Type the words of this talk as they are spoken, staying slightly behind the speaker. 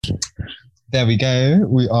There we go.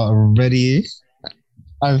 We are ready.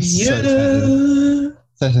 I'm so excited.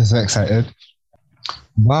 Yeah. So excited.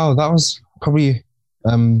 Wow, that was probably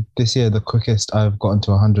this year the quickest I've gotten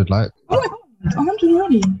to 100 like. Oh my god, 100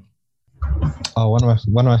 already. Oh, one of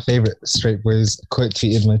my favorite straight boys quote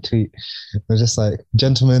tweeted my tweet. It was just like,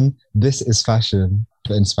 "Gentlemen, this is fashion,"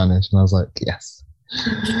 but in Spanish. And I was like, yes.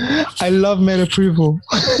 I love male approval.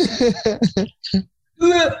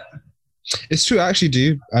 It's true, I actually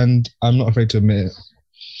do, and I'm not afraid to admit it.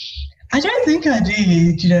 I don't think I do.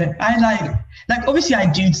 You know, I like obviously I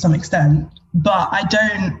do to some extent, but I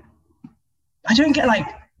don't get like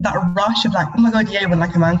that rush of like, oh my god, yeah, when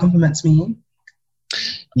like a man compliments me.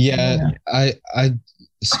 Yeah, I.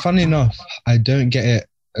 It's funny enough, I don't get it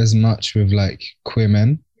as much with like queer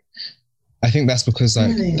men. I think that's because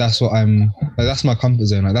like Really? that's what I'm like. That's my comfort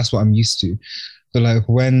zone. Like that's what I'm used to. But like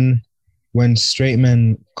when straight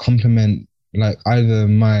men compliment like either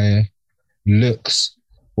my looks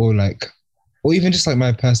or like or even just like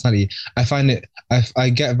my personality, I find it. I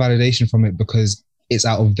get validation from it because it's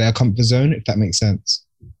out of their comfort zone. If that makes sense.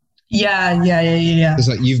 Yeah. It's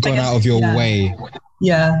like you've I gone guess out of your yeah. way,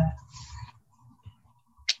 Yeah,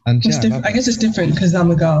 and yeah, I guess it's different because I'm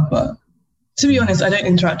a girl, but to be honest, I don't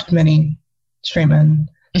interact with many straight men.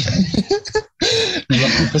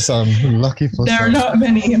 lucky for some. Lucky for There are some. not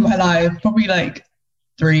many in my life, probably like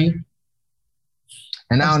 3.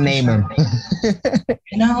 And I'll name them.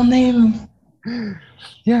 And I'll name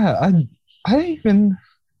Yeah, I don't even.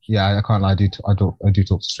 Yeah, I can't lie. I do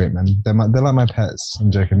talk to straight men. They're like my pets.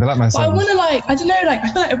 I'm joking. They're like my But I sons. want to like, I don't know, like,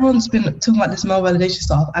 I feel like everyone's been talking about this male validation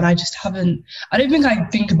stuff, and I just haven't, I don't think I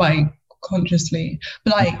think about it consciously,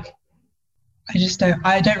 but like,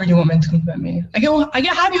 I don't really want men to compliment me. I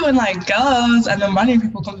get happy when like girls and then random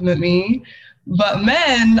people compliment me, but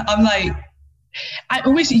men, I'm like,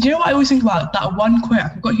 you know what I always think about? That one quote, I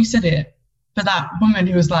forgot who said it, but that woman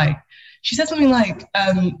who was like, she said something like,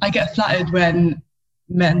 I get flattered when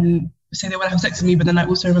men say they want to have sex with me, but then I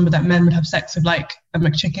also remember that men would have sex with like a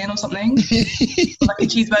McChicken or something, or like a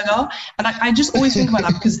cheeseburger. And like, I just always think about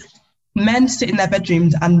that because men sit in their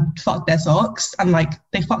bedrooms and fuck their socks and like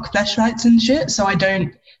they fuck fleshlights and shit. So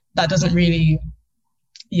that doesn't really,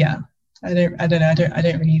 yeah. I don't know. I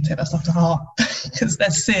don't really take that stuff to heart because they're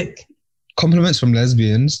sick. Compliments from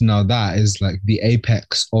lesbians. Now that is like the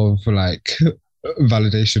apex of like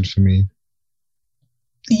validation for me.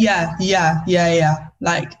 Yeah.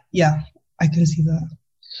 Like, yeah, I can see that.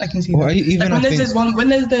 I can see Or that. even Like I think when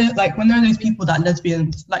there are those people that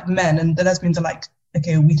lesbians, like men, and the lesbians are like,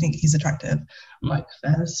 okay, we think he's attractive. I'm like,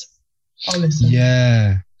 fairs. I'll listen.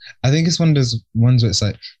 yeah, I think it's one of those ones where it's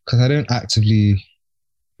like because I don't actively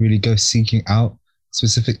really go seeking out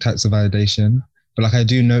specific types of validation, but like I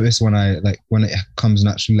do notice when it comes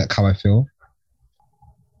naturally, like how I feel.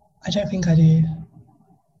 I don't think I do.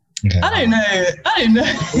 Okay. I don't know.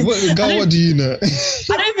 What do you know?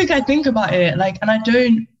 I don't think I think about it. Like, and I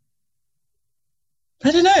don't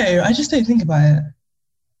know. I just don't think about it.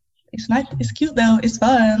 It's nice. It's cute though. It's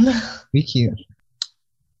fun. Be cute.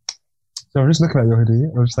 So I'm just looking at your hoodie.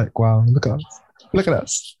 I was just like, wow, look at us. Look at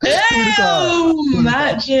us. Ew,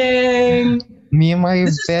 matching. Me and my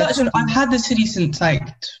I've had this hoodie since like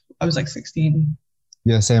I was like 16.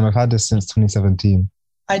 Yeah, same. I've had this since 2017.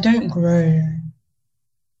 I don't grow.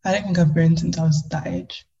 I don't think I've grown since I was that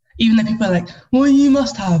age. Even though people are like, well, you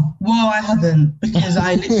must have. Well, I haven't because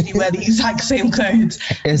I literally wear the exact same clothes,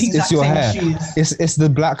 It's your hair. shoes. It's the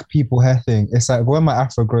black people hair thing. It's like when my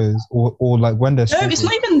afro grows or like when there's... No, it's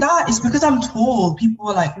not even that. It's because I'm tall. People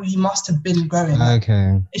are like, well, you must have been growing.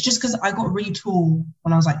 Okay. It's just because I got really tall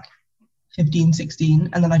when I was like 15, 16,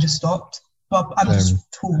 and then I just stopped. But I'm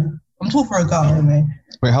just tall. I'm tall for a girl anyway.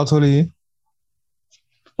 Wait, how tall are you?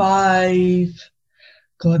 5.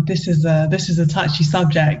 God, this is a touchy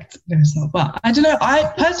subject. No, it's not. But I don't know.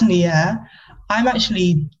 I personally, I'm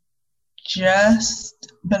actually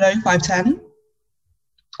just below 5'10".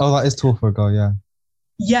 Oh, that is tall for a girl, yeah.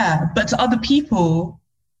 Yeah, but to other people,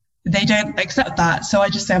 they don't accept that. So I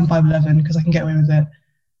just say I'm 5'11" because I can get away with it.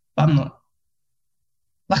 But I'm not.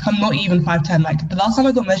 Like, I'm not even 5'10". Like, the last time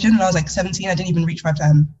I got measured when I was like 17, I didn't even reach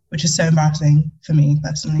 5'10", which is so embarrassing for me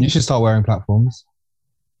personally. You should start wearing platforms.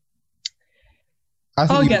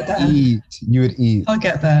 I'll get there. You would eat. I'll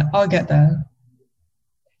get there.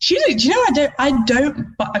 Shoes, do you know I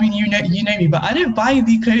don't, but I mean, you know me, but I don't buy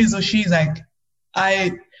the clothes or shoes. Like,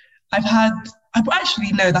 actually,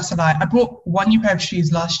 no, that's a lie. I bought one new pair of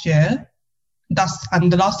shoes last year.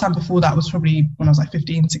 And the last time before that was probably when I was like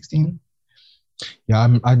 15, 16. Yeah,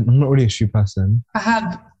 I'm not really a shoe person. I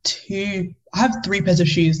have 3 pairs of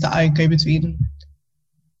shoes that I go between.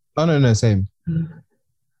 Oh, no, same.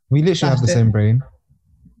 We literally have the That's it. same brain.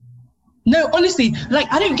 No, honestly, like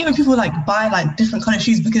I don't get when people like buy like different color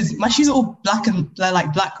shoes because my shoes are all black and they're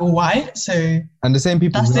like black or white. So And the same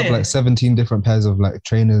people That's who have it. like 17 different pairs of like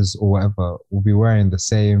trainers or whatever will be wearing the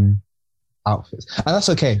same outfits. And that's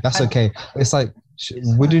okay. That's okay. It's like,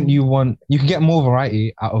 wouldn't you want, you can get more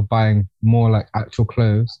variety out of buying more like actual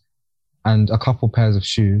clothes and a couple pairs of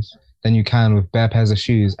shoes than you can with bare pairs of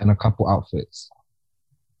shoes and a couple outfits.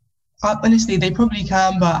 Honestly, they probably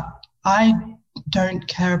can, but I don't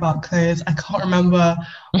care about clothes. I can't remember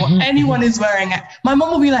what anyone is wearing. My mom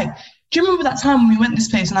will be like, "Do you remember that time when we went this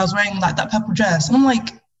place and I was wearing like that purple dress?" And I'm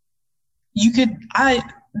like, that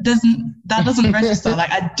doesn't register.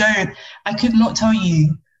 Like I could not tell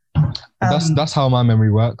you. That's how my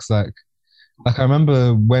memory works. Like I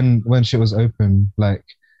remember when shit was open, like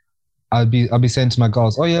I'd be saying to my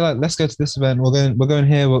girls, "Oh yeah, like let's go to this event. We're going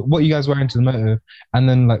here. What are you guys wearing to the motive?" And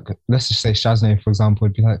then like let's just say Shaznay, for example,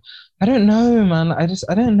 would be like, "I don't know, man. I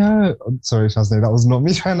don't know." Sorry, Shaznay, that was not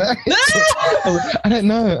me trying to. I don't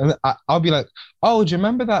know. And I'll be like, "Oh, do you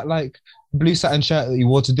remember that like blue satin shirt that you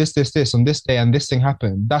wore to this on this day and this thing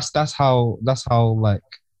happened?" That's how like.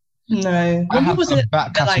 No. I have a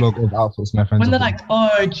back catalogue of outfits, my friends. When they're like,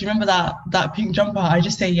 "Oh, do you remember that pink jumper?" I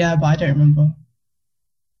just say, "Yeah," but I don't remember.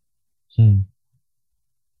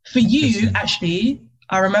 For you, actually,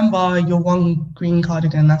 I remember your one green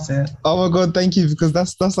cardigan. That's it. Oh my god, thank you, because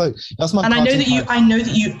that's my. And I know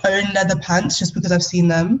that you own leather pants just because I've seen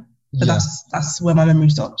them. But yeah. That's where my memory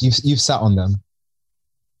stops. You've sat on them.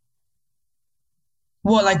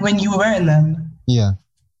 What, like when you were wearing them? Yeah.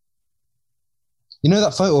 You know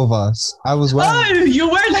that photo of us? I was wearing. Oh, you're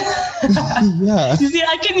wearing that. Yeah. You see,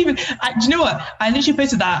 I couldn't even. Do you know what? I literally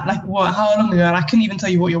posted that like how long ago, and I couldn't even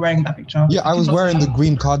tell you what you're wearing in that picture. Yeah, I was wearing the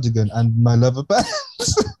green cardigan and my leather pants.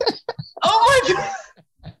 Oh my god!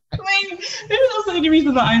 Wait, maybe that's the only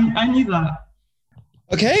reason that I knew that.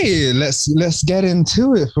 Okay, let's get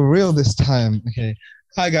into it for real this time. Okay.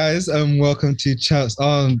 Hi guys, welcome to Chaps.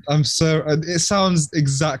 I'm so. It sounds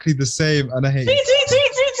exactly the same, and I hate. Tweet.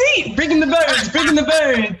 Bringing the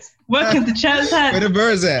birds. Welcome to Chaps Hats. Where the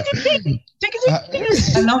birds at?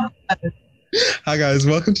 I love that. Hi guys,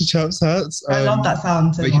 welcome to Chaps Hats. I love that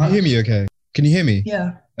sound so much. Can you hear me? Okay. Can you hear me?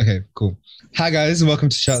 Yeah. Okay, cool. Hi guys, welcome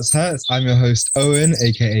to Chaps Hats. I'm your host Owen,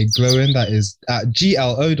 aka Glowin. That is at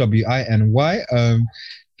GLOWINY.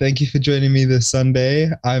 Thank you for joining me this Sunday.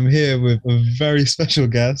 I'm here with a very special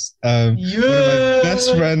guest, one of my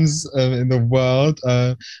best friends in the world,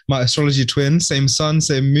 my astrology twin, same sun,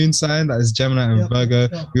 same moon sign, that is Gemini and Virgo.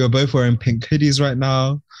 Yep. We are both wearing pink hoodies right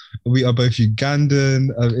now. We are both Ugandan.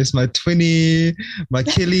 It's my twinny, my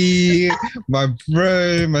killie, my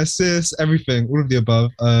bro, my sis, everything, all of the above.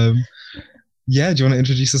 Yeah, do you want to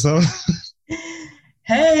introduce yourself?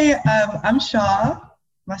 Hey, I'm Shah.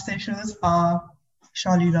 My socials are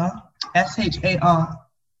Sharlula, SHAR.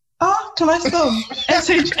 Oh, can I spell?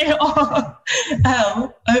 SHARLOOLA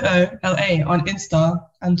on Insta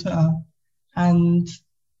and Twitter. And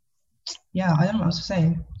yeah, I don't know what else to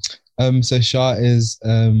say. So Shah is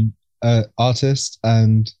an artist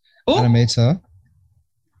and animator.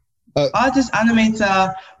 Artist,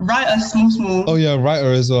 animator, writer, small. Oh yeah,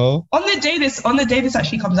 writer as well. On the day this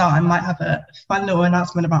actually comes out, I might have a fun little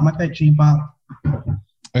announcement about my poetry, but.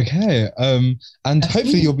 Okay, and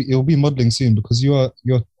hopefully you'll be modeling soon because you're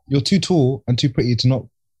too tall and too pretty to not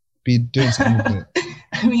be doing something with it.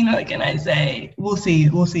 I mean, what can I say? We'll see.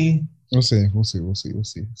 But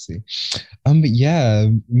yeah,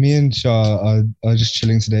 me and Shah are just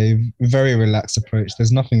chilling today. Very relaxed approach.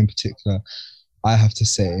 There's nothing in particular I have to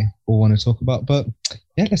say or want to talk about, but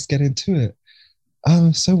yeah, let's get into it.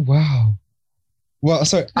 So wow. Well,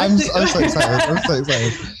 sorry, I'm so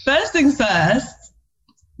excited. First things first.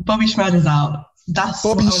 Bobby Shmurda's out. That's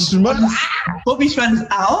Bobby Shmurda's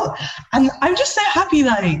out, and I'm just so happy,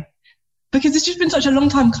 like, because it's just been such a long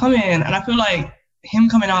time coming, and I feel like him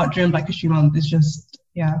coming out during Black History Month is just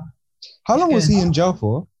How long was he in jail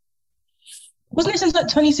for? Wasn't it since like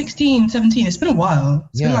 2016, 17? It's been a while.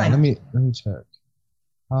 It's been like, let me check.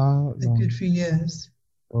 A good few years.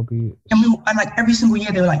 Bobby. And like every single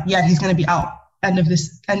year they were like, yeah, he's gonna be out end of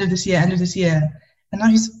this year, and now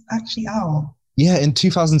he's actually out. Yeah, in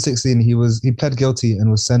 2016, he pled guilty and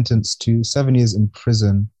was sentenced to 7 years in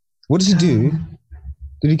prison. What did he do?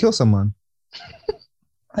 Did he kill someone?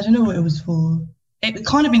 I don't know what it was for. It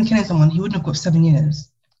can't have been killing someone. He wouldn't have got 7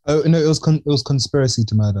 years. Oh no, it was conspiracy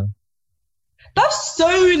to murder. That's so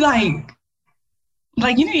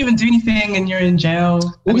like you didn't even do anything and you're in jail.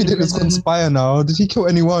 All he did was conspire. Now, did he kill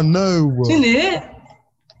anyone? No. Didn't it?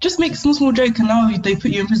 Just make small joke and now they put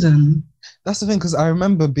you in prison. That's the thing, because I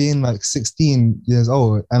remember being like 16 years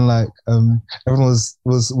old and like everyone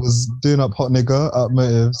was doing up hot nigga at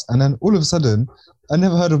motives, and then all of a sudden I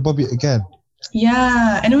never heard of Bobby again.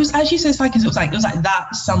 Yeah, and it was actually so sad because it was like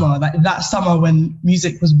that summer when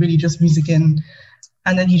music was really just music and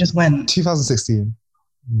then he just went. 2016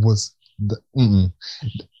 was the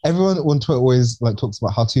everyone on Twitter always like talks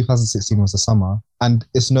about how 2016 was the summer, and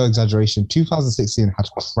it's no exaggeration. 2016 had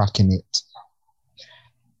crack in it.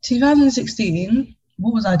 2016,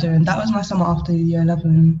 what was I doing? That was my summer after year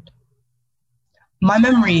 11. My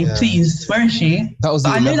memory, Yeah. please, where is she? That was the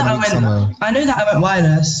But I know that 11-week summer. I know that I went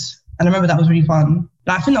wireless, and I remember that was really fun.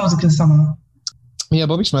 Like, I think that was a good summer. Yeah,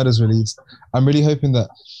 Bobby Schmurder's released. I'm really hoping that,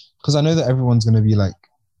 because I know that everyone's going to be like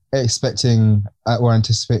expecting or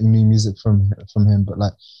anticipating new music from him, but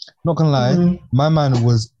like, not gonna lie, my man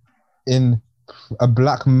was in a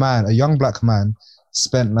young black man,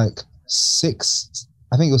 spent like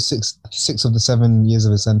I think it was six of the 7 years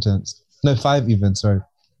of his sentence. No, 5 even, sorry.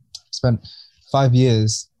 Spent 5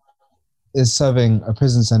 years is serving a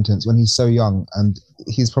prison sentence when he's so young, and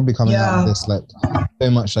he's probably coming out of this like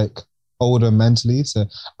so much like older mentally. So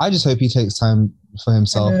I just hope he takes time for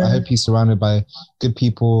himself. I hope he's surrounded by good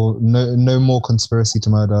people. No more conspiracy to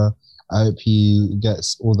murder. I hope he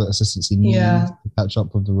gets all the assistance he needs to catch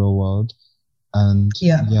up with the real world. And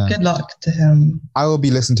good luck to him. I will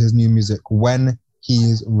be listening to his new music when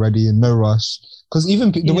he's ready. No rush, because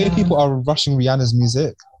even the way people are rushing Rihanna's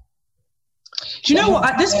music. Do you know what?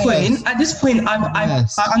 At this point, I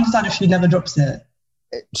understand if she never drops it.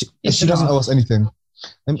 She doesn't owe us anything.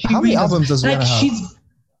 How many albums does Rihanna have?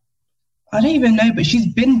 I don't even know, but she's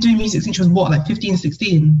been doing music since she was what, like 15,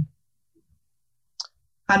 16?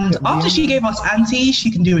 And after she gave us Auntie, she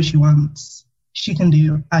can do what she wants. She can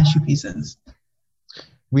do as she pleases.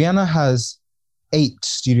 Rihanna has 8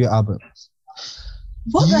 studio albums.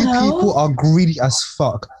 What the hell? People are greedy as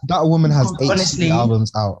fuck. That woman has 8 studio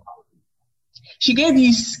albums out. She gave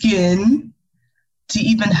you Skin to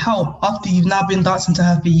even help after you've now been dancing to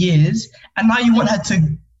her for years, and now you want her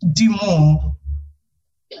to do more.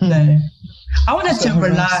 No. I want her to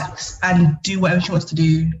relax and do whatever she wants to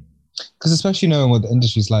do. Because especially knowing what the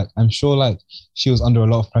industry's like, I'm sure like she was under a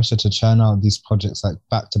lot of pressure to churn out these projects like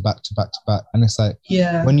back to back to back to back. And it's like,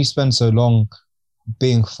 when you spend so long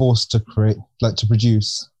being forced to create, like to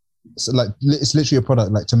produce, so like it's literally a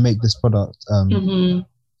product, like to make this product,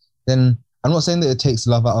 then I'm not saying that it takes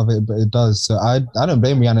love out of it, but it does. So I don't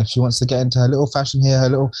blame Rihanna if she wants to get into her little fashion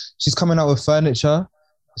here, she's coming out with furniture.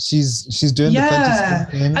 She's doing the Fenty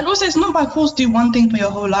thing. And also it's not by force to do one thing for your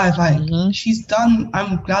whole life. Like she's done,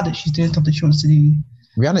 I'm glad that she's doing something she wants to do.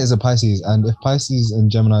 Rihanna is a Pisces, and if Pisces and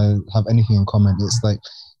Gemini have anything in common, it's like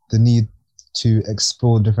the need to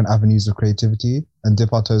explore different avenues of creativity and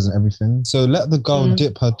dip our toes in everything. So let the girl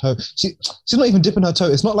dip her toe. She's not even dipping her toe.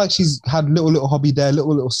 It's not like she's had little hobby there,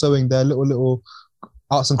 little sewing there, little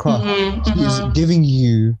arts and crafts. She's giving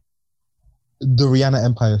you the Rihanna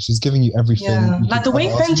empire. She's giving you everything. Yeah, like the way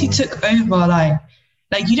Fenty took over, like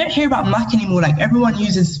you don't hear about MAC anymore. Like everyone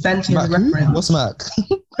uses Fenty as a reference. What's MAC?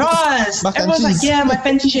 Guys, everyone's like, yeah, my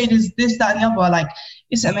Fenty shade is this, that, and the other. Like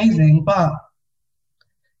it's amazing, but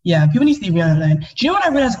yeah, people need to leave Rihanna alone. Do you know what I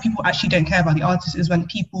realized that people actually don't care about the artist is when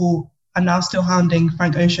people are now still hounding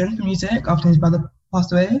Frank Ocean for music after his brother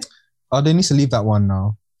passed away? Oh, they need to leave that one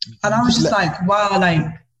now. And I was just like, wow, like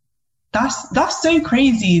that's so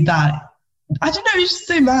crazy that I don't know, it's just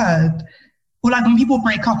so mad. Or like when people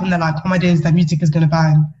break up and they're like, oh my days, their music is gonna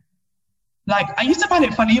bang. Like I used to find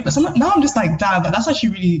it funny, but now I'm just like, damn, that's actually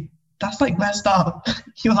really, that's like messed up.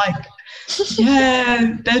 You're like,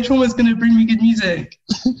 yeah, their trauma is gonna bring me good music.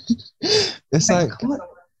 It's like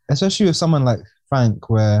especially with someone like Frank,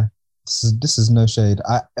 where this is no shade.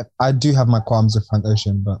 I do have my qualms with Frank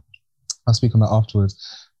Ocean, but I'll speak on that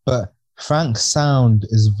afterwards. But Frank's sound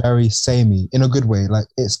is very samey in a good way. Like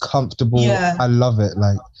it's comfortable. Yeah. I love it.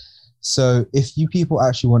 Like, so if you people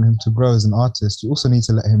actually want him to grow as an artist, you also need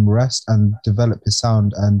to let him rest and develop his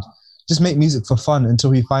sound and just make music for fun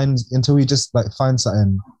until he just like finds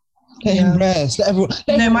something. Let him rest. Let everyone.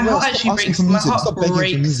 My heart actually breaks. My heart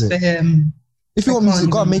breaks for him. If you want music,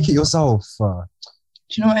 gotta make it yourself. Do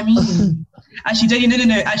you know what I mean? Actually,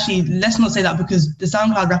 no. Actually, let's not say that because the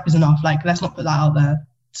SoundCloud rap is enough. Like, let's not put that out there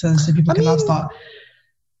so people can now start.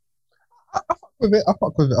 I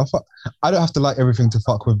fuck with it. I don't have to like everything to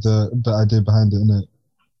fuck with the idea behind it, innit?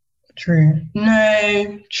 True.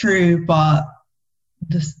 No, true, but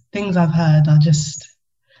the things I've heard are just...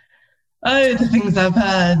 the things I've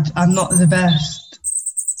heard are not the best.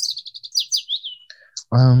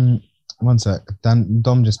 One sec.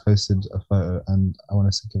 Dom just posted a photo and I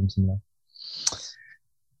want to give him some love.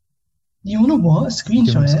 You wanna what?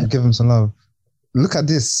 Screenshot it. Give him some love. Look at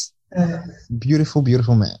this Uh, beautiful,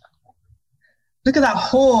 beautiful man. Look at that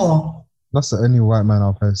whore. That's the only white man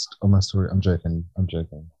I'll post on my story. I'm joking.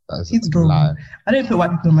 That is He's a adorable. lie. I don't put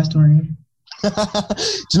white people on my story. Do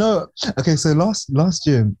you know? Okay, so last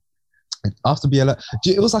year after BLM,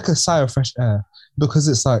 it was like a sigh of fresh air because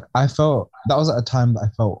it's like I felt that was at a time that I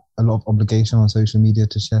felt a lot of obligation on social media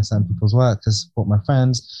to share certain people's work, to support my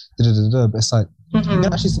friends, But it's like you can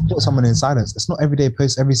actually support someone in silence. It's not every day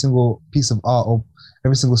post every single piece of art or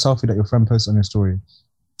every single selfie that your friend posts on your story.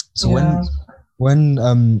 So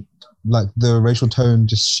when like the racial tone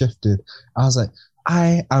just shifted, I was like,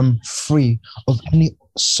 I am free of any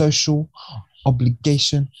social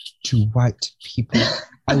obligation to white people.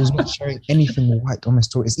 I was not sharing anything white on my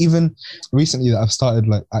story. It's even recently that I've started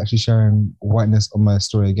like actually sharing whiteness on my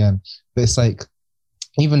story again. But it's like,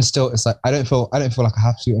 even still, it's like I don't feel like I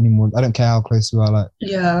have to anymore. I don't care how close we are. Like,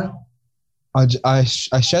 yeah, I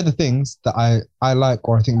share the things that I like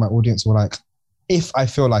or I think my audience will like, if I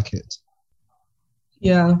feel like it.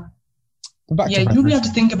 Yeah. You really have to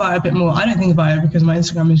think about it a bit more. I don't think about it because my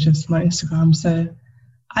Instagram is just my Instagram. So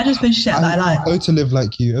I just post shit that I like. Oh, to live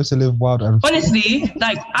like you. Oh, to live wild. Honestly,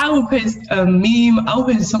 like I will post a meme. I will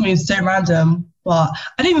post something so random, but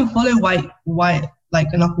I don't even follow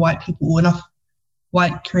enough white people or enough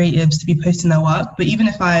white creatives to be posting their work. But even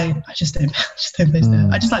if I just don't post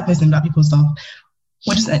it. I just like posting black people's stuff.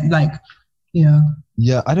 Or just like, yeah.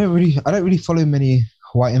 Yeah, I don't really follow many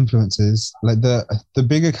white influencers. Like the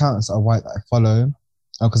big accounts that are white that I follow,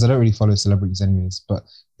 because I don't really follow celebrities anyways, but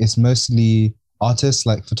it's mostly artists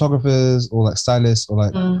like photographers or like stylists or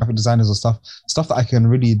like graphic designers or stuff that I can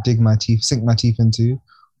really sink my teeth into.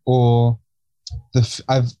 Or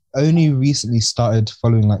I've only recently started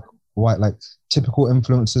following like white, like typical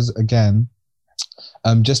influencers again,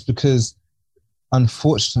 just because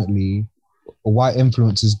unfortunately white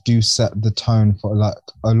influencers do set the tone for like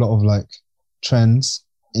a lot of like trends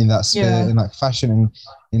in that sphere, in like fashion and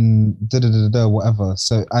in whatever.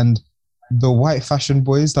 So, and the white fashion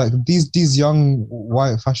boys, like these young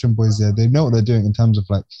white fashion boys, they know what they're doing in terms of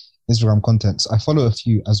like Instagram content. So I follow a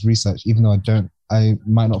few as research, even though I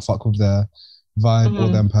might not fuck with their vibe or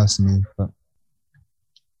them personally. But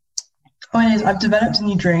anyways, I've developed a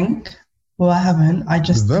new drink. Well, I haven't. I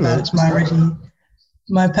just developed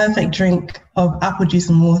my perfect drink of apple juice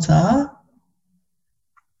and water.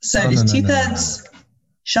 So it's 2/3.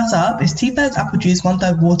 Shut up. It's 2/3 apple juice,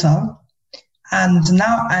 1/3 water. And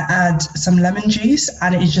now I add some lemon juice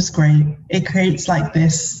and it is just great. It creates like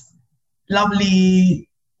this lovely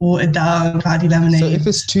watered down cloudy lemonade. So if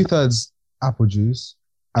it's 2/3 apple juice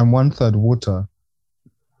and 1/3 water,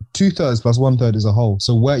 2/3 plus 1/3 is a whole.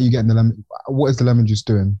 So where are you getting the lemon? What is the lemon juice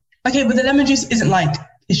doing? Okay, but the lemon juice isn't like,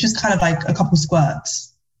 it's just kind of like a couple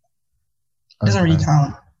squirts. It doesn't really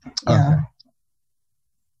count. Yeah.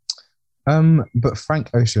 Okay. But Frank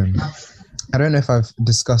Ocean, I don't know if I've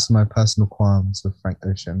discussed my personal qualms with Frank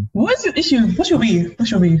Ocean. What is your issue? What's your beef?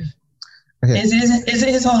 Okay. Is it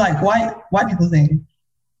his whole like white people thing?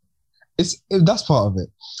 That's part of it.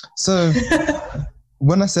 So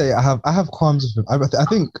when I say I have qualms with him, I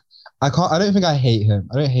think I don't think I hate him.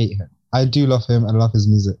 I don't hate him. I do love him. I love his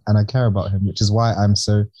music, and I care about him, which is why I'm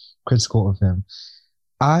so critical of him.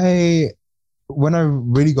 When I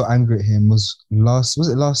really got angry at him was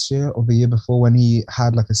it last year or the year before, when he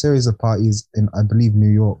had like a series of parties in, I believe, New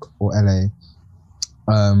York or LA,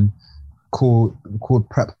 called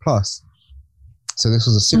Prep Plus. So this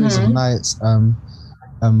was a series of nights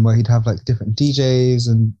where he'd have like different DJs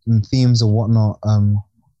and themes or whatnot.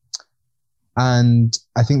 And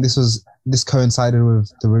I think this coincided with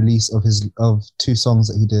the release of two songs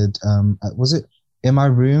that he did. Was it In My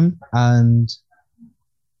Room and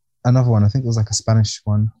another one? I think it was like a Spanish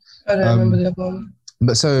one. I don't remember the other one.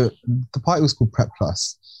 But so the party was called Prep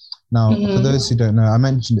Plus. Now, for those who don't know, I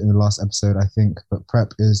mentioned it in the last episode, I think, but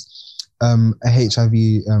PrEP is a HIV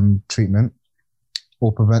treatment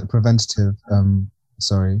or preventative.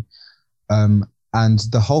 And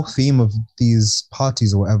the whole theme of these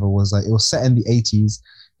parties or whatever was like, it was set in the 80s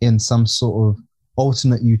in some sort of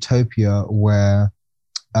alternate utopia where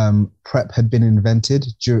PrEP had been invented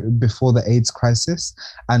before the AIDS crisis.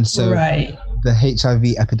 And so the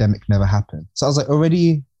HIV epidemic never happened. So I was like,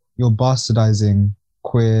 already you're bastardizing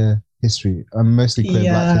queer history, mostly queer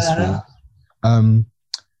black history.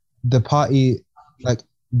 The party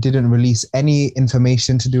didn't release any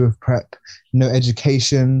information to do with PrEP, no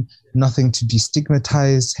education, nothing to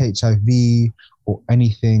destigmatize HIV or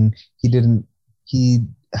anything. He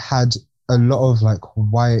had a lot of like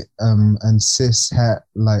white and cis het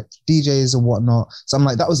like DJs and whatnot. So I'm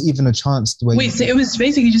like, that was even a chance the way. Wait, so it was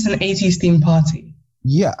basically just an 80s themed party?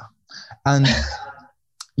 Yeah, and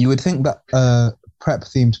you would think that prep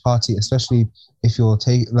themed party, especially if you're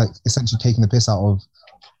essentially taking the piss out of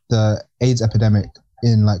the AIDS epidemic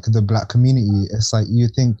in like the Black community, it's like you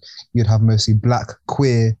think you'd have mostly Black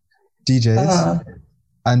queer DJs,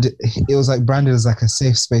 and it was like branded as like a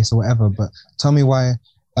safe space or whatever. But tell me why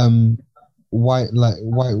white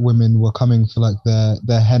women were coming for like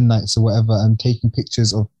their hen nights or whatever and taking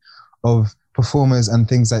pictures of performers and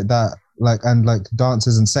things like that, like, and like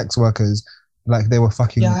dancers and sex workers like they were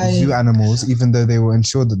fucking zoo animals, even though they were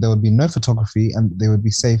ensured that there would be no photography and they would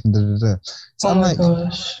be safe and da. So I'm like,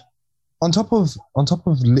 gosh. on top of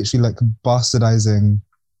literally like bastardizing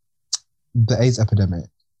the AIDS epidemic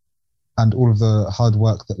and all of the hard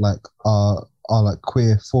work that like our like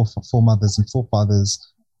queer foremothers and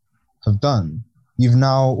forefathers have done, you've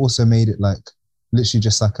now also made it like literally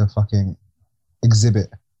just like a fucking exhibit,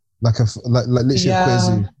 like literally a queer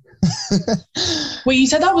zoo. Wait, you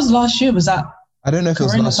said that was last year? Was that? I don't know if it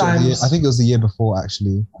was last year. I think it was the year before,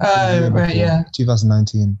 actually. Oh, right, yeah.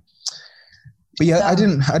 2019. But yeah, I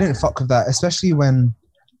didn't fuck with that, especially when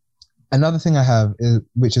another thing I have,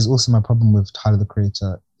 which is also my problem with Tyler the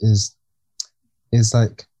Creator, is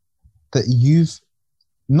like that you've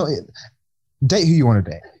not date who you want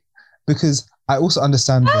to date, because I also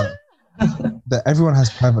understand that everyone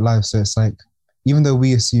has private lives, so it's like, even though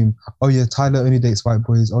we assume, oh yeah, Tyler only dates white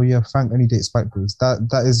boys, oh yeah, Frank only dates white boys,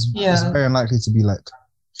 that is very unlikely to be like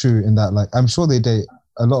true, in that like I'm sure they date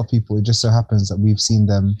a lot of people. It just so happens that we've seen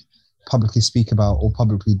them publicly speak about or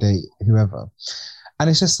publicly date whoever. And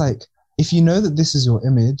it's just like, if you know that this is your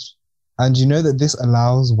image and you know that this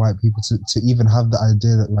allows white people to even have the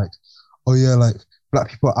idea that like, oh yeah, like Black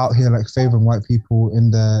people are out here like favoring white people in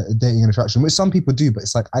their dating and attraction, which some people do, but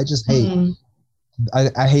it's like, I just hate, I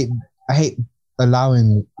hate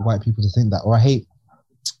allowing white people to think that, or I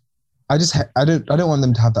don't want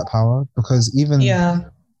them to have that power, because even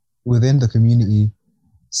within the community,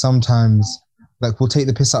 sometimes like we'll take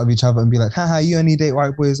the piss out of each other and be like, haha, you only date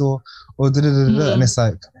white boys or da. And it's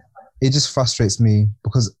like, it just frustrates me,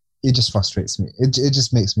 because it just frustrates me. It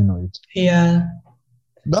just makes me annoyed. Yeah.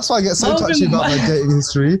 That's why I get so touchy about my dating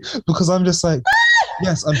history, because I'm just like,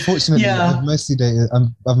 yes, unfortunately, I've mostly dated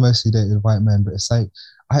white men, but it's like,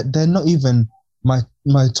 they're not even my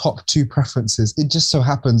top two preferences. It just so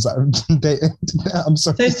happens that I'm dating. I'm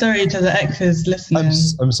sorry. So sorry to the exes listening.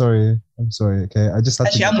 I'm sorry. Okay, I just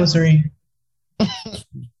actually I'm not sorry.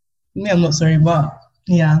 Me, I'm not sorry, but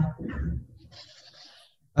yeah.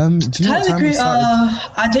 Do you Tyler the Creator,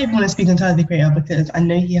 I don't want to speak on Tyler the Creator because I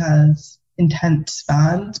know he has intense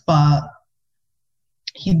fans, but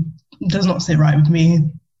he does not sit right with me.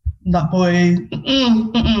 That boy.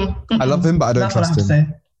 I love him, but I don't trust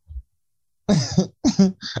him.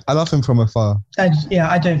 I love him from afar. I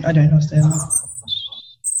don't trust him.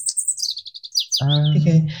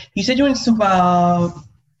 Okay, you said you wanted to talk about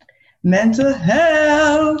mental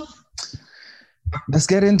health. Let's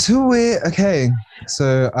get into it. Okay,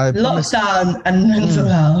 so I lockdown and mental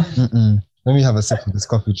health. Let me have a sip of this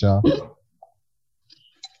coffee jar.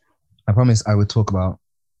 I promised I would talk about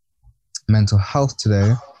mental health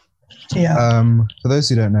today. Yeah. For those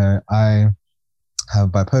who don't know, I have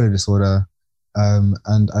bipolar disorder,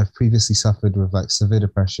 and I've previously suffered with like severe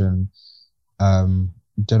depression,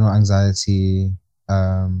 general anxiety.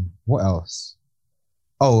 What else?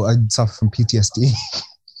 Oh, I suffer from PTSD.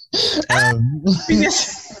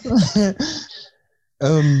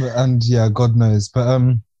 And yeah, God knows.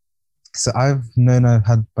 But so I've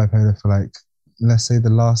had bipolar for like, let's say the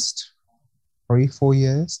last 3-4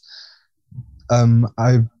 years.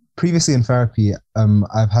 I previously in therapy,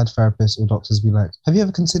 I've had therapists or doctors be like, have you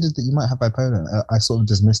ever considered that you might have bipolar? I sort of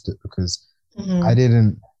dismissed it because I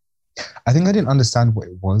think I didn't understand what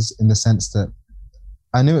it was, in the sense that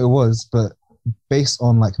I knew it was, but based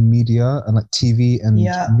on like media and like TV and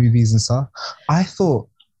movies and stuff, I thought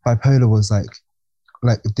bipolar was like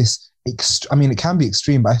this. I mean, it can be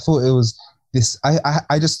extreme, but I thought it was this.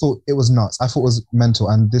 I just thought it was nuts. I thought it was mental,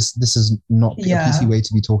 and this is not a PC way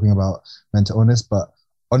to be talking about mental illness. But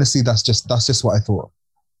honestly, that's just what I thought.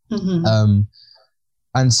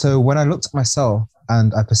 And so when I looked at myself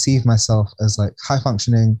and I perceived myself as like high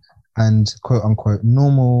functioning and quote unquote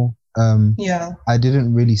normal, I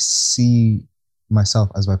didn't really see myself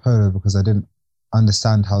as bipolar, because I didn't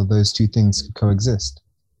understand how those two things could coexist.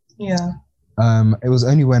 It was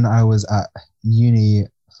only when I was at uni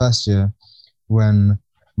first year, when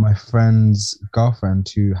my friend's girlfriend,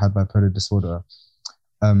 who had bipolar disorder,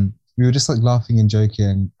 we were just like laughing and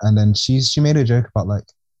joking, and then she made a joke about like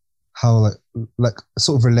how like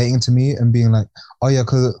sort of relating to me and being like, oh yeah,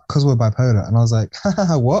 cause we're bipolar, and I was like,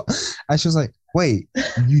 what? And she was like, wait,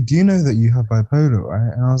 you do know that you have bipolar,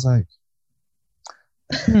 right? And I was like,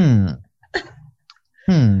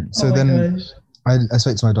 Oh So my then gosh. I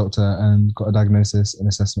spoke to my doctor and got a diagnosis and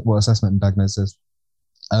assessment, well, assessment and diagnosis.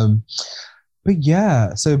 Um, but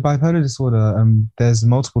yeah, so bipolar disorder, there's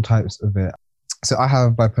multiple types of it. So I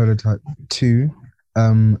have bipolar type 2,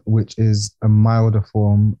 which is a milder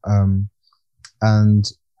form,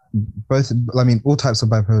 and both, I mean, all types of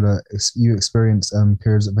bipolar, you experience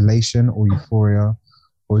periods of elation or euphoria,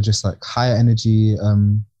 or just like higher energy,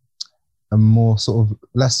 a more sort of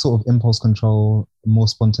less sort of impulse control, more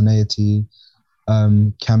spontaneity,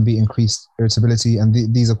 can be increased irritability, and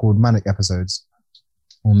these are called manic episodes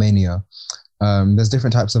or mania. There's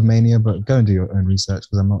different types of mania, but go and do your own research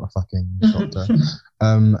because I'm not a fucking doctor.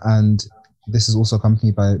 And this is also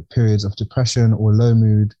accompanied by periods of depression or low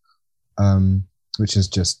mood, which is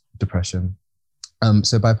just depression.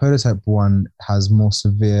 So bipolar type 1 has more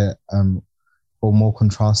severe or more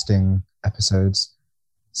contrasting episodes.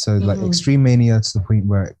 So like extreme mania to the point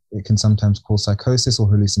where it can sometimes cause psychosis or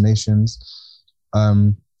hallucinations,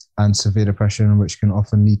 and severe depression, which can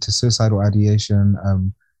often lead to suicidal ideation,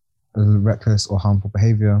 reckless or harmful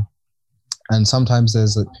behavior. And sometimes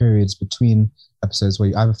there's like periods between episodes where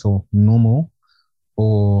you either feel normal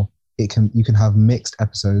or you can have mixed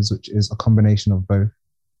episodes, which is a combination of both.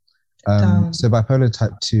 So bipolar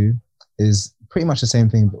type 2 is pretty much the same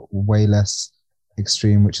thing, but way less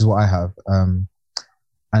extreme, which is what I have.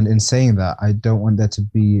 And in saying that, I don't want this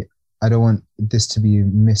to be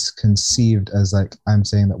misconceived as like I'm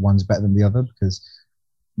saying that one's better than the other, because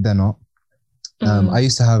they're not. I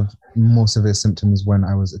used to have more severe symptoms when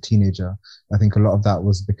I was a teenager. I think a lot of that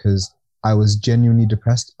was because I was genuinely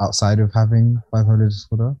depressed outside of having bipolar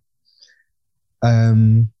disorder.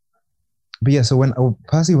 But yeah, so when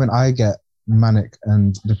I get manic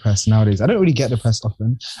and depressed nowadays, I don't really get depressed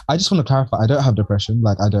often. I just want to clarify, I don't have depression.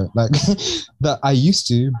 Like I don't like that. I used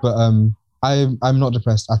to, but I'm not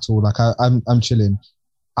depressed at all. Like I'm chilling.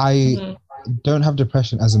 I don't have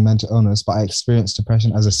depression as a mental illness, but I experience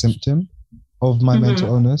depression as a symptom of my mental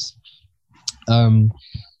illness.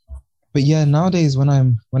 But yeah, nowadays when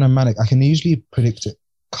I'm manic, I can usually predict it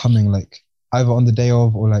coming, like either on the day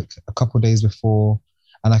of or like a couple of days before.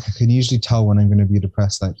 And like I can usually tell when I'm going to be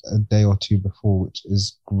depressed like a day or two before, which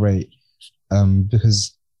is great,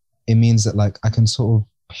 because it means that like I can sort of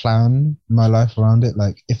plan my life around it.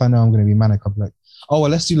 Like if I know I'm going to be manic, I'll be like, oh,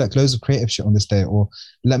 well, let's do like loads of creative shit on this day, or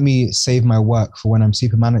let me save my work for when I'm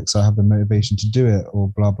super manic so I have the motivation to do it, or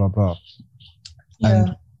blah, blah, blah. Yeah.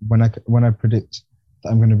 And when I predict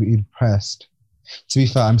that I'm going to be depressed, to be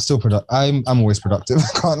fair, I'm still productive. I'm always productive.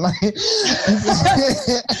 I can't lie.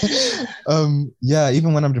 Yeah,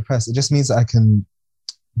 even when I'm depressed, it just means that I can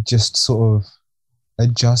just sort of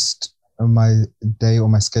adjust my day or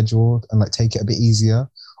my schedule and like take it a bit easier,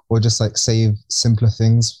 or just like save simpler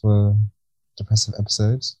things for depressive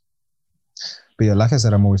episodes. But yeah, like I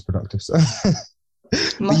said, I'm always productive. So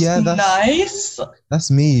Must yeah, be nice.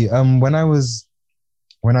 That's me. When I was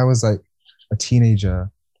like a teenager,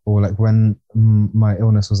 or like when my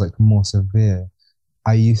illness was like more severe,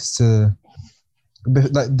 I used to,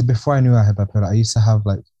 like before I knew I had bipolar, I used to have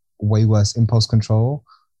like way worse impulse control,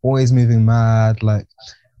 always moving mad, like,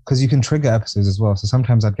 because you can trigger episodes as well. So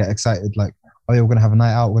sometimes I'd get excited, like, oh yeah, we're gonna have a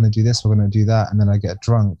night out, we're gonna do this, we're gonna do that, and then I get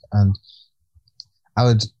drunk and I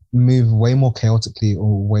would move way more chaotically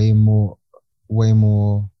or way more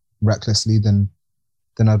recklessly than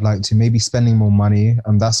I'd like to. Maybe spending more money,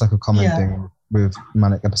 and that's like a common thing with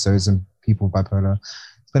manic episodes and people with bipolar.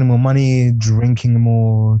 Spending more money, drinking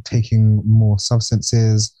more, taking more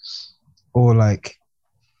substances, or like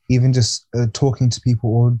even just talking to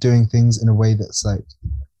people or doing things in a way that's like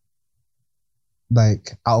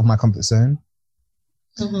out of my comfort zone.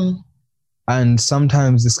 And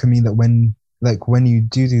sometimes this can mean that when you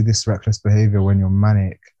do this reckless behavior when you're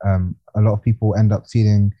manic, a lot of people end up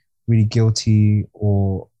feeling really guilty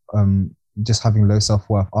or just having low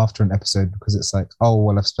self-worth after an episode, because it's like, oh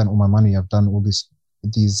well, I've spent all my money, I've done all these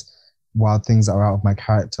wild things that are out of my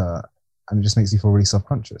character, and it just makes you feel really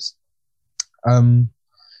self-conscious. Do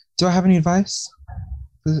I have any advice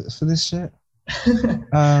for this shit?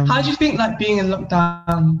 How do you think like being in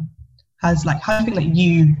lockdown has like, how do you think that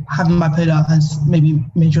you having bipolar has maybe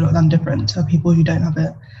made your lockdown different to people who don't have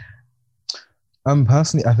it?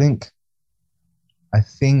 Personally, I think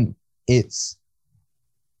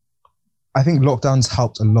lockdowns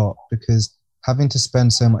helped a lot, because having to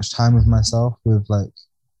spend so much time with myself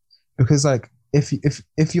because like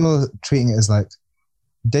if you're treating it as like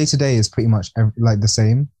day to day is pretty much like the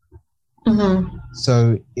same. Mm-hmm.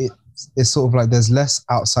 So it's sort of like there's less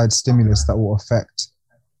outside stimulus that will affect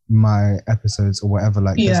my episodes or whatever.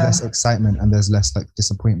 Like there's less excitement and there's less like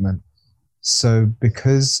disappointment. So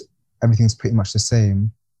because everything's pretty much the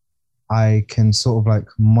same, I can sort of like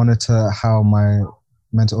monitor how my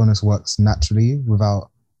mental illness works naturally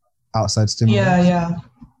without outside stimulus. Yeah.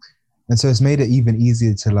 And so it's made it even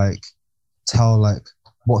easier to like tell like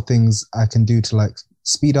what things I can do to like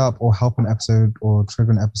speed up or help an episode or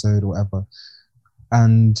trigger an episode or whatever.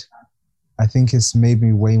 And I think it's made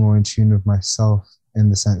me way more in tune with myself in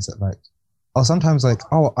the sense that like, sometimes like,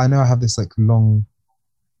 I know I have this like long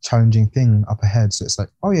challenging thing up ahead. So it's like,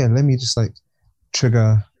 let me just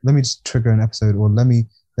trigger an episode, or let me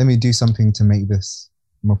do something to make this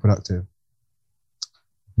more productive.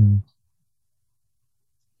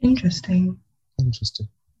 Interesting.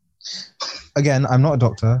 Again, I'm not a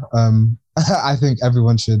doctor. I think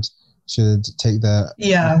everyone should take their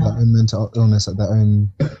own mental illness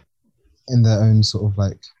in their own sort of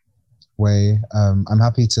like way. I'm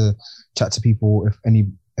happy to chat to people if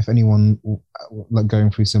anyone like going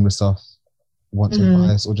through similar stuff wants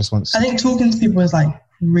advice or just wants. I think talking to people is like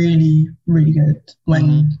really, really good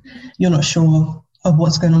when you're not sure of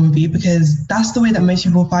what's going on with you, because that's the way that most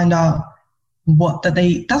people find out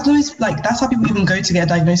that's how people even go to get a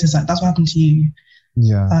diagnosis. Like that's what happened to you.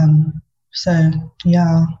 Yeah,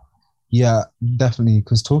 definitely,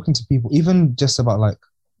 because talking to people, even just about like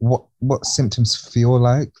what symptoms feel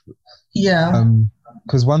like,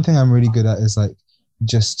 because one thing I'm really good at is like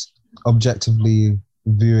just objectively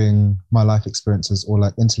viewing my life experiences or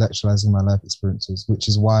like intellectualizing my life experiences, which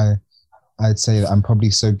is why I'd say that I'm probably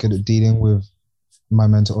so good at dealing with my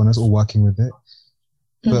mental illness or working with it.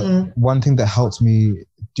 But one thing that helps me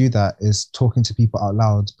do that is talking to people out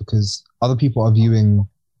loud, because other people are viewing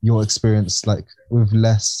your experience like with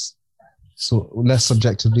less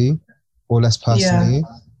subjectively or less personally.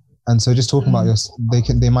 And so just talking about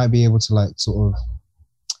they might be able to like sort of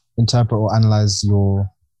interpret or analyze your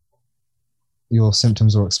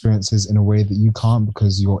symptoms or experiences in a way that you can't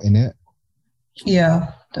because you're in it.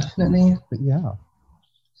 Yeah, definitely. But yeah,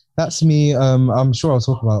 that's me. I'm sure I'll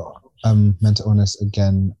talk about mental illness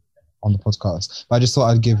again on the podcast, but I just thought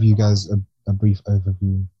I'd give you guys a brief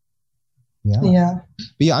overview. But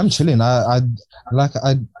yeah, I'm chilling.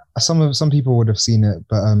 Some people would have seen it,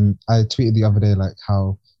 but I tweeted the other day like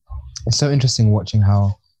how it's so interesting watching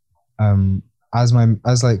how as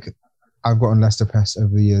I've gotten less depressed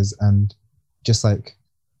over the years and just like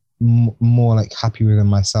more like happy within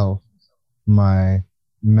myself, my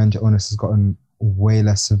mental illness has gotten way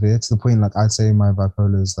less severe, to the point like I'd say my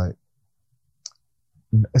bipolar is like,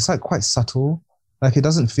 it's like quite subtle. Like it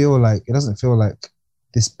doesn't feel like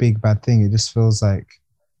this big bad thing. It just feels like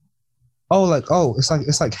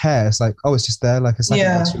it's like hair. It's like it's just there. Like it's like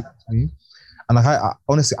me. And like I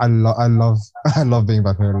honestly I love being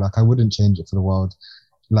bipolar. Like I wouldn't change it for the world.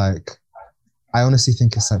 Like I honestly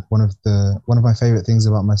think it's like one of my favorite things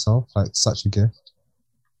about myself. Like such a gift,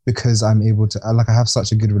 because I'm able to I have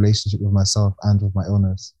such a good relationship with myself and with my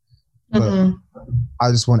illness. But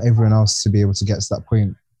I just want everyone else to be able to get to that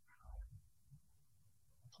point.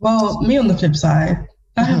 Well, me on the flip side,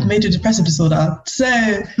 I have major depressive disorder. So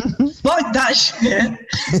fuck that shit.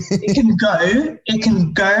 It can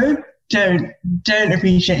go. Don't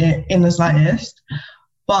appreciate it in the slightest.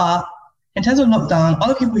 But in terms of lockdown,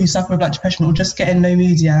 other people who suffer with like depression or just get in low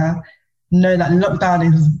moods, know that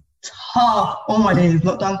lockdown is tough. Oh my days,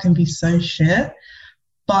 lockdown can be so shit.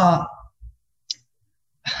 But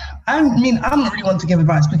I mean, I'm not really one to give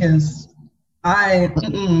advice because I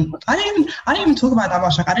don't even talk about it that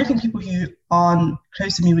much. Like, I don't think people who aren't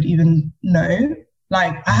close to me would even know.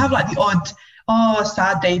 Like, I have like the odd,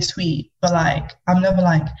 sad day tweet, but like, I'm never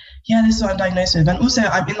like, this is what I'm diagnosed with. And also,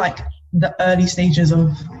 I'm in like the early stages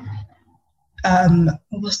of,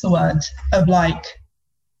 what's the word? Of like,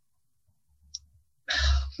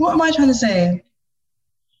 what am I trying to say?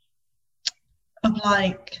 Of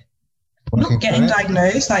like, not getting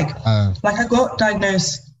diagnosed, like I got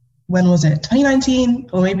diagnosed, when was it?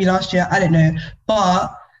 2019 or maybe last year, I don't know.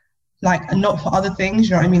 But like not for other things,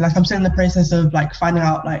 you know what I mean? Like I'm still in the process of like finding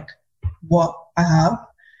out like what I have.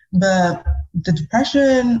 But the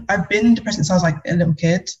depression, I've been depressed since I was like a little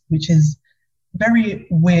kid, which is very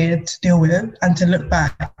weird to deal with, and to look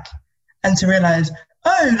back and to realize,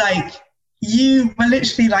 like you were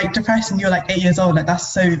literally like depressed and you're like 8 years old. Like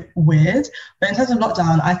that's so weird. But in terms of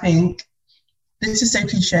lockdown, I think this is so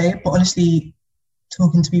cliche, but honestly,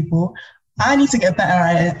 talking to people, I need to get better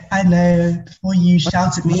at it. I know, before you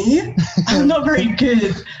shout at me, I'm not very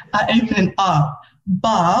good at opening up,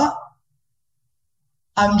 but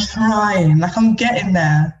I'm trying. Like, I'm getting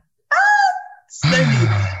there. Slowly.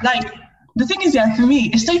 Like, the thing is, yeah, for me,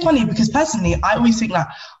 it's so funny because personally, I always think like,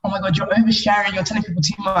 oh my God, you're oversharing, you're telling people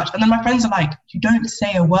too much. And then my friends are like, you don't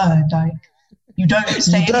say a word. Like, you don't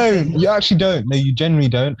say anything. You actually don't. No, you genuinely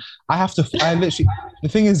don't. I literally, the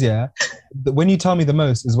thing is, yeah, when you tell me the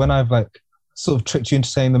most is when I've like sort of tricked you into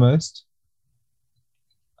saying the most.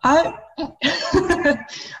 I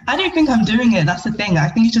don't think I'm doing it. That's the thing. I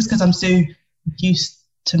think it's just because I'm so used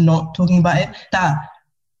to not talking about it that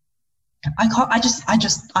I can't. I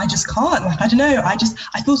just can't. Like, I don't know.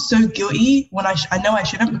 I feel so guilty when I know I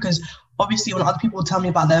shouldn't, because obviously when other people tell me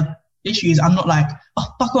about their issues, I'm not like, oh,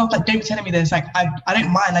 fuck off, like, don't be telling me this. Like, I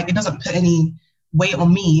don't mind. Like, it doesn't put any weight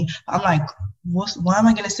on me. But I'm like, why am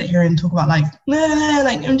I gonna sit here and talk about like, nah,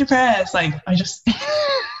 like, I'm depressed. Like, I just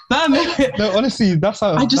burn it. No, honestly, that's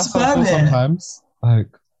how I feel sometimes. Like,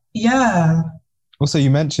 yeah. Also,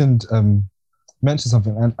 you mentioned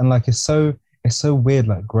something, and like, it's so weird,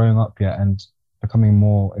 like, growing up, yeah, and becoming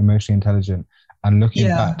more emotionally intelligent and looking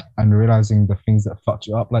back and realizing the things that fucked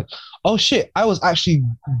you up. Like, oh shit, I was actually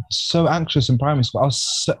so anxious in primary school. I was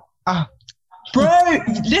so Bro,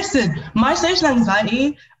 listen, my social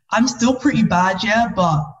anxiety, I'm still pretty bad, yeah,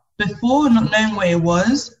 but before not knowing what it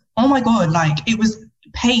was, oh my God, like, it was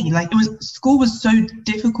pain. Like, school was so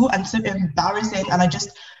difficult and so embarrassing, and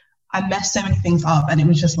I messed so many things up, and it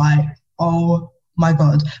was just like, oh my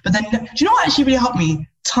God. But then, do you know what actually really helped me?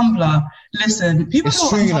 Tumblr. Listen, people know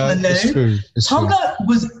what Tumblr know. Tumblr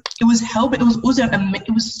was help, but it was also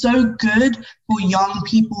it was so good for young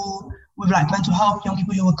people with like mental health, young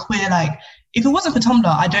people who were queer. Like, if it wasn't for Tumblr,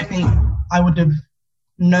 I don't think I would have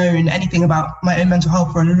known anything about my own mental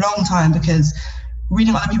health for a long time, because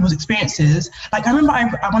reading other people's experiences, like, I remember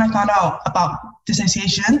when I found out about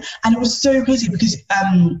dissociation, and it was so crazy because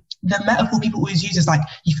the metaphor people always use is like,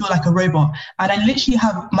 you feel like a robot. And I literally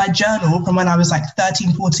have my journal from when I was like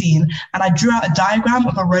 13, 14, and I drew out a diagram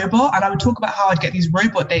of a robot, and I would talk about how I'd get these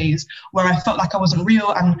robot days where I felt like I wasn't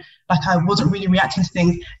real and like I wasn't really reacting to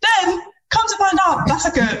things. Then, come to find out, that's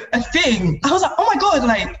like a thing. I was like, oh my God,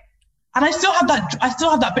 like, and I still have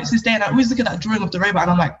that bit to this day, and I always look at that drawing of the robot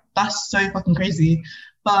and I'm like, that's so fucking crazy.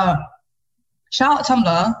 But shout out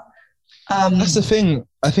Tumblr. That's the thing.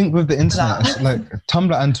 I think with the internet, like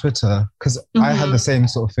Tumblr and Twitter, because I had the same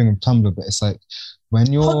sort of thing with Tumblr, but it's like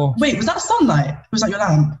when you're... Wait, was that sunlight? Was that your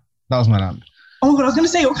lamp? That was my lamp. Oh my God, I was going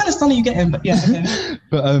to say, what kind of sun are you getting? But yeah, okay.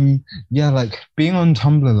 But yeah, like being on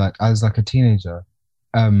Tumblr, like as like a teenager,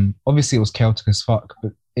 obviously it was chaotic as fuck,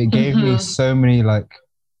 but it gave me so many, like,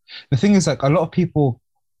 the thing is, like, a lot of people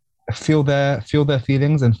feel their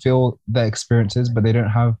feelings and feel their experiences, but they don't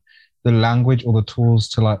have the language or the tools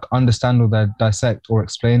to like understand or dissect or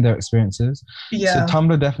explain their experiences. Yeah. So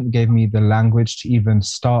Tumblr definitely gave me the language to even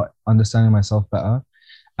start understanding myself better.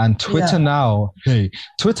 And Twitter now,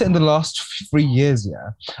 Twitter in the last 3 years,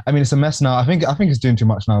 I mean, it's a mess now. I think it's doing too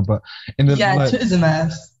much now, but in the Twitter's a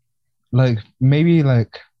mess. Like maybe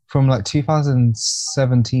like from like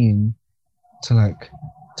 2017 to like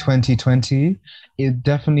 2020, it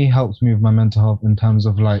definitely helped me with my mental health in terms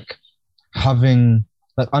of like having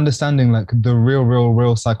like understanding like the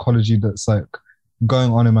real psychology that's like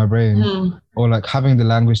going on in my brain, or like having the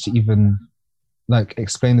language to even like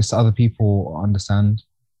explain this to other people or understand.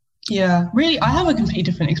 Yeah, really, I have a completely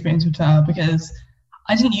different experience with Twitter because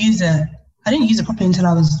I didn't use it properly until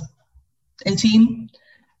I was 18.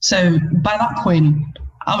 So by that point,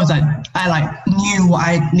 I knew what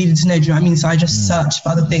I needed to know. Do you know what I mean? So I just searched for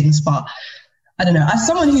other things. But I don't know. As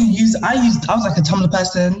someone who I was like a Tumblr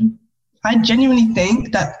person. I genuinely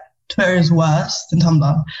think that Twitter is worse than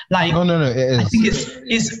Tumblr. Like, oh no, it is. I think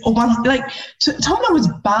it's one, like, Tumblr was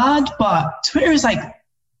bad, but Twitter is like,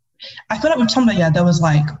 I feel like with Tumblr, there was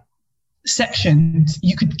like sections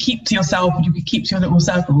you could keep to yourself, you could keep to your little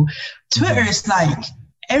circle. Twitter is like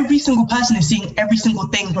every single person is seeing every single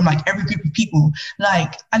thing from like every group of people,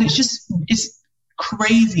 like, and it's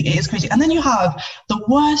crazy. It is crazy. And then you have the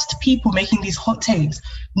worst people making these hot takes.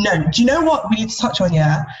 No, do you know what we need to touch on?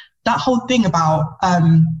 That whole thing about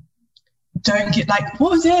don't get, like,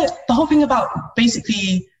 what was it? The whole thing about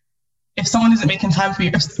basically if someone isn't making time for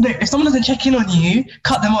you, if someone doesn't check in on you,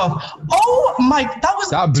 cut them off. Oh my,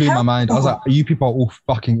 that blew my mind. I was like, you people are all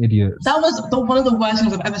fucking idiots. That was one of the worst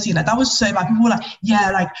things I've ever seen. Like, that was so bad. People were like,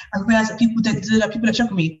 yeah, like, I realized that people don't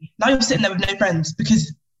check on me. Now you're sitting there with no friends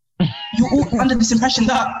because you're all under this impression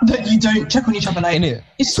that you don't check on each other. Like, Innit?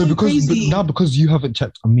 it's So so because crazy. now because you haven't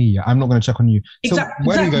checked on me, I'm not going to check on you. So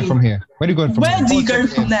where do you go from here? Where do you go from Where here? do you go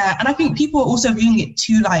from there? And I think people are also viewing it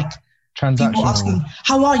too like people Transactional. asking,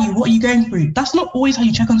 "How are you? What are you going through?" That's not always how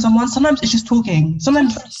you check on someone. Sometimes it's just talking.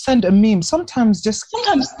 Sometimes Send a meme. Sometimes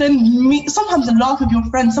sometimes laugh with your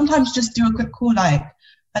friends. Sometimes just do a quick call. Like,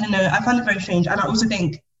 I don't know. I find it very strange, and I also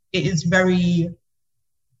think it is very.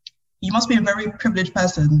 You must be a very privileged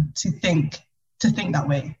person to think that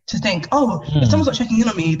way. To think, oh, if someone's not checking in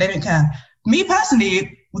on me, they don't care. Me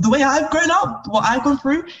personally, the way I've grown up, what I've gone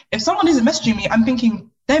through, if someone isn't messaging me, I'm thinking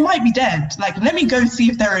they might be dead. Like, let me go see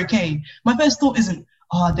if they're okay. My first thought isn't,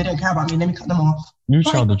 oh, they don't care about me. Let me cut them off. New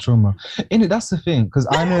childhood trauma. In it, that's the thing, because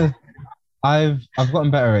I know I've gotten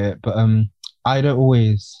better at it, but I don't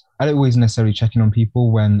always necessarily check in on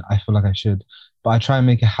people when I feel like I should. But I try and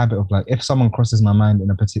make a habit of like, if someone crosses my mind in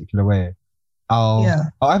a particular way, I'll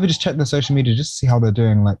either just check their social media just to see how they're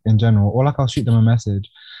doing, like in general, or like I'll shoot them a message.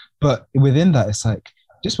 But within that, it's like,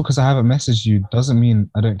 just because I haven't messaged you doesn't mean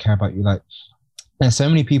I don't care about you. Like, there's so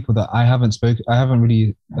many people that I haven't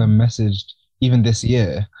really messaged even this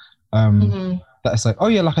year. That it's like, oh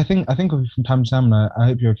yeah, like I think of you from time to time, and I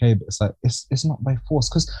hope you're okay. But it's like it's not by force,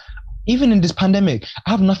 because even in this pandemic, I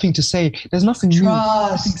have nothing to say. There's nothing new.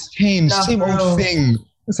 Nothing's changed. Same old thing.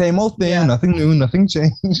 Same old thing. Yeah. Nothing new. Nothing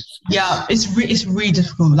changed. Yeah, it's really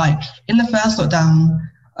difficult. Like in the first lockdown,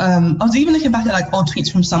 I was even looking back at like old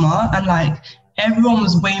tweets from summer, and like everyone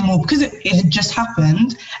was way more, because it had just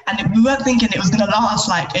happened, and we weren't thinking it was gonna last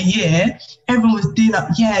like a year. Everyone was doing like,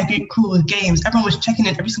 yeah, good, cool games. Everyone was checking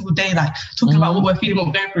in every single day, like talking about what we're feeling, what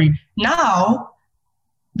we're going through. Now,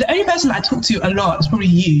 the only person I talk to a lot is probably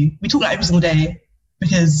you. We talk like every single day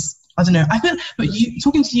because I don't know. I feel, but you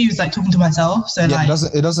talking to you is like talking to myself. So yeah,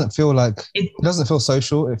 like it doesn't feel like it doesn't feel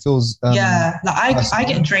social. It feels like I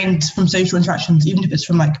get drained from social interactions, even if it's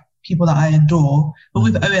from like people that I adore. But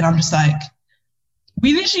with Owen, I'm just like,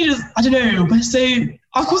 we literally just, I don't know. We're so,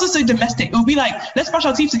 our calls are so domestic. It'll be like, let's brush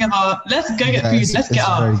our teeth together. Let's go get food. Let's get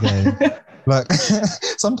up. Very gay. Like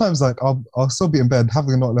sometimes, like I'll still be in bed,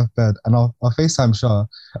 having not left bed, and I'll FaceTime Shah.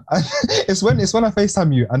 And it's when I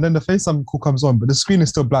FaceTime you, and then the FaceTime call comes on, but the screen is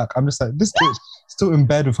still black. I'm just like, this bitch still in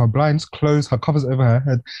bed with her blinds closed, her covers over her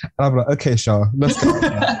head, and I'm like, okay, Shah, let's go.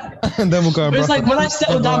 And then we'll go. And it's like when I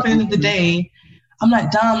settle down at the end of the day, I'm like,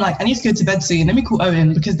 damn, like I need to go to bed soon. Let me call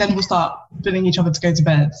Owen, because then we'll start billing each other to go to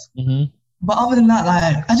bed. But other than that,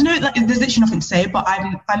 like I don't know, like there's literally nothing to say. But I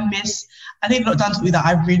think lockdown taught me that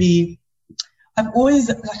I've always,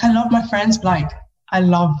 like, I love my friends, but like, I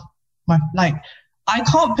love I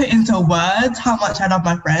can't put into words how much I love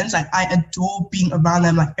my friends. Like, I adore being around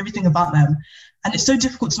them, like, everything about them. And it's so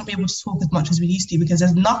difficult to not be able to talk as much as we used to, because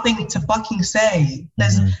there's nothing to fucking say.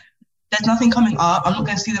 There's nothing coming up. I'm not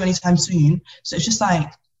going to see them anytime soon. So it's just like,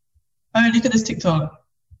 oh, look at this TikTok.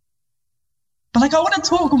 But like, I want to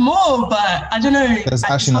talk more, but I don't know. There's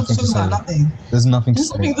actually nothing to say. There's nothing to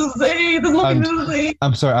say.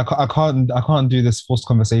 I'm sorry, I can't do this forced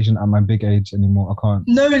conversation at my big age anymore. I can't.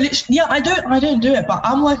 No, literally, yeah, I don't do it. But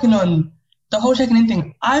I'm working on the whole checking in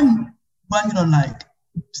thing. I'm working on like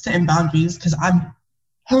setting boundaries, because I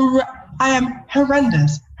am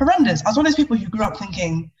horrendous. I was one of those people who grew up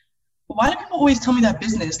thinking, why do people always tell me their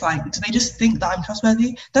business? Like, do they just think that I'm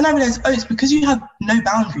trustworthy? Then I realized, oh, it's because you have no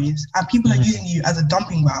boundaries and people are using you as a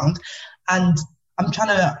dumping ground. And I'm trying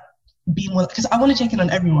to be more, because I want to check in on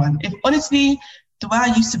everyone. If honestly, the way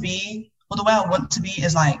I used to be, or the way I want to be,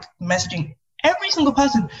 is like messaging every single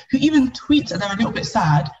person who even tweets that they're a little bit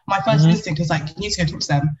sad, my first instinct is like, you need to go talk to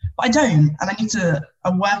them. But I don't, and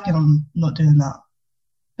I'm working on not doing that.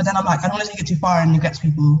 But then I'm like, I don't want to take it too far and neglect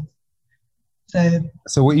people.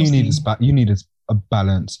 So what you need is a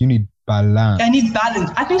balance. You need balance. I need balance.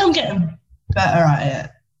 I think I'm getting better at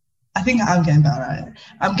it.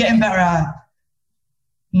 I'm getting better at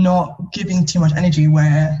not giving too much energy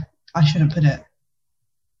where I shouldn't put it.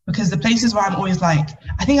 Because the places where I'm always like,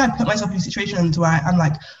 I think I put myself in situations where I'm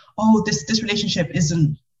like, oh, this relationship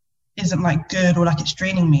isn't like good, or like it's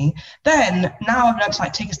draining me. Then now I've learned to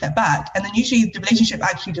like take a step back, and then usually the relationship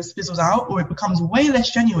actually just fizzles out, or it becomes way less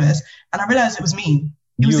strenuous. And I realized it was me.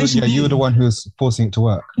 You were the one who was forcing it to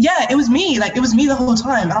work. Yeah, it was me. Like, it was me the whole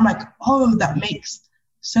time. And I'm like, oh, that makes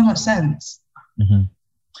so much sense.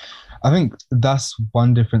 I think that's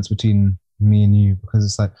one difference between me and you, because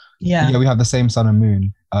it's like, yeah, we have the same sun and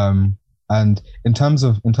moon. And in terms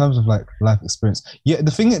of like life experience,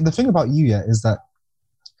 the thing about you, is that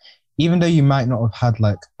even though you might not have had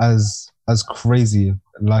like as as crazy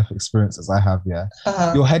life experience as I have, yeah,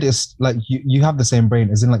 your head is like you have the same brain,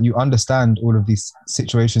 as in like you understand all of these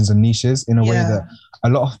situations and niches in a way that a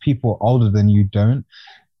lot of people older than you don't.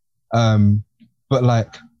 But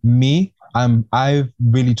like me, I've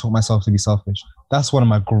really taught myself to be selfish. That's one of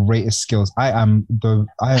my greatest skills. I am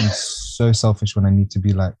so selfish when I need to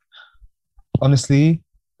be. Like, honestly,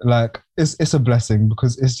 like it's a blessing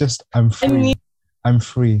because it's just I'm free. I'm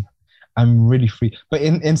free. I'm really free. But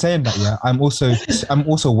in saying that, yeah, I'm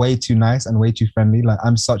also way too nice and way too friendly. Like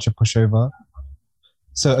I'm such a pushover.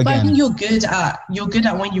 So again, but I think you're good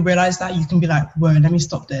at when you realize that you can be like, whoa, let me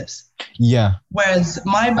stop this. Yeah. Whereas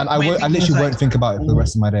I literally won't think about it for the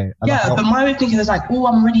rest of my day. But my way of thinking is like, oh,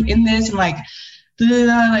 I'm already in this, and like,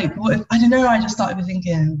 like what if, I don't know. I just started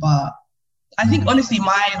thinking, but I think honestly,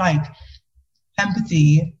 my like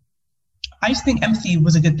empathy. I used to think empathy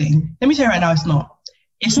was a good thing. Let me tell you right now, it's not.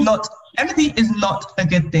 It's not. Empathy is not a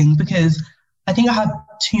good thing because I think I have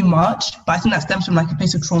too much, but I think that stems from like a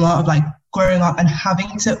place of trauma of like growing up and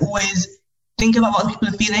having to always think about what other people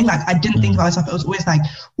are feeling. Like I didn't think about myself. It was always like,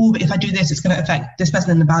 oh, but if I do this, it's going to affect this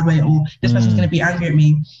person in a bad way, or this person's going to be angry at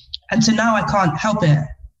me. And so now I can't help it.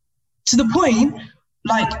 To the point,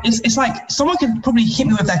 like it's like someone could probably hit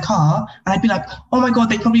me with their car and I'd be like, oh my God,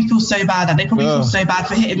 they probably feel so bad, and they probably feel so bad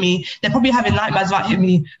for hitting me. They're probably having nightmares about hitting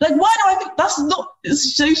me. Like, why do I think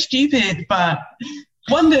it's so stupid, but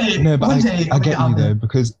one day. No, but I get you though,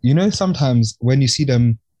 because you know, sometimes when you see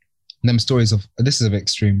them stories of, this is a bit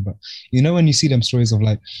extreme, but you know, when you see them stories of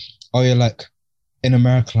like, oh yeah, like in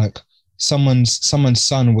America, like someone's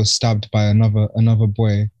son was stabbed by another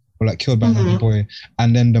boy, or like killed by another boy,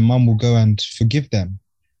 and then the mum will go and forgive them,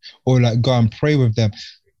 or like go and pray with them.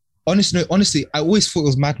 Honestly, I always thought it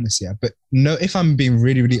was madness, yeah. But no, if I'm being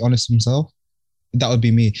really, really honest with myself, that would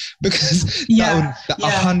be me, because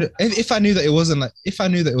if I knew that it wasn't like, if I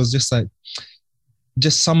knew that it was just like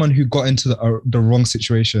just someone who got into the wrong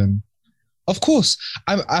situation, of course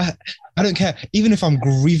I don't care, even if I'm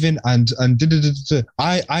grieving and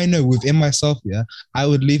I know within myself, yeah, I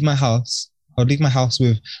would leave my house. I would leave my house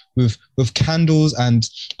with candles and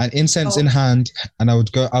incense in hand, and I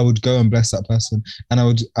would go and bless that person, and I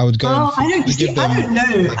would go. Oh, I don't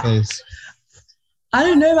know. I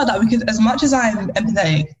don't know about that, because as much as I'm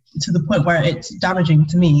empathetic to the point where it's damaging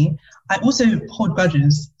to me, I also hold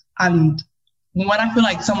grudges, and when I feel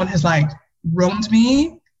like someone has like wronged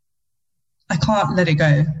me, I can't let it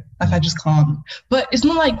go. Like I just can't. But it's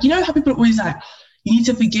not like, you know how people are always like, you need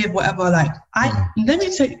to forgive whatever. Like let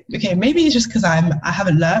me say, okay, maybe it's just because I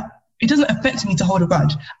haven't learned. It doesn't affect me to hold a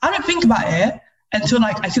grudge. I don't think about it until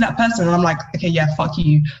like I see that person and I'm like, okay, yeah, fuck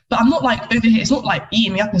you. But I'm not like over here. It's not like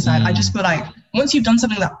eating me up inside. I just feel like once you've done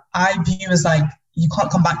something that I view as like, you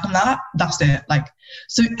can't come back from that, that's it. Like,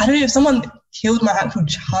 so I don't know if someone killed my actual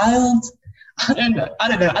child. I don't know.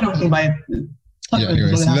 I don't think by it. Yeah,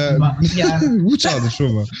 anyways, which are the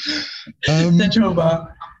trauma? The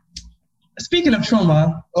trauma. Speaking of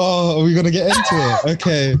trauma. Oh, are we gonna get into it?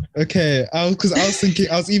 Okay. Because I was thinking,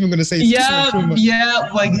 I was even gonna say. Yeah,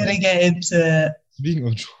 we're gonna get into it. Speaking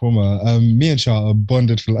of trauma, me and Char are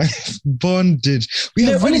bonded for life. Bonded. We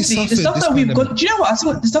have really honestly, the stuff that we've gone. Do you know what? I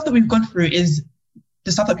think the stuff that we've gone through is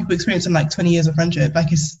the stuff that people experience in like 20 years of friendship.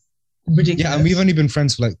 Like it's ridiculous. Yeah, and we've only been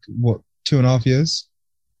friends for like what, 2.5 years?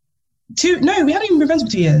 No, we haven't even been friends for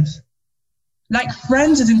 2 years. Like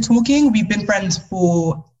friends as in talking, we've been friends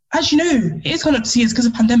for, actually no, it is kind of 2 years because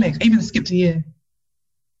of pandemic. I even skipped a year.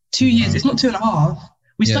 2 years, it's not 2.5.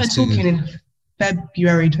 We started talking in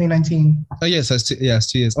February 2019. Oh yes, it's 2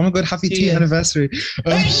 years. Oh my God, happy 2 year anniversary.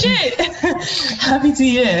 Oh shit! Happy 2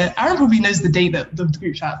 year. Aaron probably knows the date that the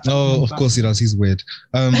group chat. Oh, of course he does. He's weird.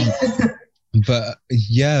 But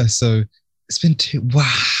yeah, so it's been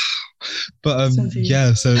wow. But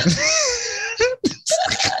yeah, so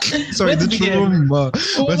sorry, the trauma.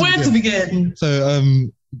 Where to begin? So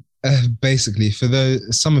basically, for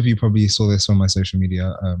some of you probably saw this on my social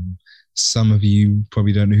media. Some of you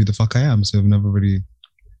probably don't know who the fuck I am, so I've never really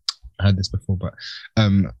had this before. But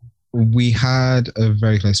we had a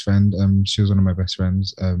very close friend. She was one of my best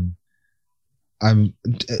friends.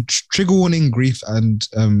 Trigger warning, grief, and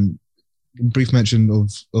brief mention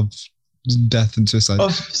of death and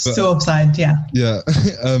suicide. Suicide, yeah. Yeah.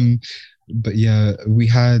 But yeah, we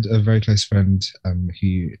had a very close friend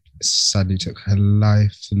who sadly took her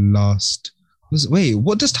life last. Wait,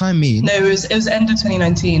 what does time mean? No, it was end of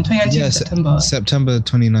 2019. 2019 September. September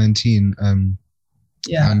 2019.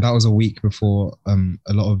 Yeah. And that was a week before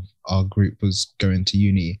a lot of our group was going to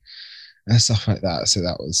uni and stuff like that. So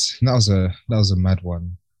that was a mad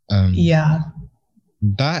one. Yeah.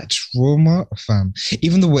 That trauma, fam.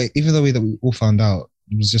 Even the way that we all found out,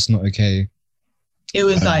 was just not okay. It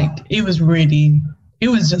was it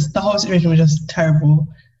was just, the whole situation was just terrible.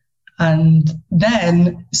 And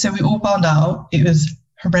then, so we all found out it was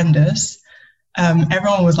horrendous.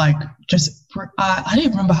 Everyone was like, I don't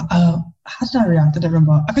even remember, how did I react? I don't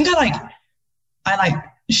remember. I think I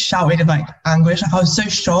shouted in like anguish. Like I was so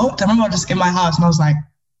shocked. I remember I was just in my house and I was like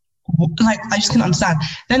I just couldn't understand.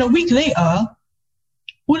 Then a week later,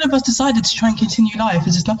 all of us decided to try and continue life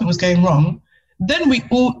as if nothing was going wrong. Then we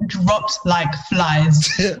all dropped like flies.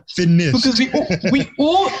 Finished. Because we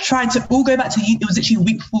all tried to all go back to uni. It was actually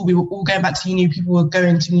week 4. We were all going back to uni. People were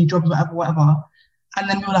going to new jobs, whatever. And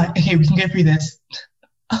then we were like, okay, we can go through this.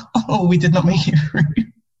 Oh, we did not make it through.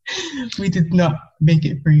 We did not make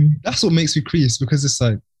it through. That's what makes me crease, because it's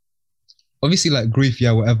like, obviously like grief,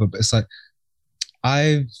 yeah, whatever. But it's like,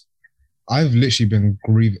 I've literally been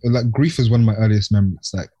grieving. Like grief is one of my earliest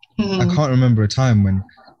memories. Like I can't remember a time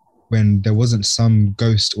when there wasn't some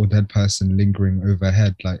ghost or dead person lingering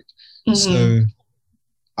overhead. Like, so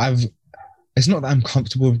it's not that I'm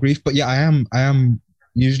comfortable with grief, but yeah, I am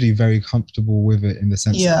usually very comfortable with it in the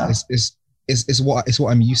sense that it's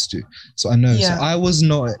what I'm used to. So I know. Yeah. So I was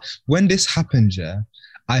not, when this happened,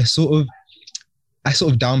 I sort of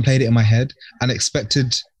downplayed it in my head and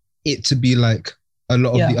expected it to be like a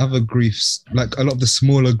lot of the other griefs, like a lot of the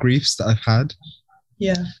smaller griefs that I've had.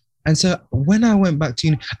 Yeah. And so when I went back to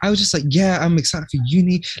uni, I was just like, yeah, I'm excited for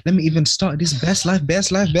uni. Let me even start this best life,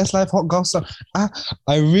 hot girl stuff. I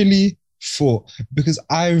really thought, because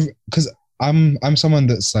I'm someone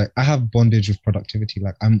that's like, I have bondage with productivity.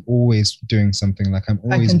 Like I'm always doing something. Like I'm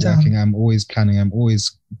always working. I'm always planning. I'm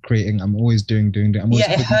always creating. I'm always doing. I'm always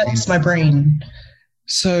it hurts my brain.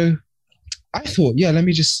 So I thought, yeah, let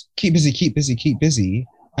me just keep busy.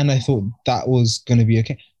 And I thought that was going to be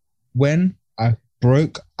okay. When I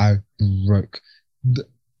broke. As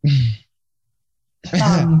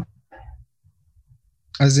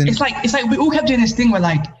in, it's like we all kept doing this thing where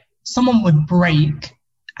like someone would break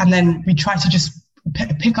and then we try to just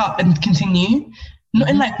pick up and continue. Not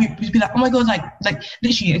in like we'd be like, oh my god, like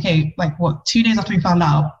literally, okay, like what, 2 days after we found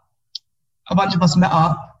out, a bunch of us met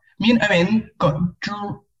up. Me and Owen got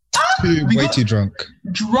way too drunk.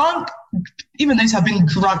 Even those who have been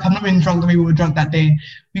drunk, have not been drunk the way we were drunk that day.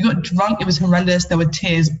 We got drunk, it was horrendous, there were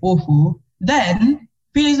tears, awful. Then,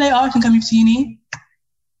 3 days later, I think I moved to uni.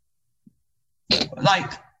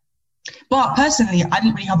 Like, but personally, I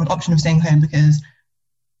didn't really have an option of staying home because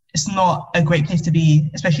it's not a great place to be,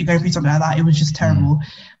 especially going through something like that. It was just terrible.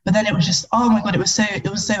 But then it was just, oh my God, it was so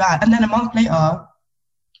bad. And then a month later,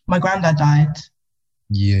 my granddad died.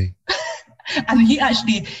 Yeah. And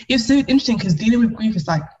it was so interesting because dealing with grief is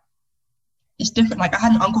like, it's different. Like I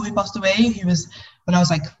had an uncle who passed away, who was when I was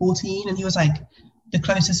like 14, and he was like the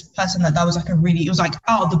closest person that was like it was like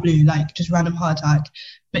out of the blue, like just random heart attack.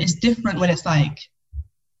 But it's different when it's like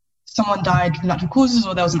someone died from natural causes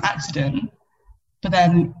or there was an accident. But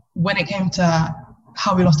then when it came to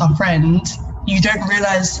how we lost our friend, you don't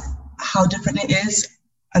realize how different it is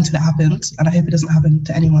until it happens. And I hope it doesn't happen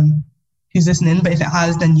to anyone who's listening. But if it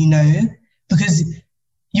has, then you know, because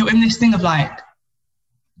you're in this thing of like,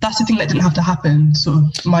 that's the thing that didn't have to happen sort of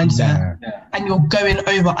mindset. Yeah. And you're going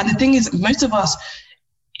over. And the thing is, most of us,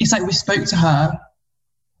 it's like we spoke to her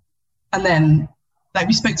and then like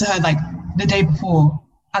we spoke to her like the day before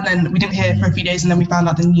and then we didn't hear for a few days and then we found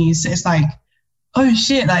out the news. So it's like, oh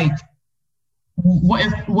shit, like what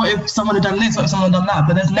if someone had done this, what if someone had done that?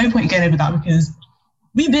 But there's no point going over that because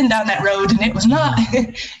we've been down that road and it was not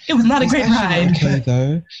a great ride. Okay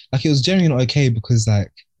though. Like it was genuinely not okay because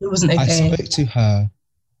like it wasn't okay. I spoke to her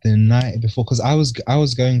the night before because I was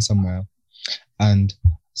going somewhere and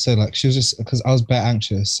so like she was just because I was bare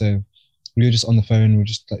anxious, so we were just on the phone, we were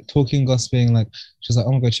just like talking, gossiping, like she was like,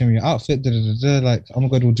 oh my god, show me your outfit, like oh my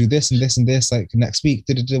god, we'll do this and this and this, like next week,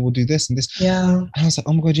 we'll do this and this. Yeah. And I was like,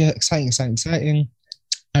 oh my god, yeah, exciting.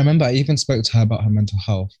 I remember I even spoke to her about her mental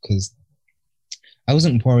health because I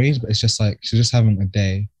wasn't worried, but it's just like she was just having a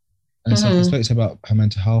day. And so I spoke to her about her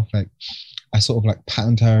mental health, like I sort of like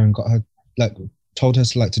patterned her and got her like told her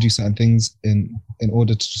to like to do certain things in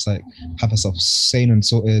order to just like have herself sane and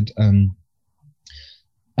sorted. And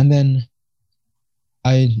then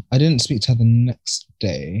I didn't speak to her the next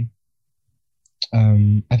day.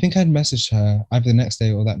 I think I'd messaged her either the next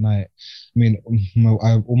day or that night. I mean,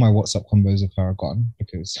 all my WhatsApp combos of her are gone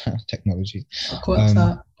because technology.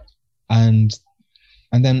 WhatsApp.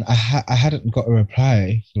 And then I hadn't got a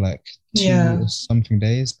reply for like 2 or something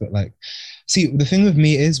days. But like, see, the thing with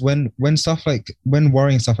me is when stuff like, when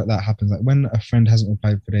worrying stuff like that happens, like when a friend hasn't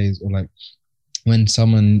replied for days or like when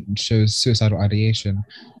someone shows suicidal ideation,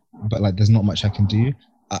 but like there's not much I can do,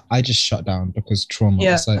 I just shut down because trauma.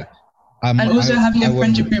 Yeah. It's like, and also having a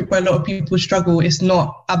friendship group where a lot of people struggle, it's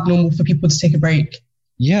not abnormal for people to take a break.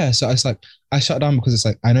 Yeah, so it's like I shut down because it's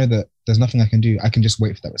like I know that there's nothing I can do. I can just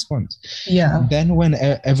wait for that response. Yeah. Then when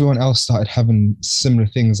everyone else started having similar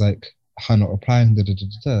things like her not replying, and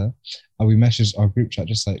we messaged our group chat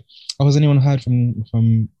just like, oh, has anyone heard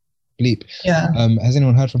from Bleep? Yeah. Has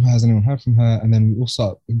anyone heard from her? Has anyone heard from her? And then we all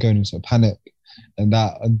start going into a panic, and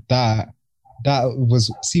that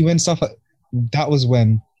was when stuff like that was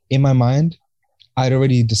when in my mind I'd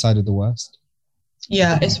already decided the worst.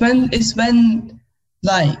 Yeah, it's when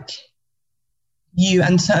like you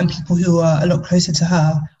and certain people who are a lot closer to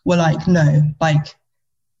her were like, no,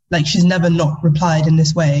 like she's never not replied in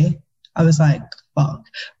this way. I was like, fuck.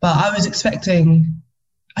 But I was expecting,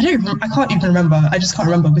 I can't even remember. I just can't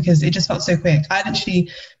remember because it just felt so quick. I literally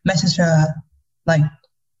messaged her like,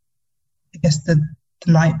 I guess the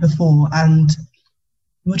night before, and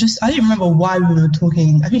I didn't remember why we were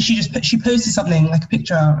talking. I think she posted something like a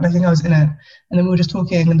picture, and I think I was in it, and then we were just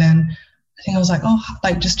talking, and then I think I was like, oh,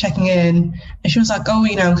 like just checking in, and she was like, oh,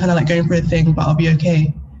 I'm kind of like going through a thing, but I'll be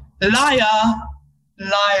okay. Liar.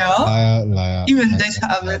 Even those who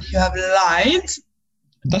have lied.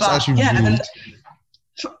 That's actually rude.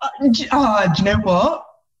 Do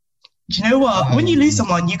you know what? When you lose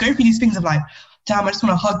someone, you go through these things of like, damn, I just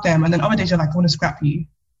want to hug them, and then other days you're like, I want to scrap you.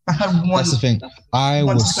 That's the thing.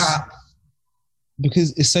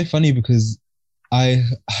 Because it's so funny because I've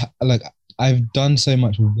done so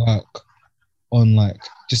much work on like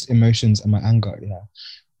just emotions and my anger, yeah.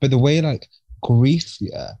 But the way like grief,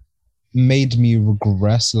 yeah, made me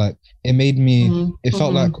regress. Like it made me, it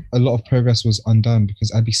felt like a lot of progress was undone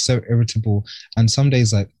because I'd be so irritable. And some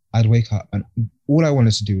days like I'd wake up and all I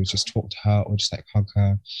wanted to do was just talk to her or just like hug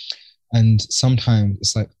her. And sometimes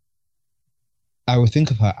it's like, I would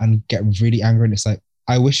think of her and get really angry, and it's like,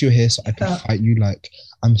 I wish you were here so I could fight you. Like,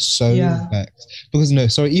 I'm so vexed. Because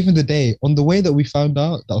even the day, on the way that we found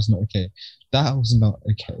out, that was not okay. That was not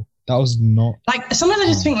okay. That was not... Like, sometimes I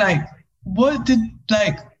just think, like, what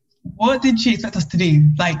did she expect us to do?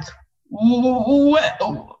 Like, what?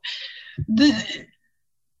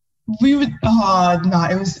 We would... Oh, no,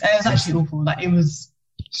 it was actually awful. Like, it was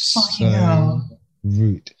fucking hell.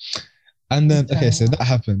 Rude. And then, okay, so that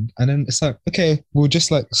happened. And then it's like, okay, we're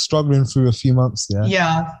just like struggling through a few months,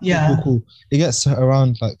 yeah? Yeah. Cool. It gets to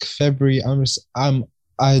around like February.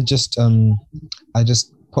 I just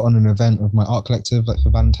put on an event with my art collective, like for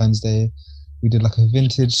Valentine's Day. We did like a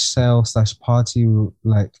vintage sale / party. We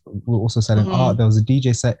were also selling art. There was a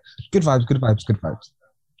DJ set. Good vibes.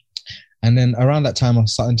 And then around that time, I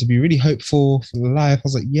was starting to be really hopeful for life. I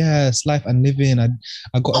was like, yes, life and living. I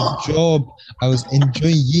got a job. I was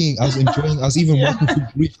enjoying. I was even working through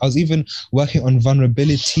grief. I was even working on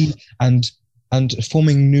vulnerability and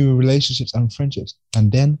forming new relationships and friendships.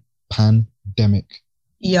 And then pandemic.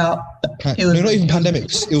 Yeah. Not even pandemic.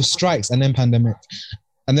 It was strikes and then pandemic.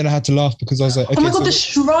 And then I had to laugh because I was like, okay. Oh my God, the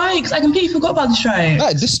strikes. I completely forgot about the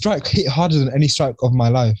strikes. This strike hit harder than any strike of my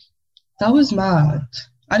life. That was mad.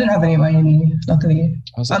 I didn't have any at my uni, luckily.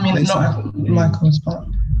 Not my course, but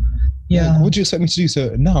yeah. Like, what do you expect me to do?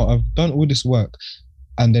 So now I've done all this work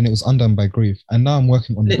and then it was undone by grief. And now I'm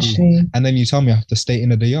working on grief. And then you tell me I have to stay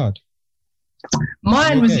in the yard.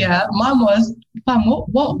 Mine was, fam,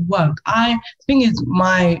 what work? The thing is,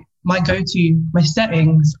 my go-to, my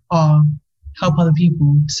settings are help other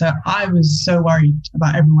people. So I was so worried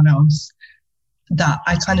about everyone else that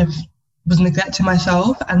I kind of was neglecting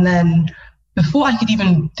myself. And then before I could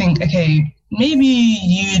even think, okay, maybe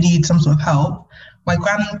you need some sort of help, my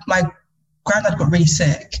granddad got really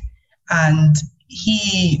sick, and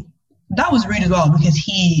that was rude as well because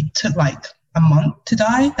he took like a month to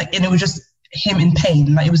die, like, and it was just him in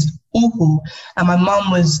pain, like it was awful. And my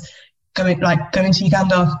mum was going to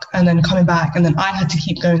Uganda and then coming back, and then I had to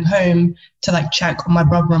keep going home to like check on my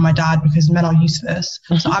brother and my dad because men are useless.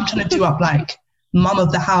 So I'm trying to do up like mum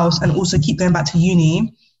of the house and also keep going back to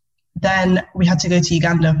uni. Then we had to go to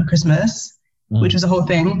Uganda for Christmas, which was a whole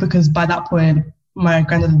thing because by that point my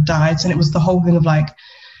granddad died, and it was the whole thing of like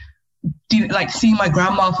seeing my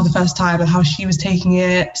grandma for the first time and how she was taking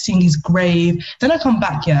it, seeing his grave. Then I come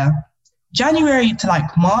back, January to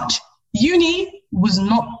like March, uni was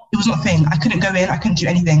not a thing. I couldn't go in, I couldn't do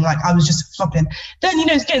anything. Like I was just flopping. Then,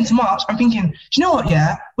 it's getting to March. I'm thinking, do you know what?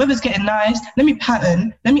 Weather's getting nice. Let me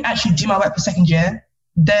pattern. Let me actually do my work for second year.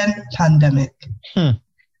 Then pandemic.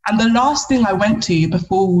 And the last thing I went to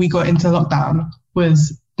before we got into lockdown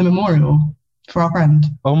was the memorial for our friend.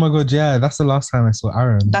 Oh my God, yeah. That's the last time I saw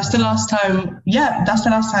Aaron. That's the last time. Yeah, that's the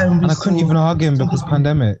last time. And I couldn't even hug him because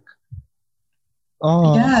pandemic.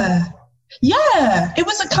 Oh. Yeah. Yeah, it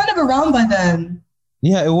was kind of around by then.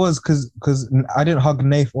 Yeah, it was because I didn't hug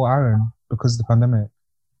Nath or Aaron because of the pandemic.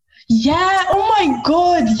 Yeah. Oh my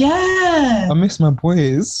God. Yeah. I miss my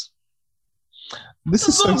boys. This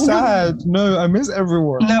is so sad. No, I miss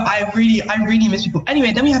everyone. No, I really miss people.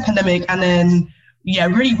 Anyway, then we had pandemic, and then yeah,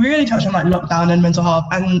 really touched on like lockdown and mental health,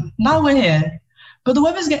 and now we're here. But the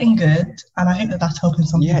weather's getting good, and I hope that that's helping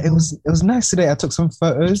some Yeah, people. it was nice today. I took some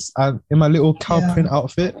photos in my little cow print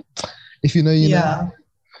outfit. If you know, you know.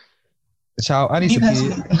 Ciao. I need to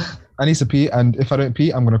pee. I need to pee, and if I don't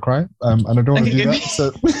pee, I'm gonna cry. And I don't want to do that.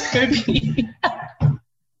 So go pee.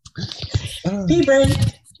 Pee break.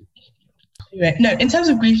 Anyway, no, in terms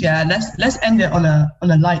of grief, yeah, let's end it on a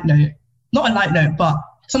light note. Not a light note, but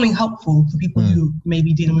something helpful for people who may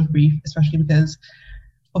be dealing with grief, especially because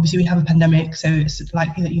obviously we have a pandemic, so it's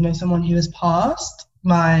likely that you know someone who has passed.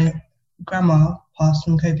 My grandma passed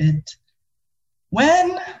from COVID.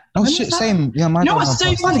 When shit, same. Yeah, my. You know what's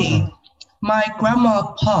so funny? My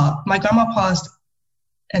grandma passed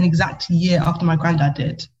an exact year after my granddad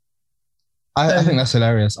did. I think that's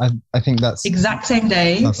hilarious. I think that's exact same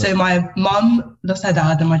day. Perfect. So my mum lost her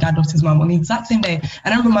dad and my dad lost his mum on the exact same day.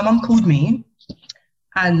 And I remember my mum called me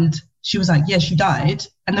and she was like, yeah, she died.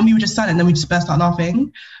 And then we were just silent and then we just burst out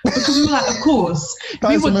laughing. Because we were like, of course.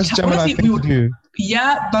 That's the most Gemini thing to do.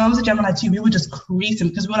 Yeah, my mum's a Gemini too. We were just creasing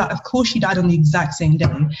because we were like, of course she died on the exact same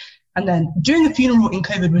day. And then during the funeral in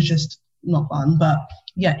COVID was just not fun. But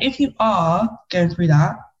yeah, if you are going through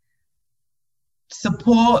that,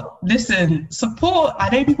 support. I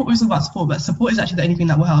know people always talk about support, but support is actually the only thing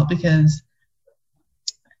that will help, because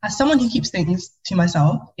as someone who keeps things to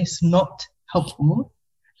myself, it's not helpful.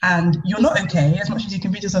 And you're not okay. As much as you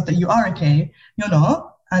convince yourself that you are okay, you're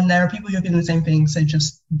not. And there are people who are doing the same thing. So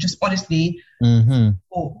just honestly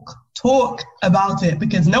talk about it,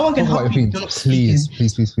 because no one can help you. Please.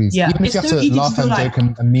 Yeah. Even if you have to laugh and joke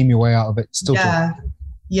and meme your way out of it, still talk.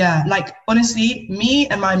 Yeah, like honestly, me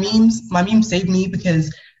and my memes saved me,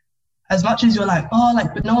 because as much as you're like, oh,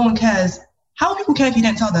 like, but no one cares. How will people care if you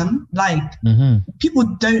don't tell them? Like, people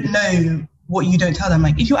don't know what you don't tell them.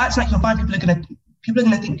 Like, if you're acting like you're fine, people are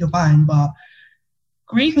gonna think you're fine. But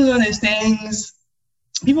grief is one of those things.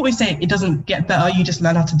 People always say it doesn't get better, you just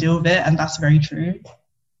learn how to deal with it, and that's very true.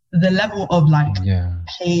 The level of like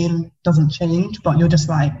pain doesn't change, but you're just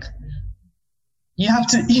like, you have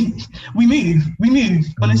to, we move,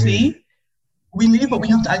 honestly. We move, but we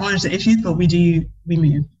have to acknowledge the issues, but we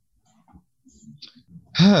move.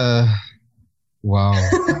 Wow.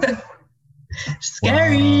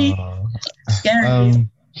 Scary. Wow. Scary.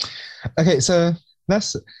 Okay, so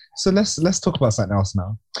let's talk about something else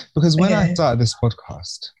now. Because when I started this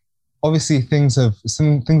podcast, obviously things have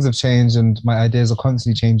changed and my ideas are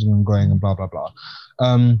constantly changing and growing and blah, blah, blah.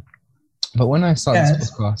 But when I started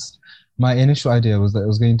this podcast, my initial idea was that it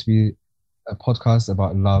was going to be a podcast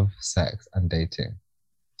about love, sex, and dating.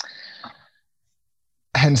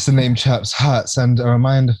 Hence the name Chirps Hurts. And a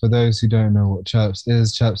reminder for those who don't know what chirps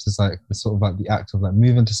is like the sort of like the act of like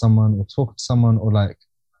moving to someone or talking to someone, or like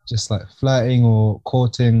just like flirting or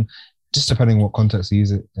courting, just depending what context you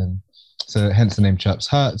use it in. So hence the name Chirps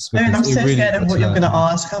Hurts. I'm so scared of what you're going to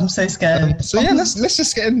ask. I'm so scared. So yeah, let's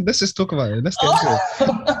just get in. Let's just talk about it. Let's get into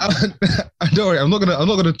it. Don't worry, I'm not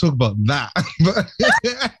gonna talk about that. But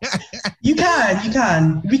you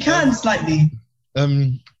can. We can slightly.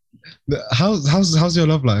 How's your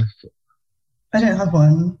love life? I don't have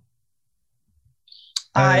one.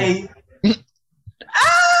 I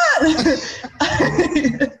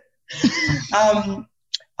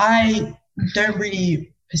don't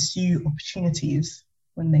really pursue opportunities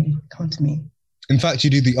when they come to me. In fact, you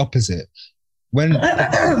do the opposite. When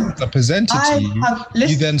they're presented to you,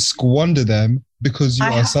 you then squander them because you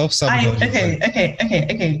are self-sabotaging.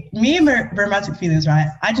 Okay. Me and my romantic feelings, right?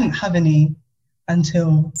 I didn't have any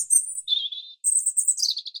until...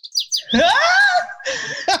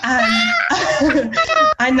 and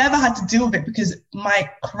I never had to deal with it because my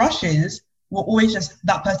crushes were always just,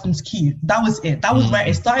 that person's cute. That was it. That was where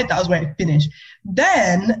it started. That was where it finished.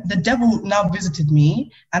 Then the devil now visited me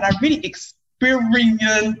and I really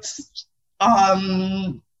experienced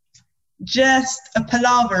just a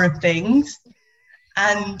palaver of things.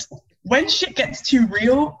 And when shit gets too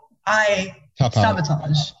real, I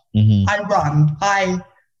sabotage. I run.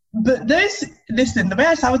 But listen, the way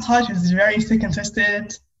I sabotage was very sick and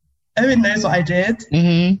twisted. Owen knows what I did.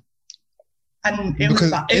 And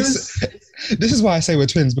this is why I say we're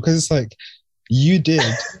twins, because it's like you did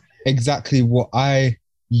exactly what I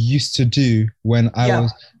used to do when I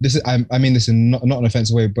was. I mean this in not an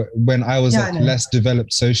offensive way, but when I was like less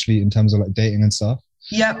developed socially in terms of like dating and stuff.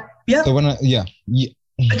 Yep. So when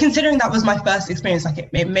But considering that was my first experience, like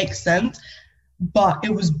it makes sense. But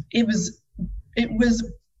it was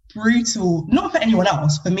brutal, not for anyone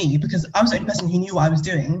else, for me, because I was the only person who knew what I was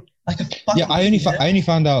doing. Like a fucking Yeah, I only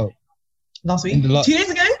found out last week, in the 2 days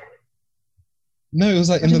ago. No, it was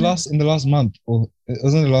like in the last month, or it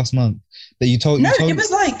was in the last month that you told. No, you told, it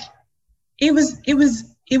was like it was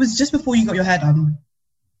just before you got your hair done.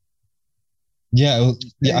 Yeah,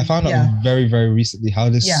 I found out very, very recently how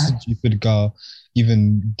this stupid girl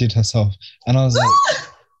even did herself, and I was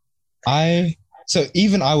like, so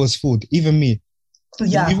even I was fooled, even me,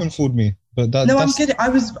 yeah, you even fooled me. But that's I'm kidding. I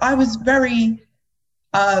was very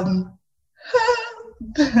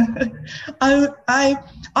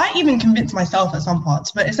I even convinced myself at some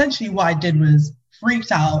parts, but essentially what I did was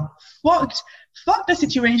freaked out, fucked the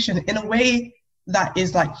situation in a way that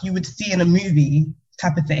is like you would see in a movie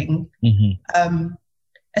type of thing. Mm-hmm.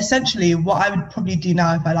 Essentially, what I would probably do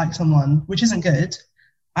now if I like someone, which isn't good,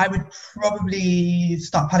 I would probably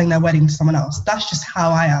start planning their wedding to someone else. That's just how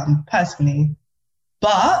I am personally.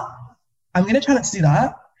 But I'm going to try not to do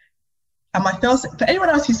that. And for anyone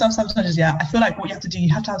else who self-sabotages, I feel like what you have to do,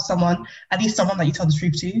 you have to have someone, at least someone that you tell the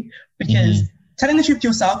truth to, because telling the truth to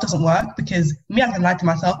yourself doesn't work, because me, I can lie to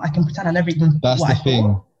myself, I can pretend I never even That's the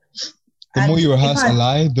thing. The more you rehearse a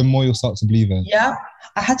lie, the more you'll start to believe it. Yeah,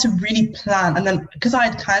 I had to really plan. And then because I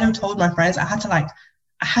had kind of told my friends, I had to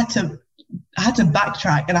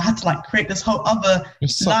backtrack, and I had to like create this whole other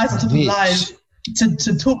lies on top of lies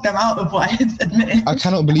to talk them out of what I had admitted. I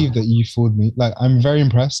cannot believe that you fooled me. Like, I'm very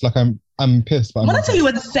impressed. Like, I'm pissed. But I want to tell you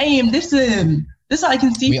we're the same. Listen, this I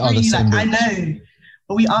can see through you. Like, I know,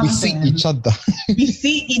 but we are. We see each other. We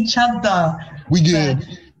see each other. We good.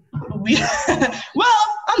 Well,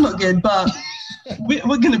 I'm not good, but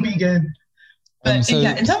we're gonna be good. But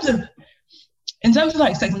in terms of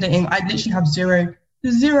like sex and dating, I literally have zero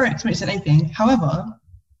experience in anything. However,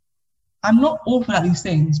 I'm not awful at these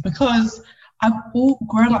things because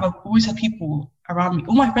growing up, I've always had people around me.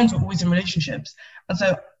 All my friends were always in relationships, and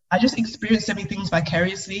so I just experienced so many things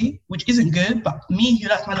vicariously, which isn't good. But me, who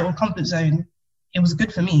likes my little comfort zone, it was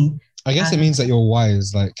good for me. I guess it means that you're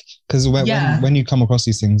wise, like, because when you come across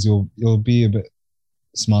these things, you'll be a bit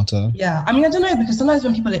smarter. Yeah, I mean, I don't know, because sometimes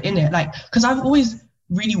when people are in it, like, because I've always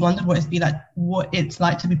really wondered what it's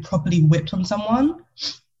like to be properly whipped on someone,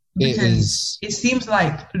 because it seems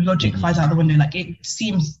like logic flies out the window. Like, it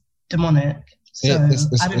seems demonic. So I don't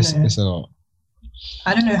know. It's a lot.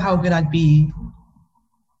 I don't know how good I'd be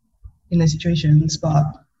in those situations, but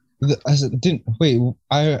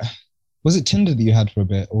was it Tinder that you had for a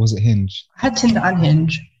bit, or was it Hinge? I had Tinder and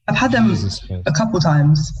Hinge. I've had them a couple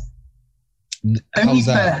times. Only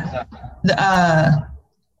for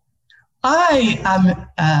I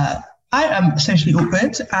am socially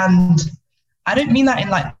awkward, and I don't mean that in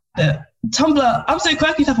like the Tumblr, I'm so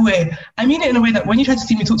quirky type of way. I mean it in a way that when you try to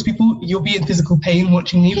see me talk to people, you'll be in physical pain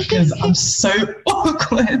watching me because I'm so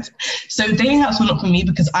awkward. So dating apps were not for me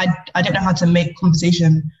because I don't know how to make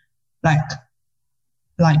conversation like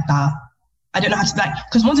that. I don't know how to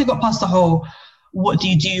because once I got past the whole, what do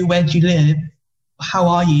you do? Where do you live? How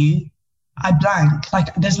are you? I blank.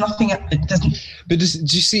 Like there's nothing. It doesn't. But do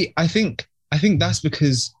you see? I think that's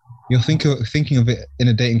because you're thinking of it in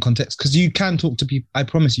a dating context, because you can talk to people. I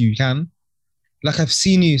promise you can. Like, I've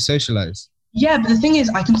seen you socialize. Yeah, but the thing is,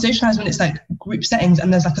 I can socialize when it's like group settings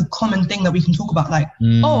and there's like a common thing that we can talk about, like,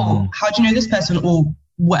 oh, how do you know this person, or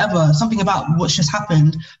whatever, something about what's just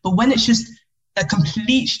happened. But when it's just a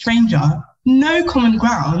complete stranger, no common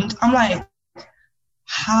ground, I'm like,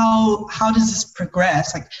 how does this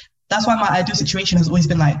progress? Like, that's why my ideal situation has always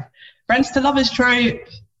been like friends to lovers trope,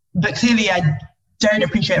 but clearly I don't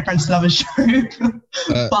appreciate friends to lovers trope.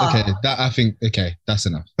 Okay, that's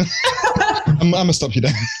enough. I'm gonna stop you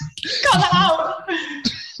there. Cut that out.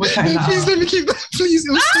 Please let me keep that. Please,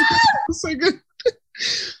 it was so good.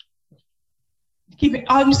 Keep it.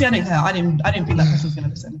 Honestly, I don't care. I didn't think that person was gonna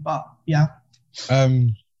listen, but yeah.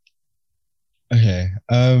 Okay.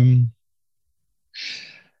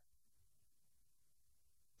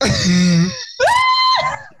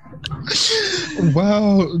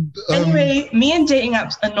 Wow. Anyway, me and dating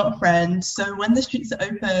apps are not friends. So when the streets are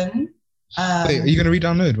open, wait, are you gonna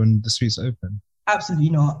re-download when the streets are open? Absolutely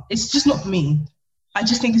not. It's just not for me. I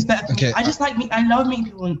just think it's better for me. I just like I love meeting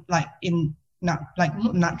people like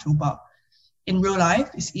not natural, but in real life,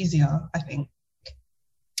 it's easier. I think.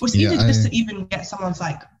 It's easier just to even get someone's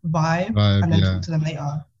like vibe and then talk to them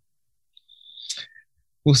later.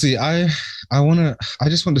 We'll see. I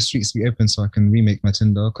just want the streets to be open so I can remake my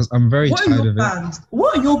Tinder, because I'm very tired of it.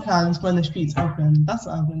 What are your plans when the streets open? That's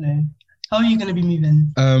what I want to know. How are you going to be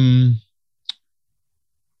moving?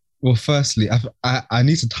 Well, firstly, I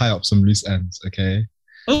need to tie up some loose ends. Okay,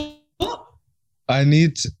 Oh, I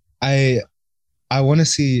need I I want to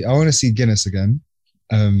see Guinness again.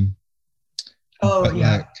 Um, oh but like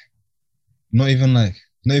yeah. not even like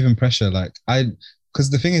not even pressure. Like because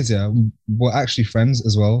the thing is, yeah, we're actually friends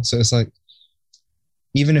as well. So it's like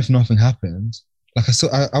even if nothing happens, like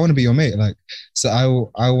I want to be your mate. Like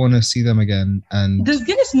so I want to see them again. And Does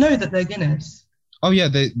Guinness know that they're Guinness? oh yeah,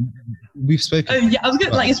 we've Oh spoken. yeah, I was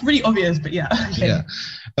gonna But like it's really obvious, but yeah, yeah, okay.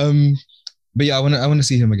 um, but yeah, I want to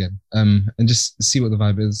see him again. And just see what the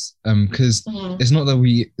vibe is. Because Mhm, it's not that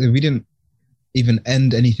we didn't even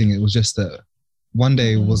end anything. It was just that one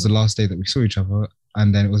day was the mhm. last day that we saw each other,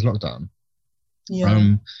 and then it was lockdown. Yeah.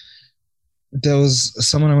 Um, there was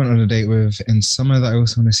someone I went on a date with in summer that I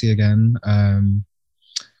also want to see again. Um,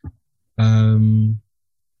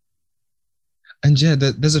 and yeah,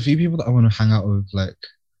 there's a few people that I want to hang out with, like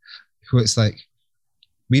who it's like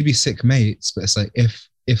we'd be sick mates, but it's like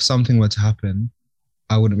if something were to happen,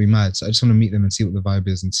 I wouldn't be mad. So I just want to meet them and see what the vibe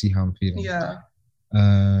is and see how I'm feeling. Yeah.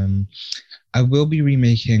 Um, I will be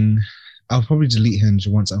remaking. I'll probably delete Hinge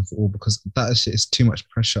once and for all because that shit is too much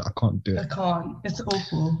pressure. I can't do I it. can't. It's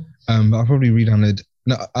awful. But I'll probably re-download.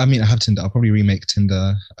 No, I mean I have Tinder. I'll probably remake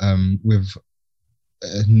Tinder. With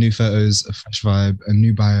new photos, a fresh vibe, a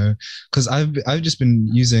new bio. Because I've just been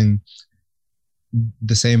using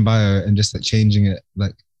the same bio and just like changing it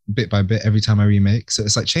like bit by bit every time I remake. So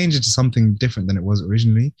it's like changing to something different than it was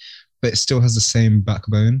originally, but it still has the same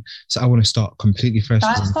backbone. So I want to start completely fresh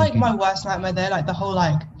because I'm That's like thinking, my worst nightmare there, like the whole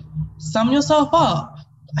like sum yourself up.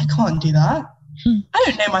 I can't do that. I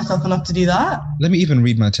don't know myself enough to do that. let me even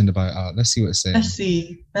read my Tinder bio out. Let's see what it's Let's saying.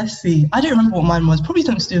 see. Let's see. I don't remember what mine was. Probably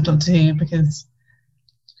something to do with Doctor Who because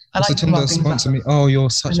I Also, like talking Tinder about things that sponsor me. Oh, you're I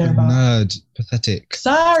such a know about. nerd. Pathetic.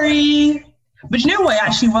 Sorry. But you know what? It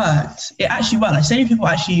actually worked. It actually worked. Like so many people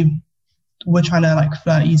actually were trying to like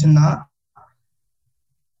flirt using that.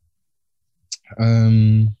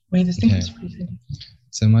 Wait, this thing Okay. is freezing.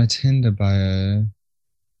 So my Tinder bio.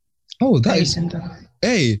 Oh, I that hate is. Tinder.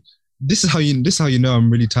 Hey, this is how you know I'm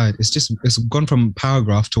really tired. It's gone from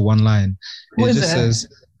paragraph to one line. It What is just it?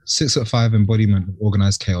 says 6'5" embodiment of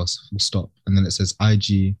organized chaos. Full stop. And then it says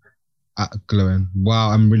IG at glowing. Wow,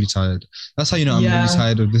 I'm really tired. That's how you know I'm really Yeah.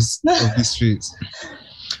 tired of these streets.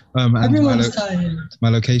 And Everyone's tired. my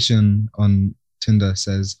location on Tinder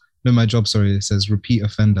says no, my job. Sorry, it says repeat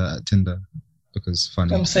offender at Tinder because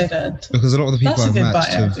funny I'm so dead. because a lot of the people That's a I've good buy, matched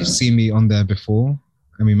I have think. seen me on there before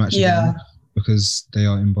and we match Yeah. again because they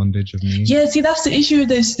are in bondage of me. Yeah, see, that's the issue with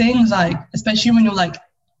those things, like, especially when you're like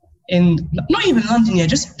in, not even London, yeah,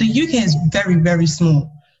 just the UK is very, very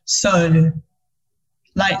small. So,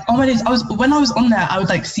 like, on my days, when I was on there, I would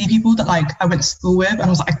like see people that like I went to school with, and I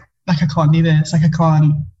was like, I can't do this. Like, I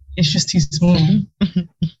can't, it's just too small.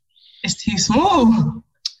 It's too small.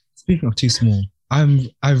 Speaking of too small,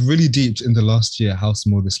 I've really deeped in the last year how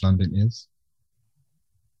small this London is.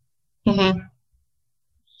 Mm-hmm.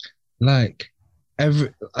 Like I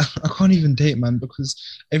can't even date man because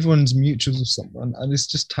everyone's mutuals with someone and it's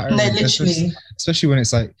just No, tiring. literally. Especially when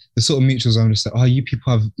it's like the sort of mutuals I'm just like, oh, you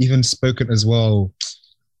people have even spoken as well.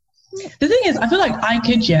 The thing is, I feel like I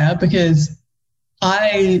could, yeah, because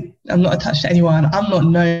I am not attached to anyone. I'm not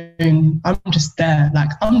known. I'm just there. Like,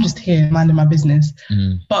 I'm just here minding my business.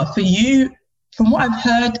 Mm. But for you, from what I've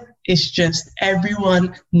heard, it's just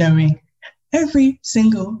everyone knowing every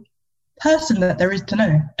single person that there is to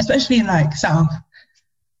know, especially in like South.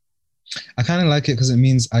 I kind of like it because it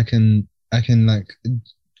means I can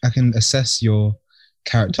assess your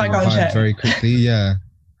character, your Background vibe check. very quickly. Yeah.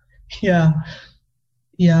 Yeah.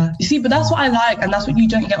 Yeah. You see, but that's what I like, and that's what you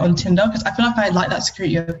don't get on Tinder because I feel like I like that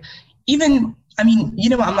security of even, I mean, you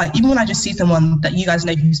know what I'm like, even when I just see someone that you guys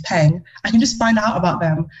know who's paying, I can just find out about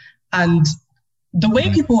them. And the way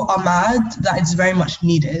Mhm. people are mad, that is very much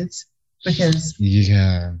needed because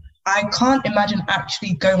Yeah. I can't imagine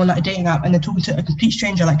actually going on like a dating app and then talking to a complete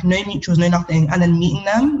stranger, like no mutuals, no nothing, and then meeting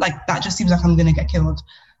them. Like that just seems like I'm gonna get killed.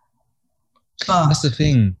 But That's the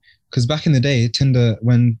thing. Because back in the day, Tinder,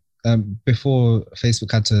 when before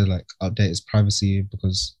Facebook had to like update its privacy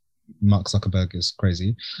because Mark Zuckerberg is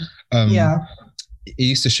crazy, um, yeah. it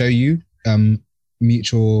used to show you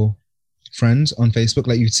mutual friends on Facebook.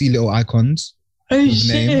 Like you'd see little icons Oh with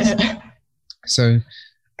names. shit. So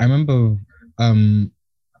I remember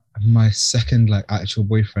my second like actual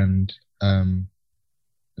boyfriend.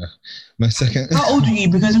 Yeah, my second. How old are you?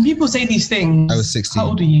 Because when people say these I was things, how 16.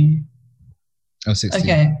 old are you? I was 16.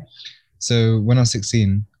 Okay. So when I was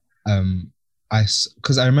 16,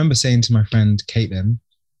 because I remember saying to my friend Caitlin,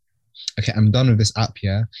 okay, I'm done with this app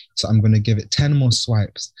here, so I'm gonna give it 10 more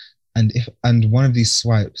swipes. and one of these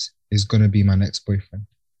swipes is gonna be my next boyfriend.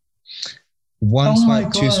 One Oh my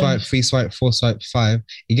swipe, two God. swipe, three swipe, four swipe, five.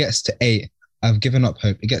 It gets to 8. I've given up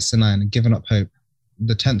hope. It gets to 9. I've given up hope.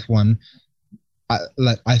 The 10th one,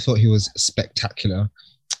 I thought he was spectacular,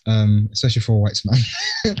 especially for a white man.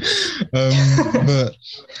 But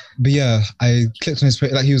yeah, I clicked on his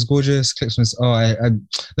like he was gorgeous. Clicked on his let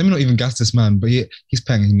me not even gas this man, but he's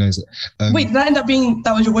paying. He knows it. Wait, did that end up being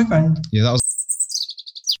that was your boyfriend? Yeah, that was.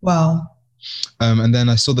 Wow. And then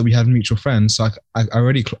I saw that we had mutual friends, so I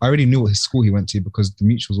already knew what his school he went to because the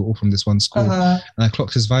mutuals were all from this one school, and I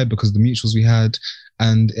clocked his vibe because the mutuals we had,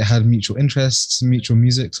 and it had mutual interests, mutual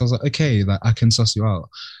music. So I was like, okay, like I can suss you out.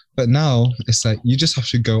 But now it's like you just have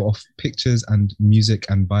to go off pictures and music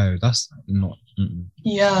and bio. That's not. Mm-mm.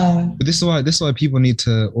 Yeah. But this is why people need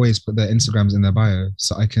to always put their Instagrams in their bio,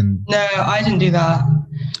 so I can. No, I didn't do that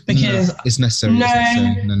because It's necessary.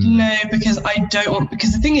 No, because I don't want.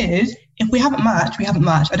 Because the thing is, if we haven't matched, we haven't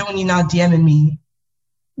matched. I don't want you now DMing me,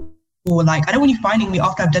 or like I don't want you finding me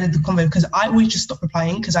after I've done the convo because I always just stop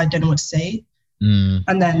replying because I don't know what to say.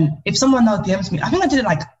 And then if someone now DMs me, I think I did it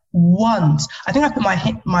like once. I think I put I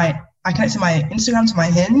connected my Instagram to my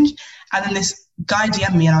Hinge, and then this guy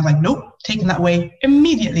DM'd me, and I was like, nope, taking that away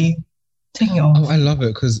immediately, taking it off. Oh, I love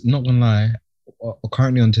it because not gonna lie,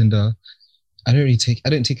 currently on Tinder, I don't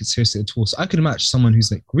take it seriously at all. So I could match someone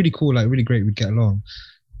who's like really cool, like really great, we'd get along,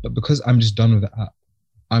 but because I'm just done with the app,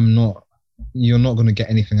 you're not gonna get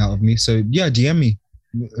anything out of me. So yeah, DM me,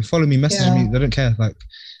 follow me, message me. I don't care. Like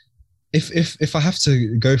if I have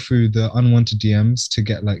to go through the unwanted DMs to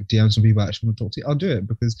get like DMs from people I actually want to talk to, I'll do it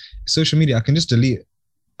because social media, I can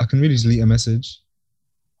really delete a message.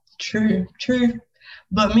 True.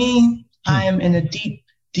 But me, I am in a deep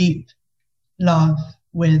love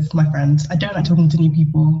with my friends. I don't like talking to new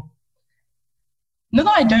people. Not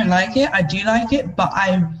that I don't like it, I do like it, but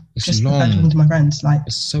It's just long. prefer talking to my friends. Like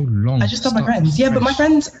It's so long. I just love my friends. Yeah, but my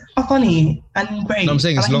friends are funny and great. No, I'm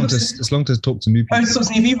saying it's long to talk to new people. Oh, to talk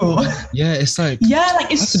to new people. Yeah, it's like like it's I have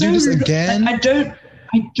to so do this again. Like, I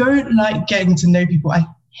don't like getting to know people. I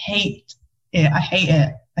hate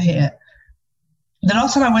it. The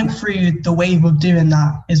last time I went through the wave of doing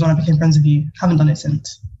that is when I became friends with you. Haven't done it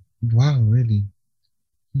since. Wow, really?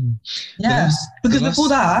 Yeah, because before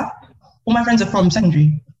that, all my friends are from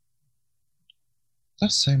secondary.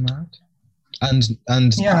 That's so mad. And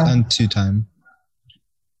 2-time.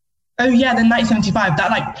 Oh yeah, then 1975.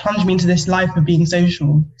 That like plunged me into this life of being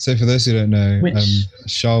social. So for those who don't know,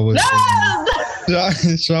 Shah was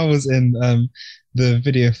in the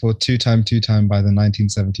video for 2-time by the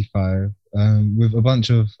 1975 with a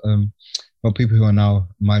bunch of people who are now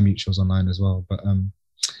my mutuals online as well. But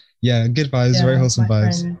yeah, good vibes, very wholesome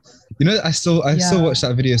vibes. Friends. You know, I still watch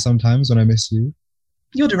that video sometimes when I miss you.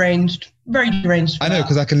 You're deranged, very deranged. I know,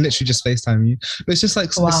 because I can literally just FaceTime you. But it's just like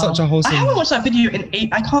it's such a wholesome. I haven't watched that video in 8.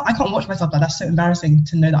 I can't watch myself like that's so embarrassing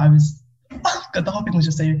to know that I was. Oh God, the whole thing was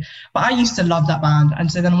just so. But I used to love that band,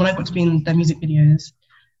 and so then when I got to be in their music videos,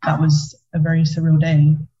 that was a very surreal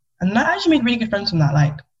day. And I actually made really good friends from that.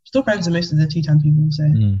 Like, still friends with most of the 2-time people.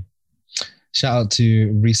 So. Shout out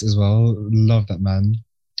to Reese as well. Love that man.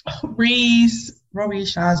 Reese, Robbie,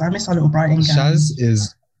 Shaz. I miss our little Brighton gang. Shaz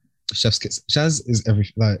is chef's kiss. Shaz is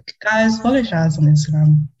everything. Like, guys, follow Shaz on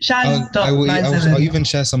Instagram. Shaz. I'll even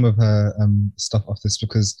share some of her stuff off this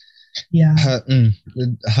because her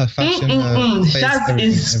fashion. Shaz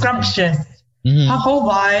is scrumptious. Her whole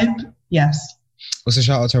vibe. Yes. Also,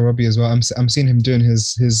 shout out to Robbie as well. I'm seeing him doing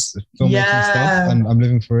his filmmaking stuff, and I'm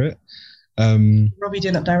living for it. Robbie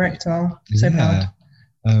doing up director. So proud.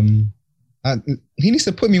 He needs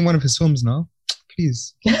to put me in one of his films now,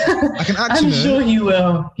 please. I can act. I'm sure he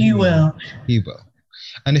will. He will. He will.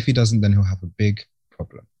 And if he doesn't, then he'll have a big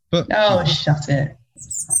problem. But shut it.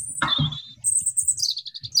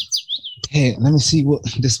 Hey, let me see what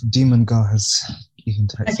this demon girl has even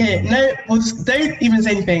texted. Okay, no, don't even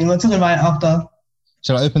say anything. We're talking about it after.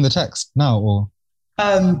 Shall I open the text now or?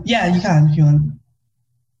 Yeah, you can if you want.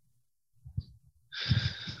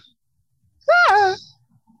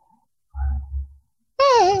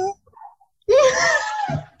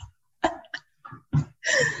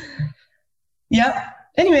 Yep.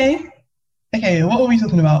 Anyway, okay, what were we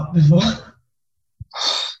talking about before?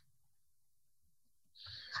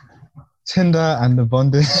 Tinder and the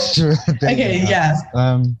bondage. Okay, yeah.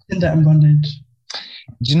 Tinder and bondage.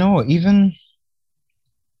 Do you know what? Even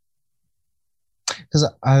because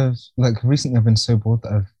I've recently I've been so bored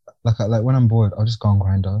that I've when I'm bored I'll just go on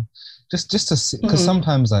Grindr just to see, because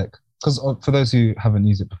sometimes because for those who haven't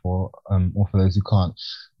used it before or for those who can't,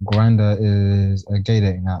 Grindr is a gay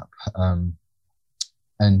dating app,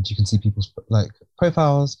 and you can see people's like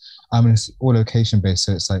profiles. And it's all location based,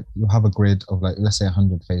 so it's like you'll have a grid of like, let's say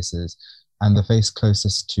 100 faces, and the face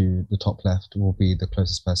closest to the top left will be the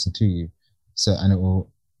closest person to you. So, and it will,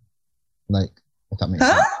 like, if that makes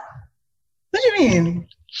sense. What do you mean?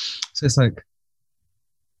 So it's like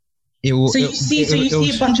it will. So you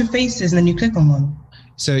see a bunch of faces and then you click on one.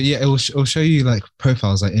 So yeah, it'll show you like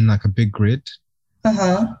profiles like in like a big grid.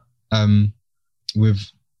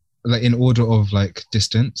 With like in order of like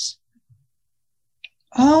distance.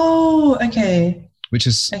 Oh, okay. Which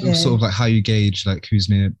is sort of like how you gauge like who's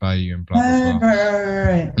nearby you and blah blah blah.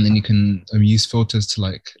 Right. And then you can use filters to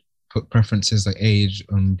like put preferences like age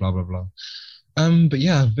and blah blah blah. But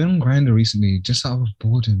yeah, I've been on Grindr recently just out of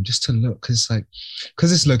boredom, just to look, because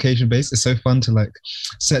it's location based. It's so fun to like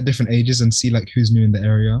set different ages and see like who's new in the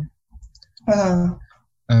area.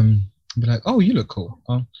 Be like, oh, you look cool.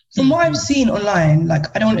 From what I've seen online,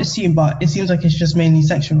 like I don't want to assume, but it seems like it's just mainly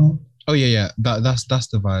sexual. Oh yeah. That's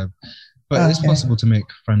the vibe. But it's possible to make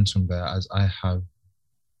friends from there, as I have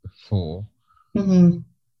before.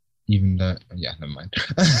 Even though, yeah, never mind.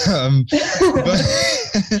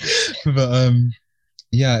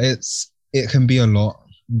 Yeah, it can be a lot,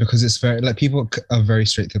 because it's very like people are very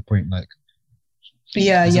straight to the point. Like,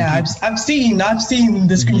 yeah, I've seen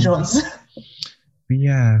the screenshots. But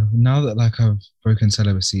yeah, now that like I've broken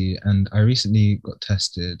celibacy and I recently got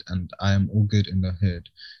tested and I am all good in the hood,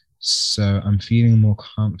 so I'm feeling more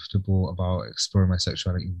comfortable about exploring my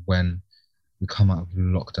sexuality when we come out of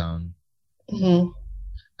lockdown.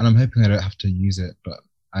 And I'm hoping I don't have to use it, but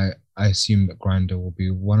I assume that Grindr will be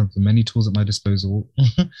one of the many tools at my disposal.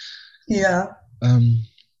 Yeah.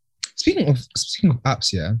 Speaking of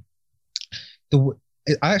apps, yeah,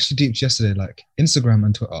 I actually deeped yesterday, like Instagram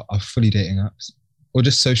and Twitter are fully dating apps or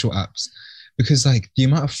just social apps, because like the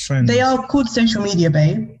amount of friends. They are called social media,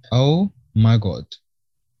 babe. Oh my God.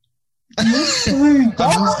 So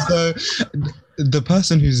the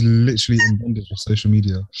person who's literally in bondage with social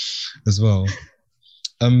media as well.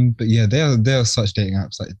 But yeah, they are such dating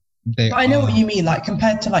apps. Like but I know what you mean, like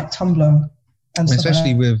compared to like Tumblr and stuff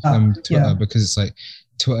especially like with Twitter, because it's like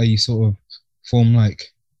Twitter, you sort of form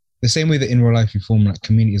like the same way that in real life you form like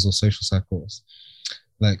communities or social circles.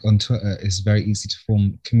 Like on Twitter, it's very easy to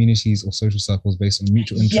form communities or social circles based on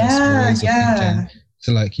mutual interests or ways of thinking.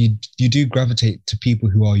 So like you do gravitate to people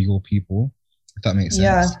who are your people, if that makes sense.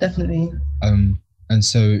 Yeah, definitely. And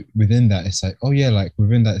so within that, it's like,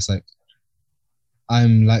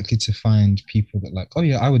 I'm likely to find people that like, oh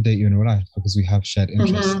yeah, I would date you in real life because we have shared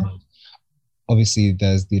interests. Obviously,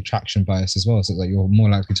 there's the attraction bias as well. So it's like you're more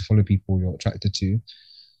likely to follow people you're attracted to.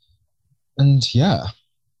 And yeah.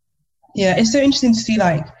 Yeah, it's so interesting to see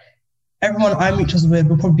like everyone I'm mutuals with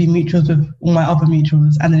will probably be mutuals with all my other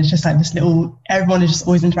mutuals. And then it's just like this little, everyone is just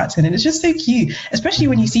always interacting. And it's just so cute, especially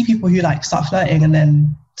when you see people who like start flirting and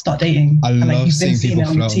then start dating. I love seeing people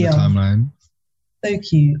flirt on the timeline. So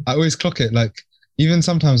cute. I always clock it. Like, even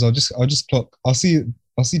sometimes I'll just clock. I'll see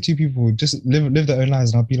two people just live their own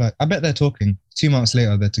lives, and I'll be like, I bet they're talking. 2 months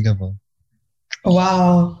later, they're together.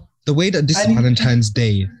 Wow. The way that this is Valentine's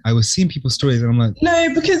Day, I was seeing people's stories, and I'm like,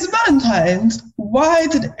 no, because Valentine's. Why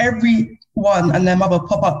did everyone and their mother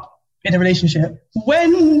pop up in a relationship?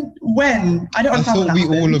 When? I don't understand. I thought we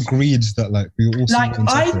all agreed that like we were all like.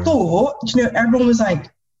 I thought, everyone was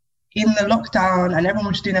like in the lockdown and everyone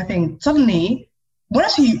was just doing their thing. Suddenly. When I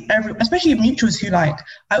see especially mutuals who like,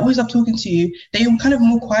 I always love talking to you, they were kind of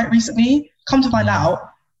more quiet recently, come to find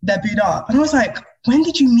out, they're booed up. And I was like, when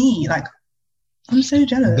did you meet? Like, I'm so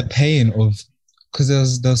jealous. The pain of, because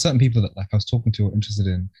there were certain people that like I was talking to or interested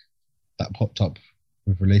in that popped up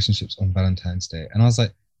with relationships on Valentine's Day. And I was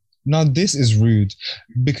like, now this is rude,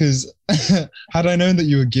 because had I known that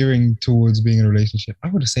you were gearing towards being in a relationship, I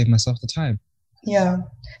would have saved myself the time. Yeah.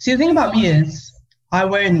 See, the thing about me is,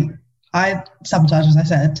 I sabotage, as I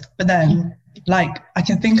said, but then, like, I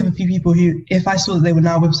can think of a few people who, if I saw that they were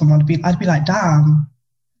now with someone, I'd be like, damn.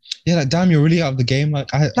 Yeah, like, damn, you're really out of the game.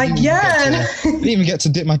 Like, I didn't even get to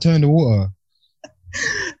dip my toe in the water.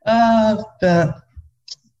 But...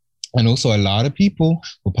 And also, a lot of people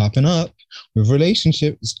were popping up with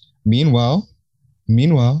relationships. Meanwhile,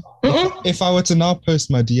 if I were to now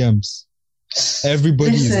post my DMs,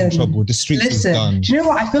 everybody is in trouble. The streets is done. Do you know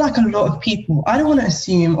what? I feel like a lot of people, I don't want to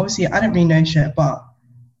assume, obviously I don't really know shit, but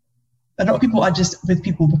a lot of people are just with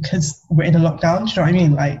people because we're in a lockdown. Do you know what I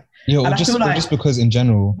mean? Like, yeah, or just because in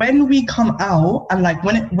general. When we come out and like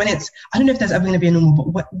when it's, I don't know if there's ever going to be a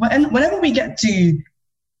normal, but whenever we get to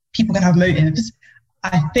people can have motives,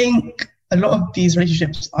 I think a lot of these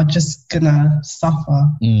relationships are just gonna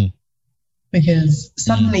suffer because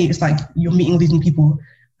suddenly it's like you're meeting all these new people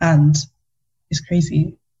and is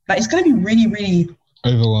crazy. Like, it's going to be really, really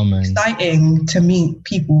Overwhelming. exciting to meet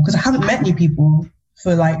people because I haven't met new people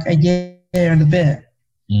for like a year and a bit,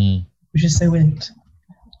 which is so weird.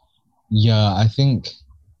 Yeah, I think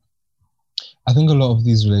a lot of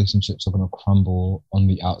these relationships are going to crumble on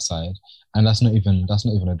the outside, and that's not even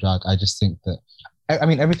a drag. I just think that, I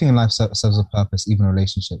mean, everything in life serves a purpose, even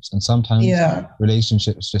relationships, and sometimes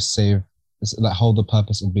relationships just hold the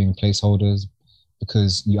purpose of being placeholders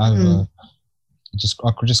because you either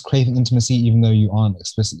are just craving intimacy, even though you aren't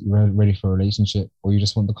explicitly ready for a relationship, or you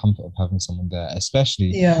just want the comfort of having someone there,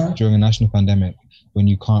 especially during a national pandemic when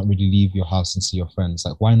you can't really leave your house and see your friends.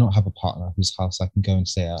 Like, why not have a partner whose house I can go and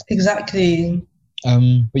stay at? Exactly.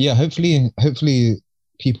 But yeah, hopefully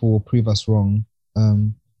people will prove us wrong.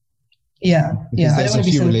 Because there's a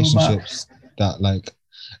few relationships that, like,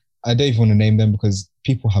 I don't even want to name them because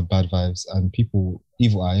people have bad vibes and people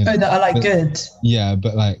evil eye. That are like good. Yeah,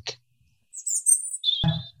 but like,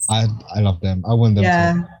 I love them. I want them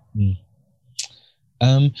to.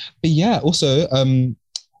 But yeah, also,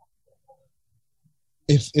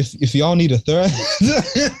 if y'all need a third,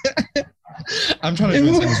 I'm trying to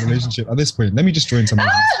join someone's relationship at this point. Let me just join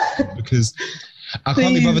someone's because I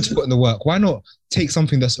can't be bothered to put in the work. Why not take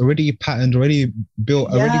something that's already patterned, already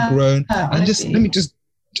built, already grown, and let me just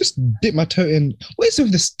dip my toe in. What is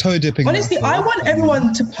with this toe dipping? Honestly, I want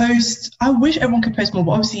everyone to post. I wish everyone could post more,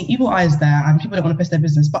 but obviously evil eye is there and people don't want to post their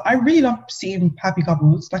business. But I really love seeing happy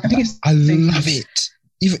couples. Like, I think I love it.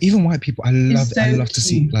 Even white people, I love it. I love to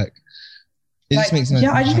see, like, it just makes me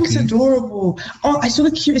I just think it's adorable. Oh, I saw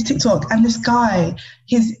the cutest TikTok, and this guy,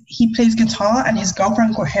 he plays guitar, and his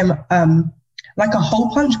girlfriend got him like a hole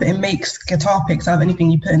punch, but it makes guitar picks out of anything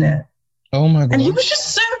you put in it. Oh my god! And he was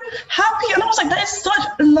just so happy, and I was like, that is such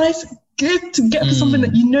a nice gift to get for something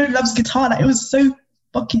that you know loves guitar. Like, it was so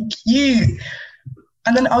fucking cute.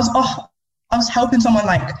 And then I was helping someone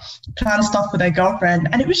like plan stuff with their girlfriend,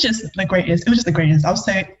 and it was just the greatest. It was just the greatest. I was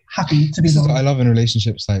so happy to be there. I love in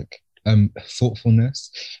relationships, like, thoughtfulness,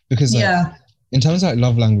 because like, in terms of like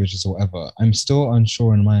love languages or whatever, I'm still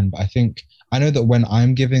unsure in mine, but I know that when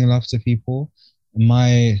I'm giving love to people,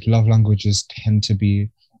 my love languages tend to be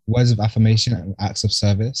words of affirmation and acts of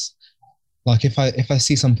service. Like, if I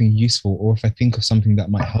see something useful, or if I think of something that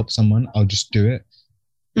might help someone, I'll just do it.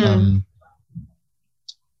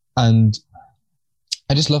 And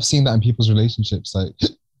I just love seeing that in people's relationships. Like,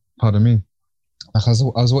 pardon me, like, I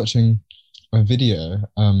was watching a video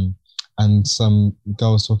and some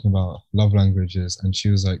girl was talking about love languages, and she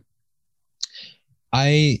was like,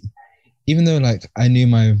 even though like I knew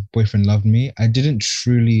my boyfriend loved me, I didn't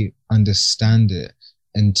truly understand it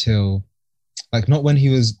until, like, not when he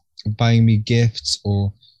was buying me gifts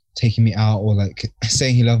or taking me out or like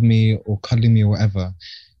saying he loved me or cuddling me or whatever.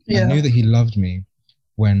 I knew that he loved me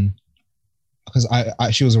because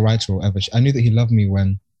she was a writer or whatever. I knew that he loved me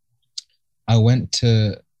when when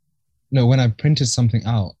I printed something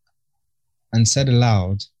out and said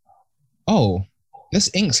aloud, "Oh, this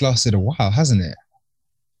ink's lasted a while, hasn't it?"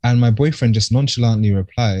 And my boyfriend just nonchalantly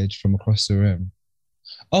replied from across the room,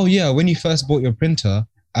 "Oh yeah, when you first bought your printer,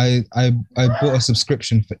 I bought a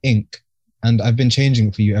subscription for ink, and I've been changing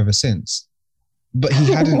it for you ever since." But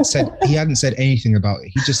he hadn't said anything about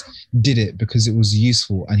it. He just did it because it was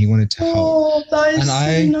useful and he wanted to help. Oh, that is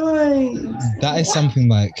so nice. That is something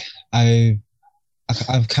like I've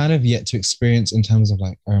kind of yet to experience in terms of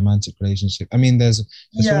like a romantic relationship. I mean, there's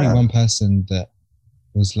only one person that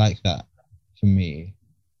was like that for me.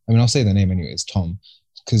 I mean, I'll say the name anyway. It's Tom,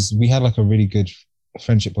 because we had like a really good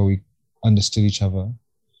friendship where we understood each other,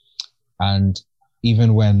 and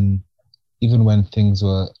even when things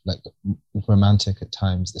were like romantic at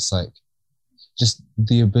times, it's like just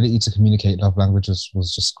the ability to communicate love languages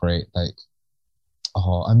was just great. Like,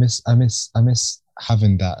 oh, I miss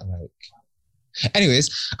having that. Like, anyways,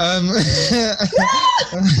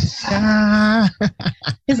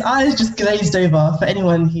 his eyes just glazed over for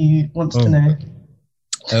anyone who wants to know.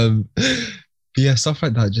 Yeah, stuff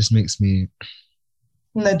like that just makes me.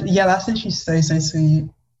 No, yeah, that's actually so sweet.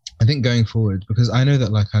 I think going forward, because I know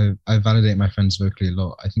that like I validate my friends vocally a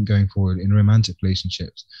lot. I think going forward in romantic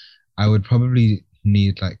relationships, I would probably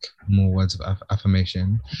need like more words of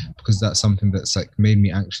affirmation, because that's something that's like made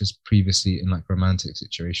me anxious previously in like romantic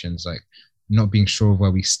situations, like not being sure of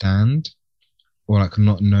where we stand, or like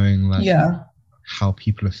not knowing like how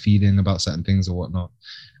people are feeling about certain things or whatnot.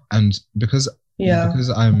 And because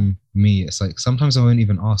I'm me, it's like sometimes I won't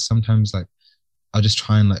even ask. Sometimes like I'll just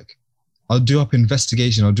try and like I'll do up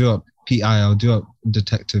investigation, I'll do up PI, I'll do up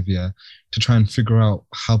detective, to try and figure out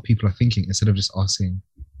how people are thinking instead of just asking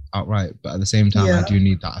outright. But at the same time, I do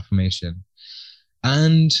need that affirmation.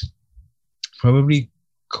 And Probably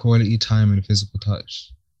quality time and physical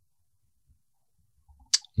touch.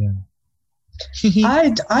 Yeah.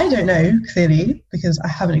 I don't know, clearly, because I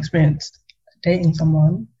haven't experienced dating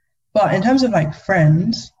someone. But in terms of like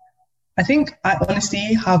friends, I think I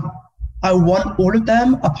honestly I want all of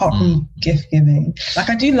them apart from gift giving.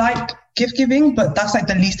 Like I do like gift giving, but that's like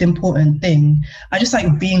the least important thing. I just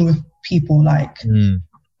like being with people. Like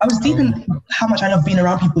I was deep in how much I love being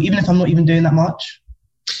around people, even if I'm not even doing that much.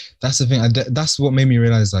 That's the thing. That's what made me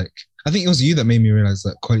realize, like, I think it was you that made me realize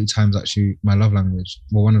that quality time is actually my love language.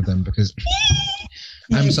 Well, one of them, because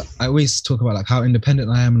I always talk about like how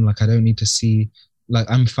independent I am and like I don't need to see, like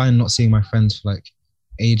I'm fine not seeing my friends for like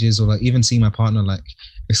ages, or like even seeing my partner. Like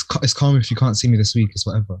it's calm if you can't see me this week, it's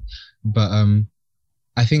whatever. But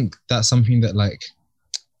I think that's something that like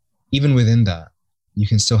even within that you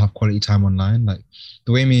can still have quality time online. Like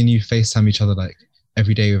the way me and you FaceTime each other like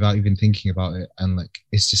every day without even thinking about it, and like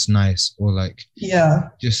it's just nice. Or like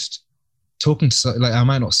just talking to, like I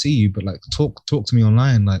might not see you, but like talk to me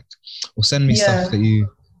online, like, or send me stuff that you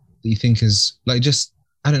think is like, just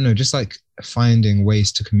I don't know, just like finding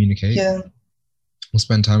ways to communicate or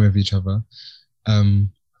spend time with each other.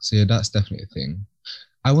 So yeah, that's definitely a thing.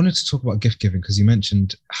 I wanted to talk about gift giving because you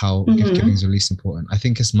mentioned how gift giving is your least important. I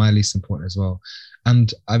think it's my least important as well.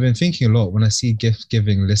 And I've been thinking a lot when I see gift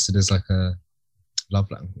giving listed as like a love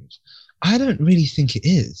language. I don't really think it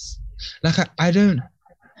is. Like I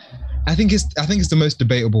think it's the most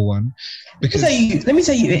debatable one. Because let me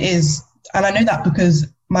tell you it is. And I know that because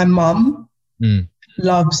my mum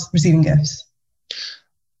loves receiving gifts.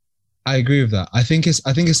 I agree with that. I think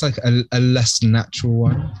it's like a less natural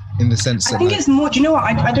one in the sense that I think it's more, do you know what?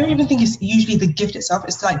 I don't even think it's usually the gift itself.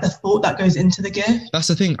 It's like the thought that goes into the gift. That's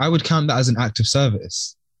the thing. I would count that as an act of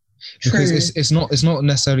service. Because it's not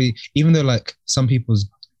necessarily, even though like some people's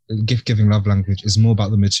gift giving love language is more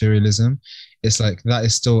about the materialism, it's like that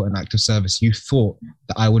is still an act of service. You thought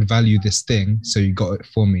that I would value this thing, so you got it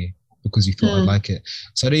for me because you thought I'd like it.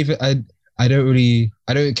 So I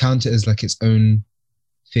don't count it as like its own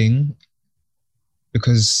thing,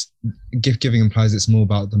 because gift giving implies it's more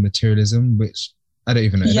about the materialism, which I don't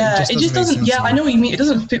even know. Yeah, it just doesn't. Yeah, I know what you mean. It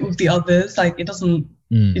doesn't fit with the others. Like it doesn't.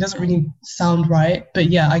 It doesn't really sound right. But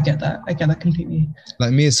yeah, I get that. I get that completely.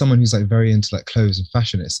 Like me as someone who's like very into like clothes and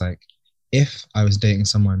fashion, it's like if I was dating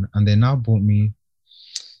someone and they now bought me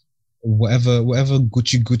whatever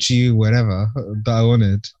Gucci, whatever that I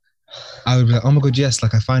wanted, I would be like, oh my God, yes,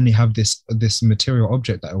 like I finally have this material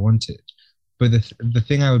object that I wanted. But the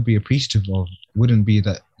thing I would be appreciative of wouldn't be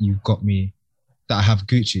that you got me, that I have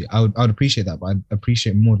Gucci. I would appreciate that, but I'd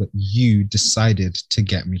appreciate more that you decided to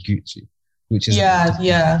get me Gucci, which is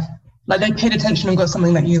like they paid attention and got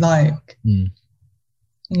something that you like.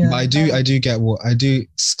 Yeah, but I do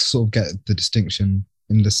sort of get the distinction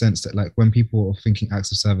in the sense that like when people are thinking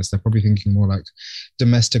acts of service, they're probably thinking more like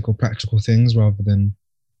domestic or practical things rather than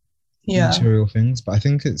material things. But I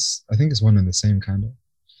think it's one and the same kind of.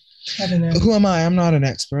 I don't know. Who am I? I'm not an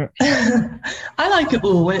expert. I like it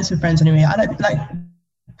all when it's with friends anyway. I like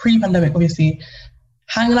pre-pandemic, obviously,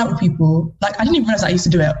 hanging out with people. Like I didn't even realize I used to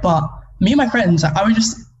do it, but me and my friends, like, I would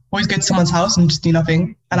just always go to someone's house and just do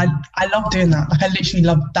nothing. And I love doing that. Like I literally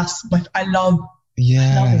love. I love.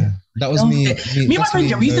 Yeah, that was me. Me and my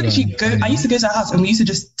friends, we used to literally go. I used to go to our house and we used to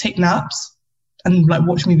just take naps and like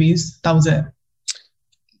watch movies. That was it.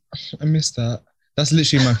 I miss that. That's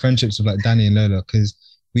literally my friendships with like Danny and Lola, because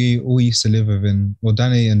we all used to live within, well,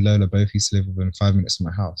 Danny and Lola both used to live within 5 minutes of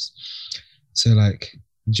my house. So like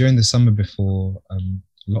during the summer before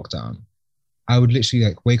lockdown, I would literally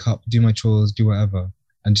like wake up, do my chores, do whatever,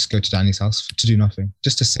 and just go to Danny's house to do nothing,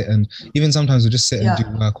 just to sit, and even sometimes we'll just sit and do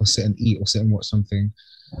work or sit and eat or sit and watch something.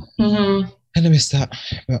 And I miss that.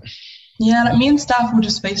 But yeah, like me and Steph will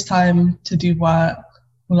just FaceTime to do work,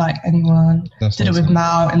 or like anyone. Did it with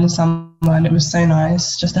Mal in the summer and it was so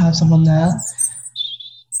nice just to have someone there.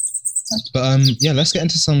 But yeah, let's get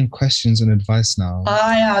into some questions and advice now.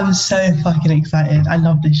 I am so fucking excited. I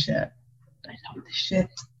love this shit.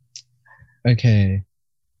 Okay.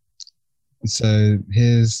 So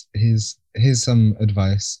here's some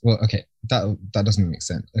advice. Well, okay, that doesn't make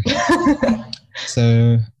sense. Okay.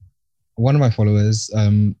 So one of my followers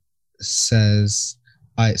says,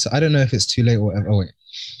 I don't know if it's too late or whatever. Oh wait.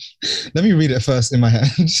 Let me read it first in my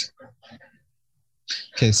head.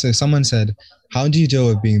 Okay, so someone said, how do you deal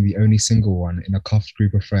with being the only single one in a cuffed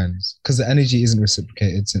group of friends? Because the energy isn't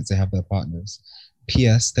reciprocated since they have their partners.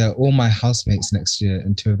 P.S. They're all my housemates next year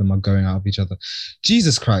and 2 of them are going out of each other.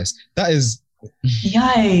 Jesus Christ, that is...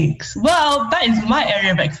 Yikes. Well, that is my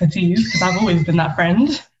area of expertise because I've always been that friend.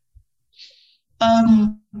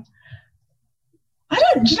 Do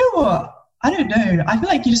you know what? I don't know. I feel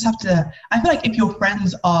like you just have to. I feel like if your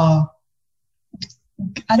friends are,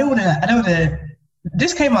 I don't want to.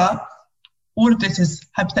 This came up. All of this is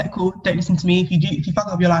hypothetical. Don't listen to me. If you fuck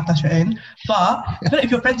up your life, that's your own. But I feel like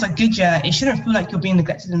if your friends are good, yeah, it shouldn't feel like you're being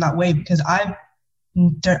neglected in that way, because I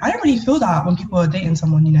don't really feel that when people are dating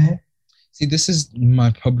someone, you know. See, this is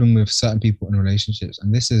my problem with certain people in relationships,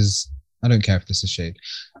 and this is, I don't care if this is shade,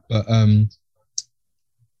 but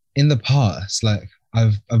in the past, like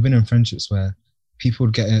I've been in friendships where people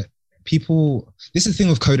would get it. People, this is the thing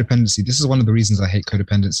with codependency. This is one of the reasons I hate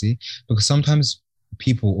codependency, because sometimes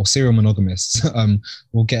people or serial monogamists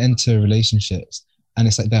will get into relationships, and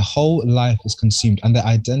it's like their whole life is consumed and their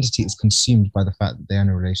identity is consumed by the fact that they're in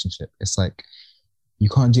a relationship. It's like you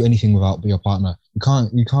can't do anything without your partner. You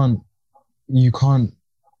can't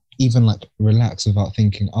even like relax without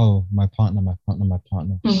thinking, oh, my partner.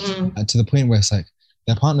 Mm-hmm. To the point where it's like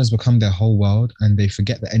their partners become their whole world, and they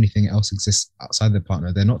forget that anything else exists outside their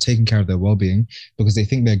partner. They're not taking care of their well-being because they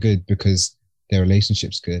think they're good because their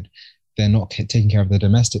relationship's good. They're not taking care of their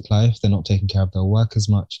domestic life. They're not taking care of their work as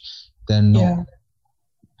much. They're not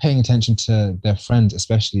paying attention to their friends,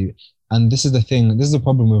 especially. And this is the thing. This is the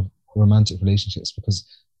problem with romantic relationships, because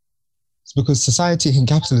society and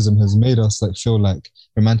capitalism has made us like feel like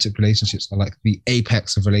romantic relationships are like the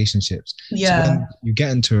apex of relationships. Yeah. So when you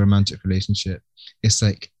get into a romantic relationship, it's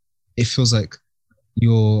like it feels like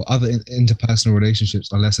your other interpersonal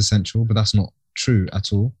relationships are less essential, but that's not true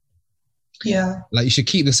at all. Yeah. Like you should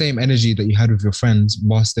keep the same energy that you had with your friends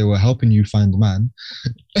whilst they were helping you find a man,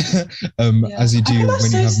 as you do I think that's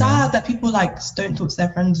when so you have sad men. that people like don't talk to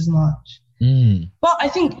their friends as much. Mm. But I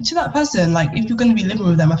think to that person, like if you're going to be living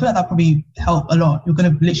with them, I feel like that probably help a lot. You're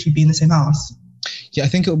going to literally be in the same house. Yeah, I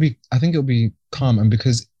think it'll be calm, and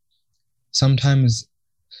because sometimes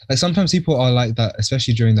people are like that,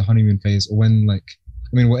 especially during the honeymoon phase, or when like,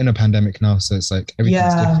 I mean, we're in a pandemic now, so it's like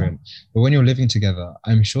everything's different. But when you're living together,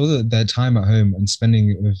 I'm sure that their time at home and spending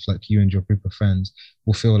it with like you and your group of friends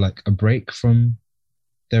will feel like a break from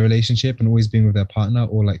their relationship and always being with their partner,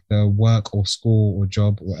 or like their work or school or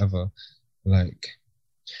job or whatever. Like,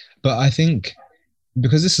 but I think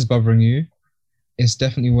because this is bothering you, it's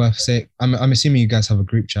definitely worth saying. I'm assuming you guys have a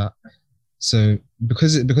group chat, so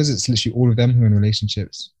because it's literally all of them who are in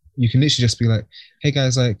relationships, you can literally just be like, hey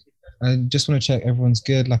guys, like I just want to check everyone's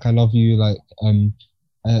good, like I love you, like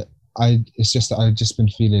it's just that I've just been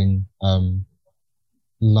feeling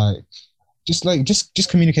like just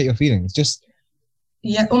communicate your feelings, just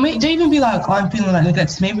or maybe don't even be like, oh, I'm feeling like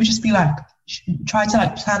neglected. Maybe just be like, try to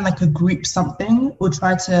like plan like a group something, or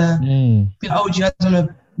try to be like, oh, do you guys want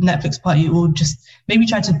a Netflix party, or just maybe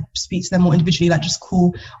try to speak to them more individually, like just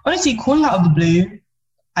call. Honestly, calling out of the blue,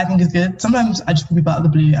 I think is good. Sometimes I just call people out of the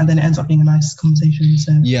blue and then it ends up being a nice conversation.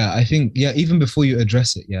 So yeah, I think even before you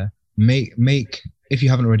address it, make if you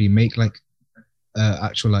haven't already, make like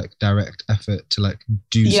actual like direct effort to like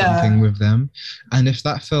do something with them. And if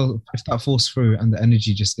that falls through and the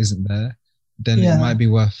energy just isn't there, then it might be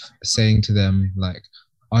worth saying to them like,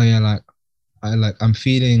 oh yeah, like I'm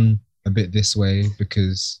feeling a bit this way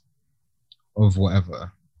because of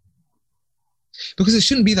whatever. Because it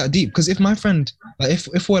shouldn't be that deep. Because if my friend, like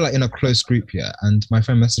if we're like in a close group, and my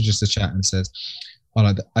friend messages the chat and says, oh,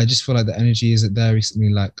 like I just feel like the energy isn't there recently,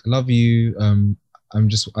 like love you, I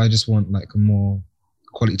just want like a more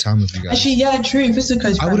quality time with you guys. Actually, yeah, true. If it's a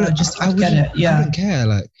close friend, I get it. Yeah, I don't care.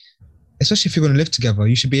 Like, especially if you're going to live together,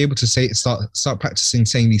 you should be able to start practicing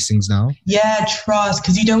saying these things now. Yeah, trust,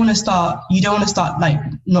 because you don't want to start like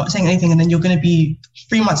not saying anything, and then you're going to be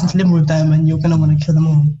 3 months into living with them, and you're going to want to kill them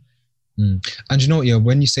all. And you know what? Yeah,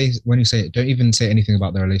 when you say it, don't even say anything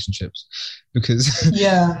about their relationships, because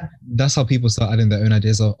that's how people start adding their own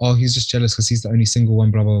ideas of, oh, he's just jealous because he's the only single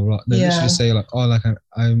one, blah blah blah. No, you should just say like, oh, like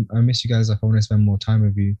I miss you guys, like I want to spend more time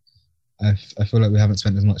with you. I feel like we haven't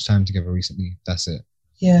spent as much time together recently. That's it.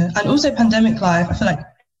 Yeah, and also pandemic life, I feel like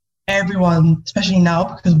everyone, especially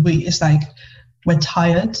now, because it's like we're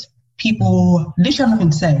tired, people literally have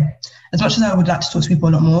nothing to say. As much as I would like to talk to people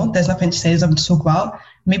a lot more, there's nothing to say, there's nothing to talk about.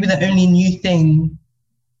 Maybe the only new thing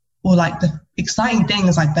or like the exciting thing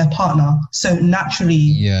is like their partner. So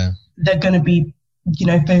naturally, they're going to be,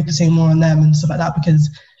 focusing more on them and stuff like that, because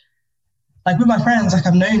like with my friends, like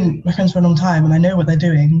I've known my friends for a long time and I know what they're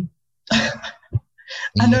doing.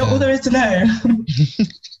 I know all there is to know.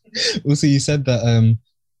 Also, you said that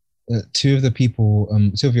two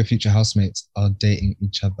of your future housemates are dating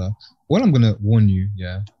each other. What I'm gonna warn you,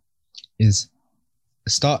 is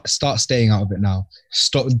start staying out of it now.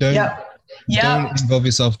 Don't involve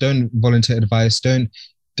yourself. Don't volunteer advice. Don't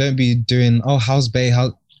be doing, oh, how's Bae?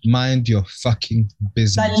 mind your fucking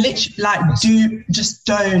business. Like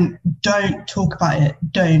literally, don't talk about it.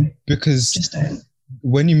 Because Just don't.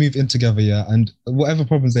 when you move in together, yeah, and whatever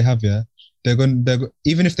problems they have, yeah,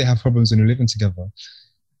 even if they have problems when you're living together,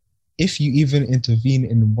 if you even intervene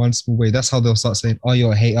in one small way, that's how they'll start saying, "Oh,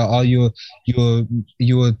 you're a hater. Oh, you're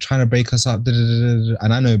trying to break us up." Da, da, da, da.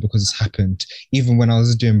 And I know because it's happened. Even when I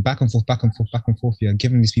was doing back and forth, yeah,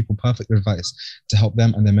 giving these people perfect advice to help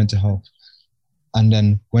them and their mental health. And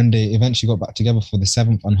then when they eventually got back together for the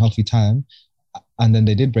 7th unhealthy time, and then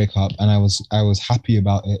they did break up, and I was happy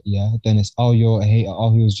about it. Yeah, then it's, "Oh, you're a hater.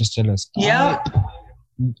 Oh, he was just jealous." Yeah.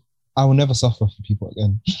 I will never suffer for people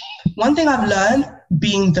again. One thing I've learned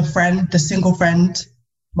being the single friend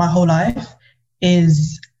my whole life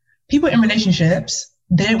is people in relationships,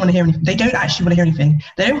 they don't want to hear anything. They don't actually want to hear anything.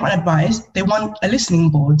 They don't want advice. They want a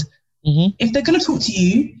listening board. Mm-hmm. If they're going to talk to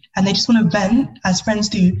you and they just want to vent, as friends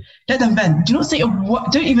do, let them vent. Do not say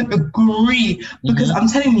what. Don't even agree, because I'm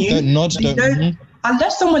telling you, don't nod. Don't.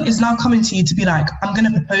 Unless someone is now coming to you to be like, "I'm going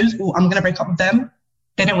to propose" or "I'm going to break up with them,"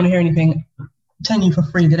 they don't want to hear anything. I'm telling you for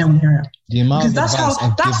free, they don't want to hear it. Because that's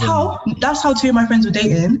how two of my friends were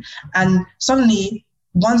dating, and suddenly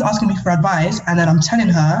one's asking me for advice, and then I'm telling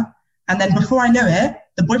her, and then before I know it,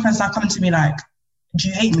 the boyfriend starts coming to me like, "Do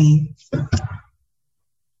you hate me?"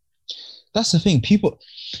 That's the thing. People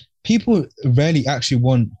rarely actually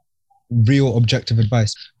want real objective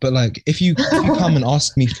advice. But like, if you come and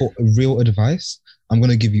ask me for real advice, I'm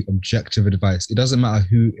gonna give you objective advice. It doesn't matter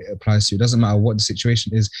who it applies to. It doesn't matter what the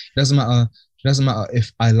situation is. It doesn't matter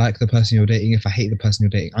if I like the person you're dating, if I hate the person you're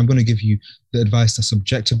dating. I'm gonna give you the advice that's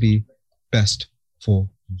objectively best for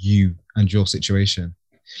you and your situation.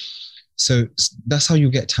 So that's how you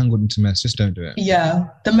get tangled into mess. Just don't do it. Yeah.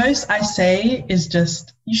 The most I say is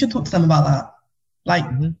just, you should talk to them about that. Like,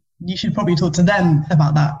 you should probably talk to them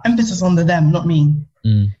about that. Emphasis on the them, not me.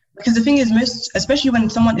 Because the thing is, especially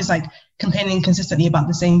when someone is like complaining consistently about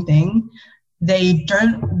the same thing, they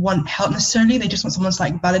don't want help necessarily. They just want someone to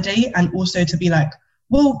like validate, and also to be like,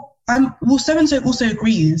 well, so-and-so also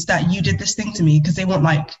agrees that you did this thing to me, because they want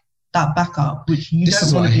like that backup, which you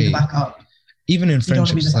don't want to be the backup. Even in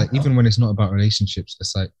friendships, it's like, even when it's not about relationships,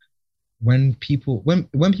 it's like when people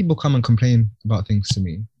come and complain about things to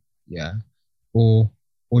me, yeah, or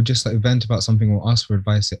just like vent about something or ask for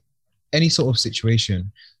advice, any sort of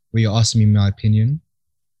situation where you're asking me my opinion,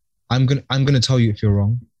 I'm gonna tell you if you're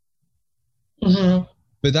wrong. Mm-hmm.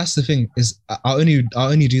 But that's the thing, is I'll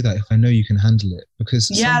only do that if I know you can handle it. Because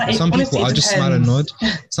some people, I'll just smile and nod.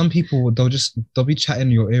 Some people, they'll be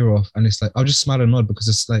chatting your ear off, and it's like, I'll just smile and nod, because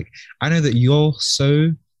it's like, I know that you're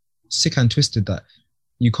so sick and twisted that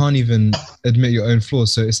you can't even admit your own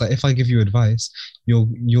flaws. So it's like, if I give you advice, you're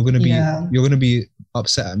gonna be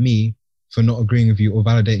upset at me for not agreeing with you or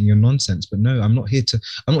validating your nonsense. But no, I'm not here to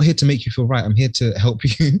make you feel right. I'm here to help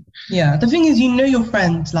you. Yeah. The thing is, you know your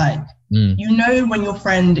friend, like, you know when your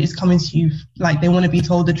friend is coming to you, like they want to be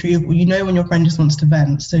told the truth, or you know when your friend just wants to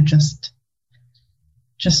vent. So just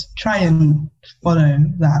try and follow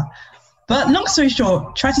that. But long story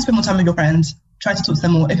short, try to spend more time with your friends. Try to talk to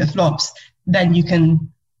them more. If it flops, then you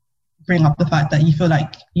can bring up the fact that you feel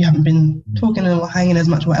like you haven't been talking or hanging as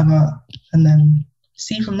much or whatever, and then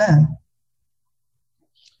see from there.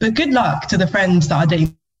 But good luck to the friends that are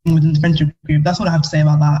dating within the friendship group. That's what I have to say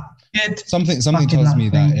about that. Good. Something tells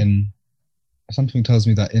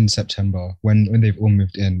me that in September, when they've all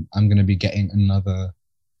moved in, I'm going to be getting another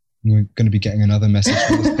message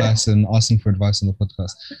from this person asking for advice on the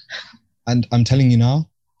podcast. And I'm telling you now,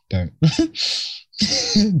 don't.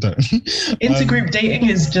 Don't. Intergroup dating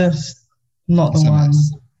is just not the one.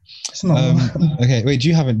 It's not the one. Okay, wait, do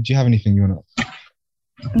you have anything you want to?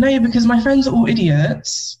 No, because my friends are all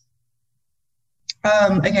idiots.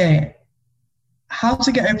 Okay. How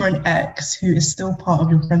to get over an ex who is still part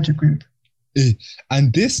of your friendship group.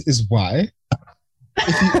 And this is why,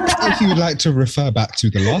 if you would like to refer back to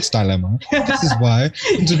the last dilemma, this is why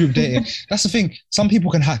intergroup dating. That's the thing. Some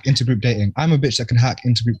people can hack intergroup dating. I'm a bitch that can hack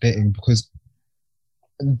intergroup dating because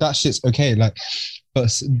that shit's okay. Like,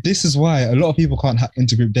 but this is why a lot of people can't hack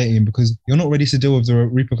intergroup dating, because you're not ready to deal with the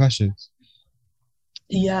repercussions.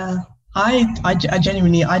 Yeah. I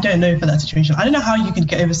genuinely, I don't know for that situation. I don't know how you could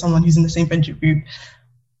get over someone who's in the same friendship group,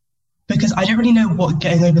 because I don't really know what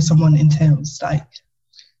getting over someone entails. Like,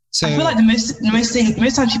 so, I feel like the most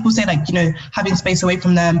times people say, like, you know, having space away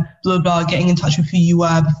from them, blah, blah, getting in touch with who you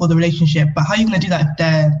were before the relationship. But how are you going to do that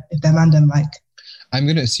if they're random? Like, I'm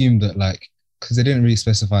going to assume that, like, because they didn't really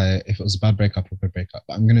specify if it was a bad breakup or a good breakup,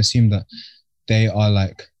 but I'm going to assume that they are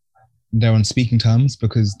like, they're on speaking terms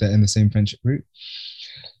because they're in the same friendship group.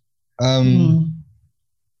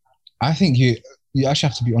 I think you actually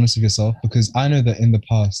have to be honest with yourself, because I know that in the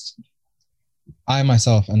past, I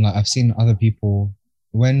myself and like I've seen other people,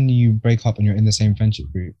 when you break up and you're in the same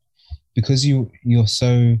friendship group, because you're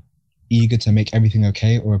so eager to make everything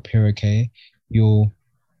okay or appear okay, you'll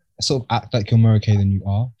sort of act like you're more okay than you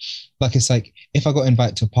are. Like it's like if I got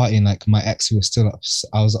invited to a party and like my ex who was still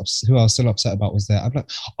who I was still upset about was there, I'd be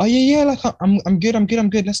like, oh yeah, like I'm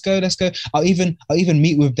good. Let's go. I'll even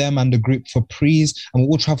meet with them and the group for prees, and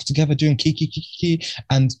we'll all travel together doing kiki,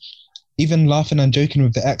 and even laughing and joking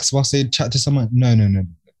with the ex whilst they chat to someone. No.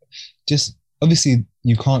 Just obviously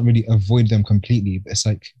you can't really avoid them completely, but it's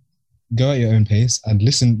like go at your own pace and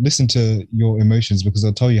listen to your emotions, because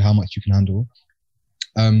they'll tell you how much you can handle.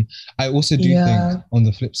 I also do think on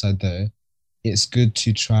the flip side though, it's good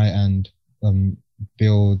to try and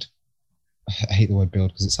build. I hate the word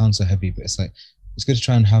build because it sounds so heavy, but it's like it's good to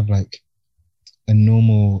try and have like a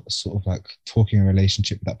normal sort of like talking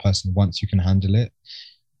relationship with that person once you can handle it.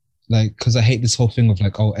 Like, because I hate this whole thing of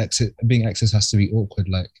like, oh, being exes has to be awkward.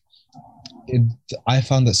 Like, I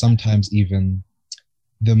found that sometimes even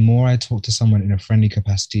the more I talk to someone in a friendly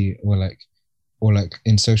capacity or like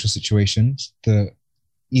in social situations, the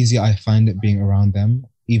easier I find it being around them,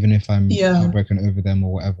 even if I'm heartbroken over them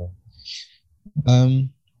or whatever. I'm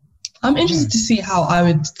interested to see how I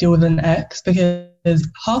would deal with an ex, because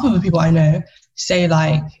half of the people I know say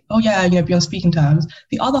like, oh yeah, be on speaking terms.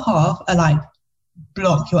 The other half are like,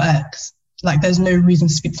 block your ex. Like there's no reason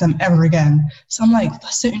to speak to them ever again. So I'm like,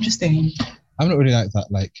 that's so interesting. I'm not really like that.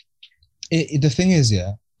 Like, the thing is,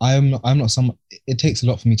 yeah, I'm not someone. It takes a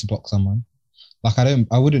lot for me to block someone. Like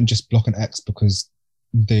I wouldn't just block an ex because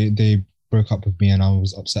they broke up with me and I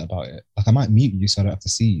was upset about it. Like I might mute you so I don't have to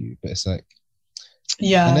see you, but it's like,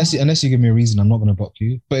 yeah, unless you give me a reason, I'm not gonna block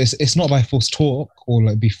you. But it's not by force talk or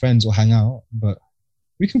like be friends or hang out. But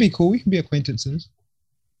we can be cool. We can be acquaintances.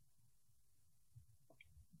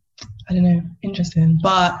 I don't know. Interesting.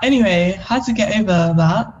 But anyway, how to get over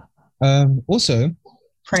that? Also,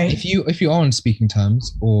 pray. If you are on speaking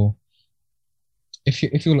terms, or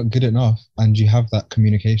if you're like good enough and you have that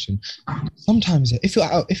communication, sometimes if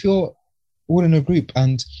you're all in a group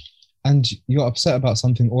and you're upset about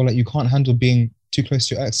something, or like you can't handle being too close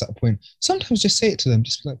to your ex at a point, sometimes just say it to them.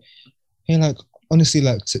 Just be like, hey, like honestly,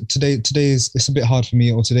 like today is it's a bit hard for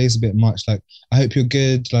me, or today's a bit much. Like I hope you're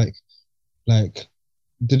good. Like.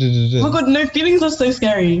 Oh my god, no, feelings are so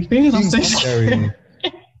scary. Feelings are so scary.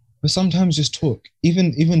 But sometimes just talk.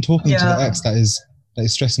 Even talking to the ex that is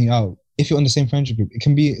stressing you out. If you're on the same friendship group,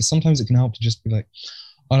 sometimes it can help to just be like,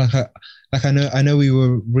 oh, I know we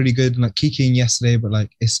were really good like kikiing yesterday, but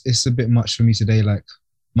like it's a bit much for me today. Like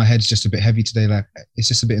my head's just a bit heavy today. Like it's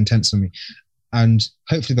just a bit intense for me, and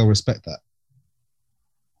hopefully they'll respect that.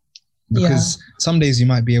 Because some days you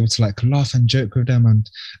might be able to like laugh and joke with them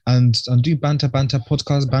and do banter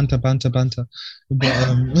podcast banter,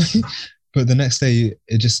 but but the next day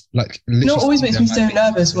it just like it always makes me so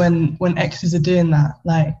nervous when exes are doing that.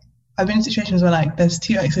 Like I've been in situations where like there's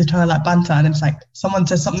two exes trying to like banter, and it's like someone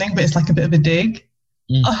says something but it's like a bit of a dig.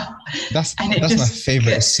 That's my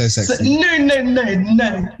favorite. It's so sexy. No,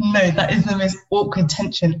 that is the most awkward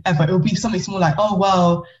tension ever. It will be something small like, oh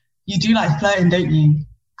well, you do like flirting, don't you?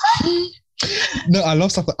 No, I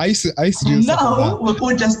love stuff. I used to do stuff like that. We're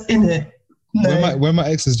all just in it. No. When my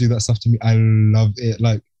exes do that stuff to me, I love it.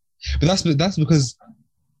 Like, but that's because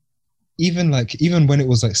even when it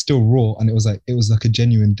was like still raw and it was like a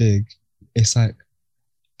genuine dig, it's like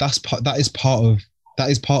that is part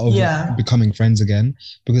of becoming friends again,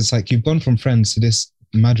 because it's like you've gone from friends to this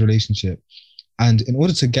mad relationship, and in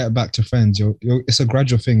order to get back to friends, it's a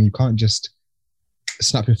gradual thing. You can't just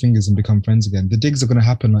snap your fingers and become friends again. The digs are going to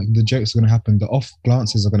happen, like the jokes are going to happen, the off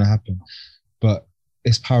glances are going to happen, but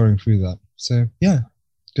it's powering through that. So yeah,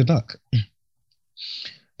 good luck.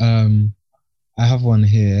 I have one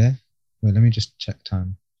here. Wait, let me just check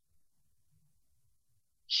time.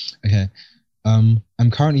 Okay. I'm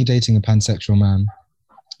currently dating a pansexual man.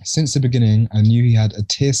 Since the beginning, I knew he had a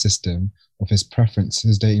tier system of his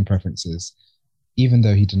dating preferences, even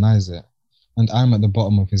though he denies it, and I'm at the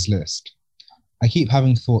bottom of his list. I keep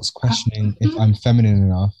having thoughts questioning if I'm feminine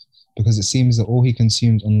enough, because it seems that all he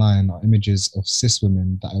consumes online are images of cis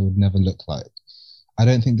women that I would never look like. I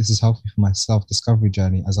don't think this is healthy for my self-discovery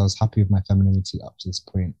journey, as I was happy with my femininity up to this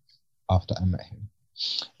point after I met him.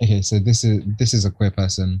 Okay, so this is a queer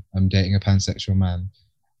person. I'm dating a pansexual man,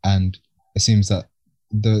 and it seems that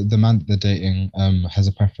the man that they're dating has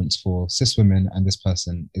a preference for cis women, and this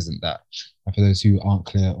person isn't that. And for those who aren't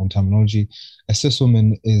clear on terminology, a cis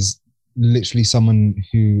woman is literally someone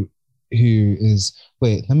who is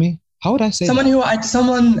how would I say a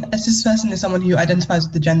cis person is someone who identifies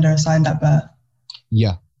with the gender assigned at birth.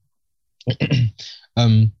 Yeah.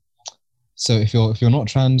 So if you're not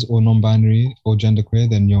trans or non-binary or genderqueer,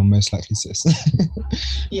 then you're most likely cis.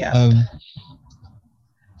 Yeah.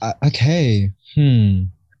 Okay.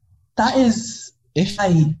 That is If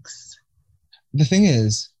yikes. the thing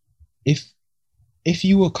is, if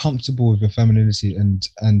you were comfortable with your femininity and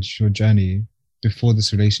your journey before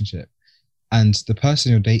this relationship, and the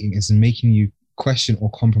person you're dating is making you question or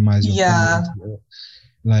compromise your femininity,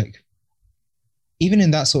 like even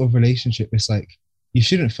in that sort of relationship, it's like you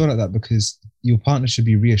shouldn't feel like that because your partner should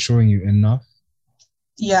be reassuring you enough.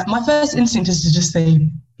 Yeah, my first instinct is to just say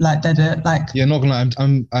like dead it, like Yeah, not gonna lie,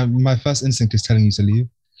 I'm my first instinct is telling you to leave.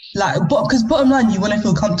 like, but because bottom line, you want to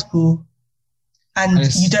feel comfortable, and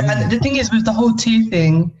you don't. And the thing is, with the whole two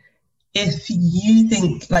thing, if you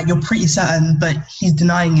think like you're pretty certain, but he's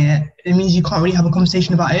denying it, it means you can't really have a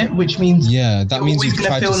conversation about it. Which means that means you've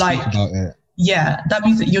tried to speak about it. Yeah, that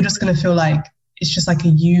means that you're just gonna feel like it's just like a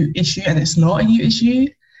you issue, and it's not a you issue.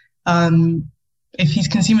 If he's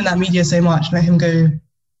consuming that media so much, let him go to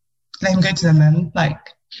them then. Like,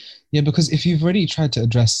 yeah, because if you've already tried to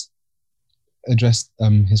address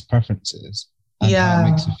his preferences and how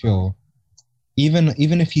it makes you feel, even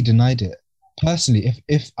if he denied it, personally,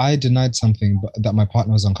 if I denied something that my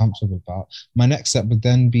partner was uncomfortable about, my next step would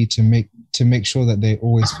then be to make sure that they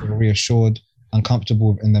always feel reassured and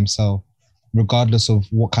comfortable in themselves, regardless of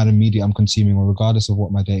what kind of media I'm consuming or regardless of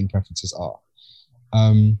what my dating preferences are.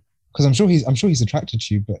 Because I'm sure he's attracted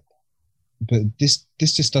to you, but this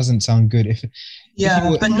just doesn't sound good. If he's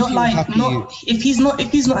not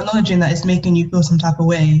acknowledging that it's making you feel some type of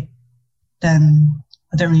way, then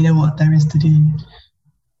I don't really know what there is to do.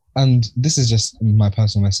 And this is just my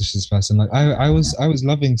personal message to this person. Like I was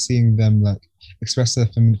loving seeing them like express their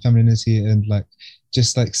femininity and like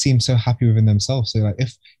just like seem so happy within themselves. So like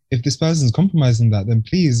if this person's compromising that, then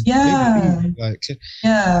please, please,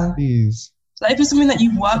 please. Like if it's something that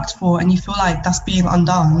you've worked for and you feel like that's being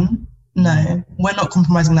undone, no, we're not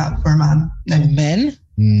compromising that for a man. No. For men?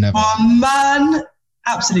 Never. For a man,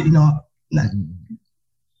 absolutely not. No.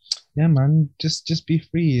 Yeah, man. Just be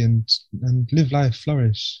free and live life,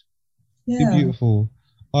 flourish. Yeah. Be beautiful.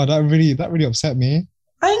 Oh, that really upset me.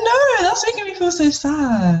 I know, that's making me feel so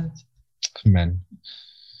sad. Men.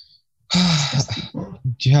 Do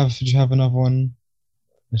you have another one?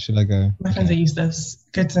 Or should I go? My friends are useless.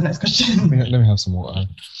 Go to the next question. Let me have some water.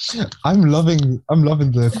 I'm loving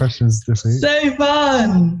the questions this week. So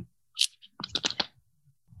fun.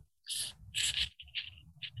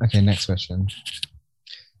 Okay, next question.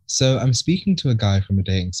 So I'm speaking to a guy from a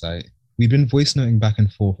dating site. We'd been voice noting back and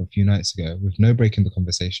forth a few nights ago with no break in the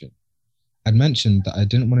conversation. I'd mentioned that I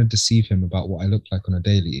didn't want to deceive him about what I looked like on a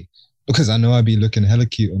daily because I know I'd be looking hella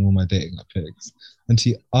cute on all my dating app pics. And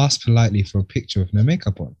he asked politely for a picture with no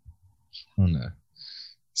makeup on. Oh no.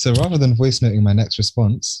 So rather than voice noting my next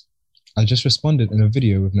response, I just responded in a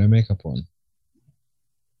video with no makeup on.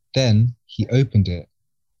 Then he opened it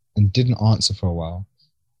and didn't answer for a while.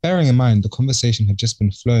 Bearing in mind, the conversation had just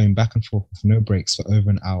been flowing back and forth with no breaks for over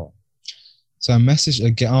an hour. So I messaged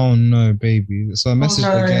again, oh no, baby. So I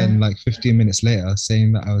messaged again like 15 minutes later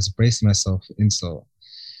saying that I was bracing myself for insult.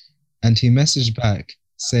 And he messaged back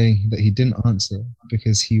saying that he didn't answer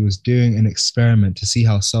because he was doing an experiment to see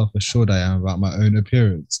how self-assured I am about my own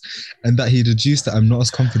appearance, and that he deduced that I'm not as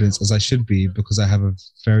confident as I should be because I have a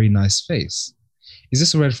very nice face. Is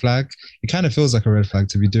this a red flag? It kind of feels like a red flag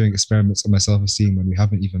to be doing experiments on my self-esteem when we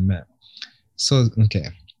haven't even met. So, okay.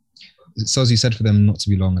 So as you said for them not to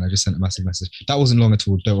be long, and I just sent a massive message. That wasn't long at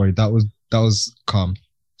all. Don't worry. That was calm.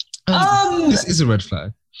 This is a red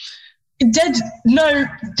flag. Dead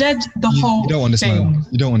the whole You don't want to thing. smile.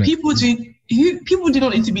 You don't want it. People do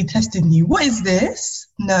not need to be testing you. What is this?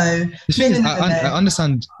 No. I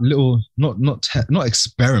understand little, not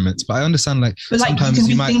experiments, but I understand like sometimes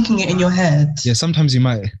you can be thinking it in your head. Yeah, sometimes you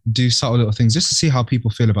might do subtle little things just to see how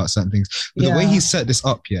people feel about certain things. But the way he set this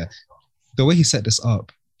up,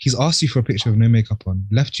 he's asked you for a picture with no makeup on,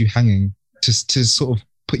 left you hanging to sort of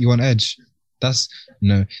put you on edge. That's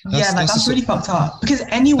really fucked up. Because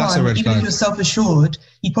anyone, even if you're self-assured,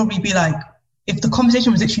 you'd probably be like, if the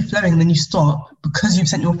conversation was literally flowing and then you stop because you've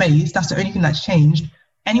sent your face, that's the only thing that's changed.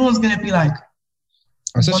 Anyone's going to be like,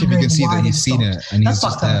 especially if you can see that he's seen it and he's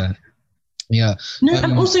just there. Yeah. No,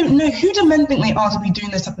 and also, who do men think they are to be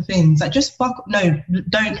doing those type of things? Like, just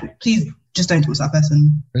please just don't talk to that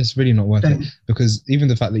person. It's really not worth it, because even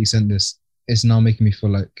the fact that you sent this, it's now making me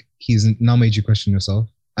feel like he's now made you question yourself,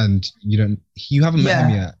 and you haven't met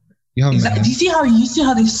him yet. You haven't met him. Do you see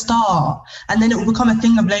how they start, and then it will become a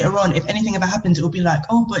thing of later on. If anything ever happens, it will be like,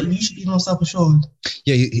 oh, but you should be more self-assured.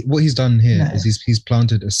 Yeah, what he's done here is he's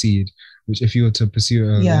planted a seed which if you were to pursue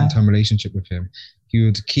a long-term relationship with him, he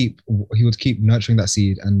would keep nurturing that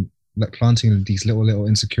seed and like planting these little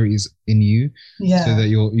insecurities in you, so that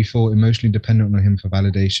you feel emotionally dependent on him for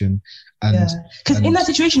validation. And because in that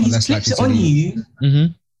situation, he's flipped it on you.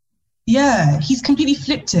 Mm-hmm. Yeah, he's completely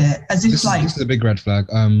flipped it as if this is a big red flag.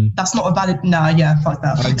 That's not a valid. Nah, yeah, fuck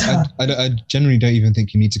that. I generally don't even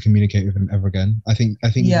think you need to communicate with him ever again. I think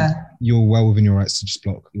you're well within your rights to just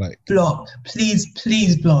block. Block,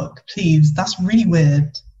 please block, please. That's really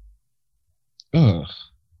weird. Ugh.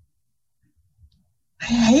 I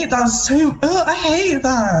hate that so. I hate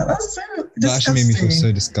that. That's so disgusting. That actually made me feel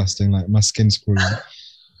so disgusting. Like my skin's crawling.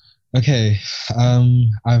 Okay,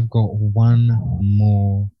 I've got one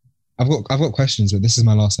more. I've got questions, but this is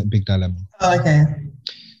my last big dilemma. Oh, okay.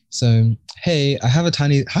 So, hey, I have a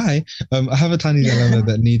tiny dilemma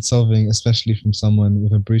that needs solving, especially from someone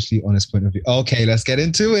with a brutally honest point of view. Okay, let's get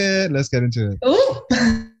into it. Ooh.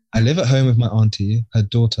 I live at home with my auntie, her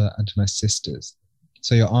daughter, and my sisters.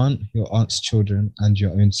 So your aunt's children, and your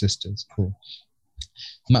own sisters. Cool.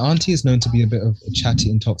 My auntie is known to be a bit of a chatty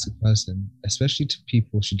and toxic person, especially to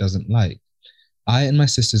people she doesn't like. I and my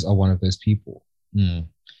sisters are one of those people.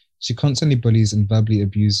 She constantly bullies and verbally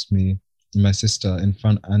abuses me and my sister in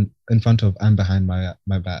front of and behind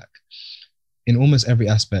my back, in almost every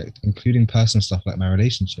aspect, including personal stuff like my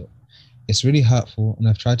relationship. It's really hurtful, and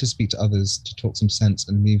I've tried to speak to others to talk some sense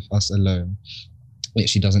and leave us alone, yet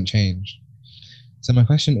she doesn't change. So my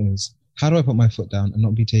question is, how do I put my foot down and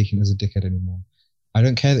not be taken as a dickhead anymore? I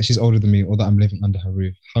don't care that she's older than me or that I'm living under her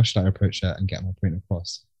roof. How should I approach her and get my point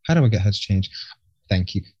across? How do I get her to change?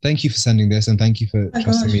 Thank you. Thank you for sending this, and thank you for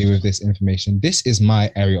trusting me with this information. This is my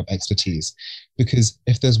area of expertise, because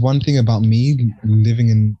if there's one thing about me living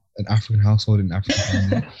in an African household, in an African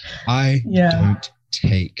family, I don't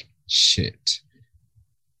take shit.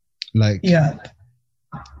 I'm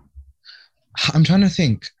trying to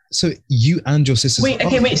think. So you and your sisters. Wait.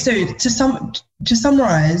 So to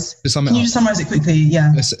summarize, can you just summarize it quickly?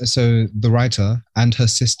 Yeah. So the writer and her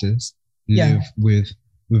sisters live with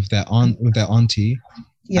their auntie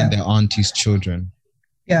and their auntie's children.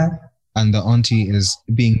 Yeah. And the auntie is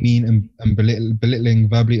being mean and belittling,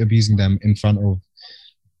 verbally abusing them in front of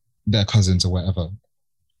their cousins or whatever.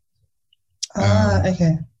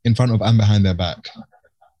 Okay. In front of and behind their back.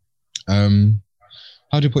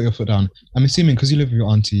 How do you put your foot down? I'm assuming because you live with your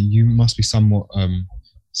auntie, you must be somewhat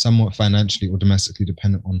financially or domestically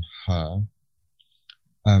dependent on her.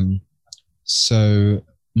 So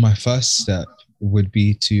my first step would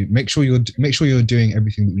be to make sure you're doing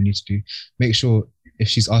everything that you need to do. Make sure if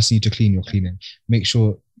she's asking you to clean, you're cleaning. Make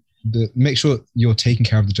sure you're taking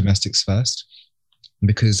care of the domestics first,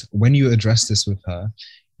 because when you address this with her,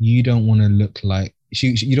 you don't want to look like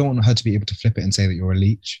you don't want her to be able to flip it and say that you're a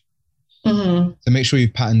leech. Mm-hmm. So make sure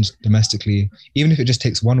you've patterned domestically, even if it just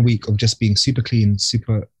takes 1 week of just being super clean,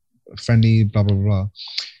 super friendly, blah, blah, blah.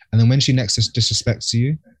 And then when she next disrespects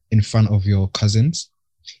you in front of your cousins,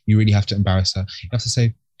 you really have to embarrass her. You have to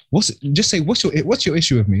say, what's your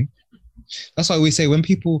issue with me? That's why we say when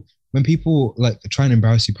people like try and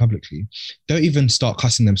embarrass you publicly, don't even start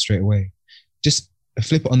cussing them straight away. Just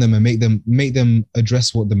flip it on them and make them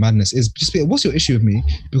address what the madness is. Just be, what's your issue with me?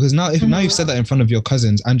 Because now you've said that in front of your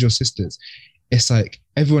cousins and your sisters, it's like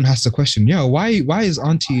everyone has to question, why is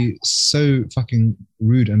auntie so fucking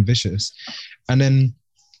rude and vicious? And then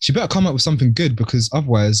she better come up with something good, because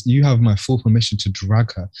otherwise you have my full permission to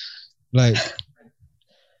drag her. Like,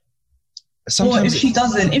 sometimes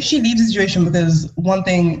if she leaves the situation, because one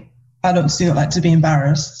thing, adults do not like to be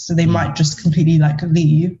embarrassed, so they might just completely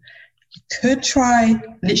leave. You could try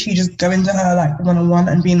literally just go into her one-on-one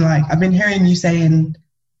and being like, I've been hearing you saying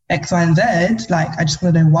X, Y, and Z. I just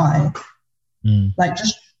want to know why.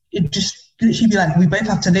 Just literally be like, we both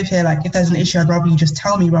have to live here. If there's an issue, I'd rather you just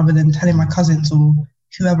tell me rather than telling my cousins or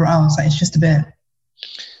whoever else. It's just a bit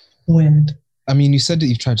weird. I mean, you said that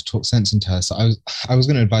you've tried to talk sense into her, so I was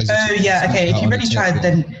going to advise you. Oh yeah, okay. If you really tried,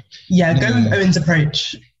 then go with Owen's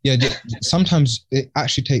approach. Yeah, sometimes it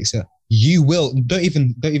actually takes it. You will don't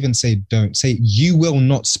even say don't say you will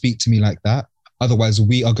not speak to me like that. Otherwise,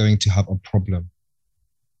 we are going to have a problem.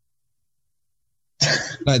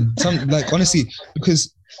 Honestly,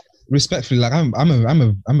 because respectfully, I'm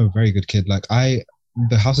a very good kid.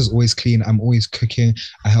 The house is always clean. I'm always cooking.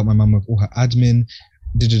 I help my mum with all her admin.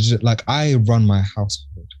 I run my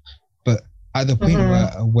household. But at the point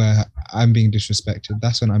where I'm being disrespected,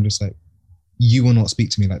 that's when I'm just like, you will not speak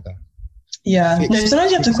to me like that. Yeah. No,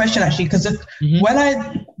 sometimes you have to question, actually, because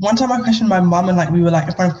one time I questioned my mum and we were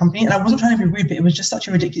in front of company, and I wasn't trying to be rude, but it was just such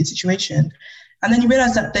a ridiculous situation. And then you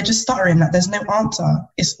realize that they're just stuttering, that there's no answer.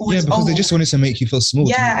 It's always, because they just wanted to make you feel small.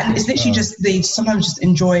 Yeah, and it's literally just, they sometimes just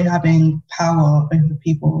enjoy having power over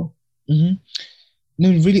people. Mm-hmm. No,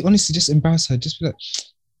 really, honestly, just embarrass her. Just be like,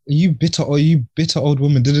 are you bitter, or you bitter old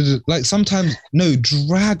woman? Like sometimes, no,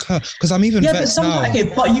 drag her. Because I'm even vexed now.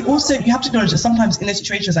 Okay, but you have to acknowledge that sometimes in those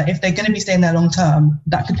situations, like if they're going to be staying there long term,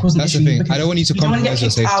 that could cause an issue. That's the thing. I don't want you to compromise your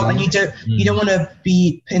safety. Out, and you don't want to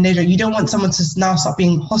be put in danger. You don't want someone to now start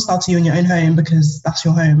being hostile to you in your own home because that's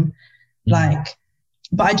your home. Like,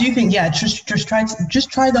 but I do think, just try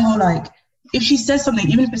the whole, like, if she says something,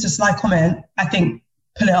 even if it's a slight comment, I think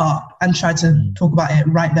pull it up and try to talk about it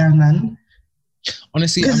right there and then.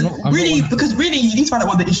 Honestly, because really, you need to find out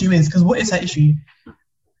what the issue is. Because what is her issue?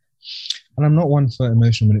 And I'm not one for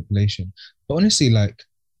emotional manipulation, but honestly, like,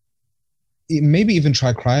 maybe even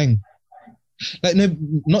try crying. Like, no,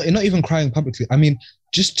 not even crying publicly. I mean,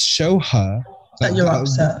 just show her that you're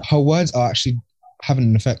upset. Her words are actually having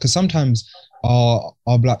an effect. Because sometimes our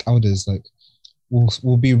Black elders, like,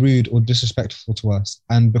 will be rude or disrespectful to us,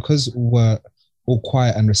 and because we're all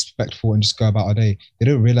quiet and respectful and just go about our day, they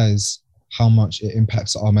don't realize how much it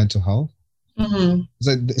impacts our mental health. Mm-hmm.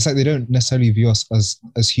 It's like they don't necessarily view us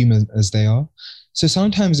as human as they are. So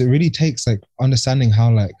sometimes it really takes like understanding how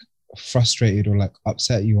like frustrated or like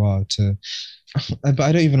upset you are to. But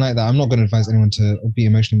I don't even like that. I'm not going to advise anyone to be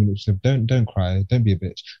emotionally manipulative. Don't cry. Don't be a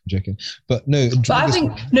bitch. I'm joking. But no. But I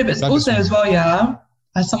think but also as well,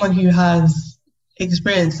 as someone who has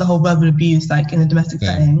experienced the whole verbal abuse, like in a domestic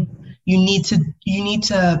setting, you need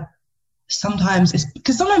to. Sometimes it's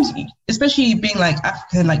because sometimes, especially being like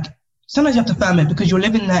African, like sometimes you have to firm it because you're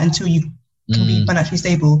living there until you can be financially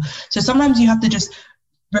stable. So sometimes you have to just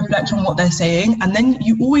reflect on what they're saying, and then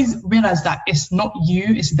you always realize that it's not you,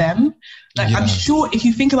 it's them. Like I'm sure if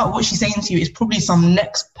you think about what she's saying to you, it's probably some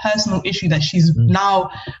next personal issue that she's now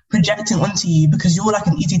projecting onto you because you're like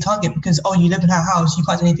an easy target because you live in her house, you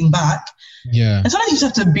can't do anything back. Yeah. And sometimes you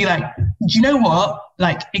just have to be like, do you know what?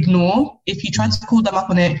 Like ignore. If you try to call them up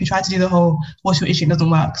on it, if you try to do the whole what's your issue, it doesn't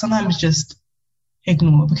work. Sometimes just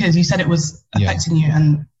ignore because you said it was affecting you,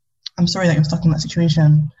 and I'm sorry that you're stuck in that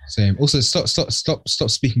situation. Same. Also, stop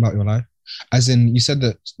speaking about your life. As in, you said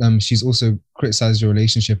that she's also criticized your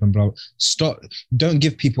relationship and blah. Stop. Don't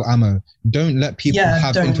give people ammo. Don't let people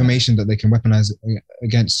have information that they can weaponize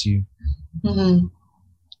against you. Mm-hmm.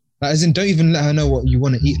 Like, as in, don't even let her know what you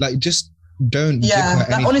want to eat. Like, just don't. Yeah. Give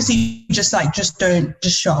her like, honestly, just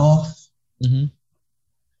shut off. Mm-hmm.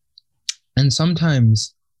 And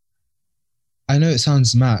sometimes, I know it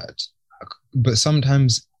sounds mad, but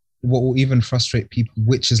sometimes what will even frustrate people,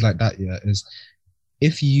 which is like that, is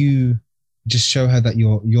if you just show her that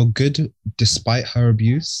you're good despite her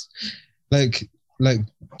abuse, like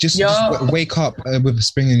just wake up with a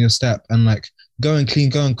spring in your step and like go and clean,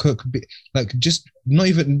 go and cook, like just don't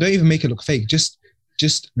even make it look fake. Just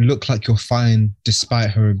look like you're fine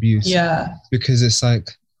despite her abuse. Yeah. Because it's like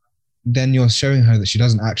then you're showing her that she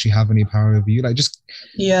doesn't actually have any power over you. Like just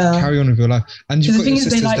carry on with your life. And you've got your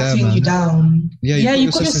sisters there, man. The thing is, they like seeing you down. Yeah,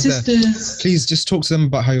 you've got your sisters. Please just talk to them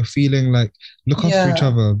about how you're feeling. Like look after each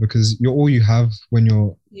other because you're all you have when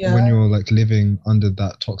you're like living under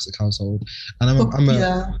that toxic household. And I'm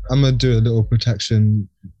gonna do a little protection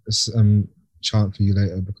chant for you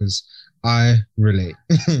later because I relate.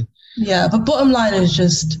 Yeah, but bottom line is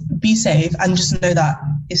just be safe and just know that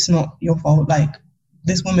it's not your fault. Like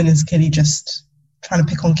this woman is clearly just trying to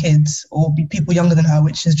pick on kids or be people younger than her,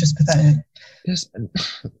 which is just pathetic. Yes,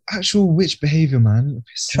 actual witch behavior, man.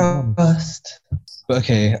 Trust. But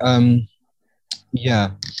okay,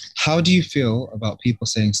 how do you feel about people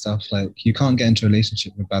saying stuff like you can't get into a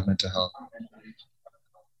relationship with bad mental health?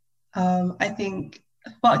 I think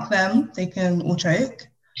fuck them. They can all choke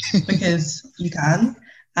because you can.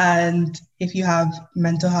 And if you have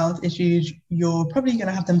mental health issues, you're probably going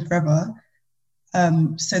to have them forever.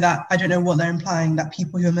 So that I don't know what they're implying, that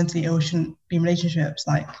people who are mentally ill shouldn't be in relationships.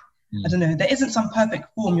 Like, I don't know, there isn't some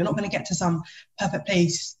perfect form. You're not going to get to some perfect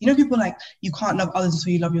place. You know, people like, you can't love others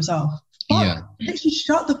until you love yourself. But literally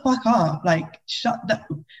shut the fuck up. Like, shut that.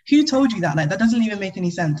 Who told you that? Like, that doesn't even make any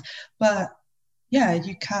sense. But yeah,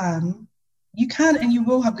 you can and you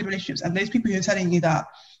will have good relationships. And those people who are telling you that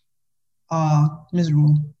are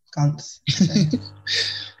miserable cunts. So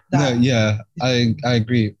I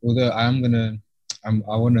agree. Although I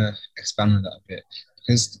want to expand on that a bit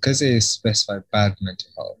because it is specified bad mental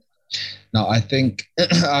health. Now, I think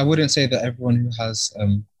I wouldn't say that everyone who has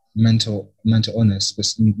mental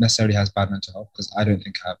illness necessarily has bad mental health because I don't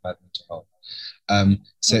think I have bad mental health.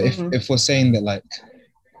 So if we're saying that like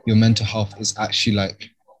your mental health is actually like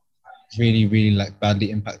really, really like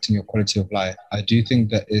badly impacting your quality of life, I do think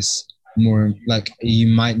that is more like you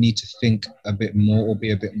might need to think a bit more or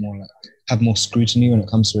be a bit more like have more scrutiny when it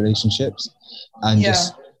comes to relationships, and Yeah.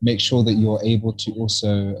 just make sure that you're able to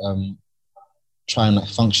also try and like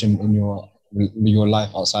function in your life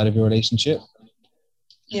outside of your relationship.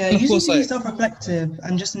 Yeah, And you of just need course, to be like self-reflective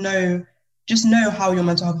and just know how your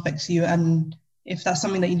mental health affects you, and if that's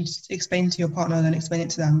something that you need to explain to your partner, then explain it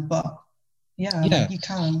to them. But yeah, yeah, like you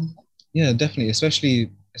can. yeah, definitely,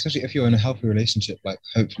 especially if you're in a healthy relationship, like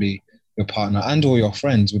hopefully your partner and or your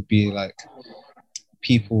friends would be like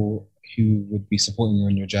people who would be supporting you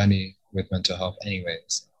on your journey with mental health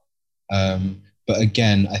anyways. But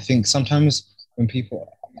again, I think sometimes when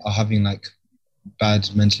people are having like bad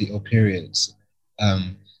mentally ill periods,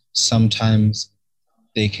 um, sometimes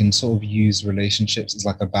they can sort of use relationships as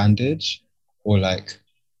like a bandage, or like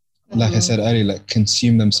I said Mhm. earlier, like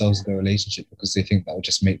consume themselves with the relationship because they think that will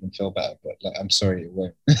just make them feel better. But like, I'm sorry, it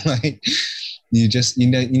won't. Like, you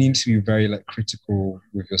need to be very like critical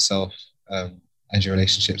with yourself and your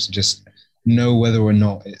relationships, and just know whether or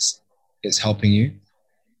not it's helping you.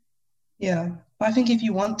 Yeah, but I think if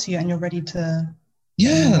you want to and you're ready to put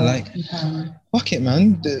in the Yeah, work, like you can. fuck it,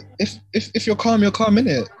 man. If you're calm in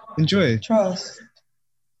it. Enjoy. Trust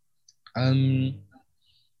Um,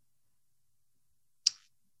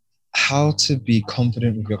 how to be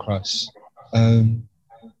confident with your crush. Um,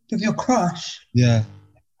 with your crush. yeah,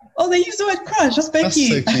 Oh, they use the word crush. That's very that's so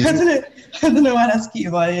cute. I cute. don't know. I don't know why that's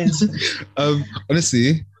cute, but it is.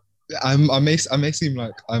 Honestly, I may seem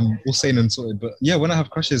like I'm all sane and sorted, but yeah, when I have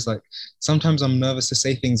crushes, like sometimes I'm nervous to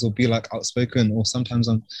say things or be like outspoken, or sometimes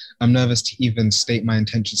I'm nervous to even state my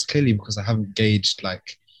intentions clearly because I haven't gauged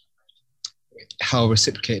like how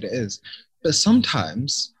reciprocated it is. But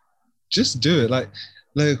sometimes just do it. Like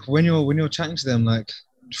when you're chatting to them, like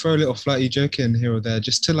throw a little flirty joke in here or there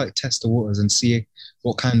just to like test the waters and see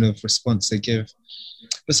what kind of response they give.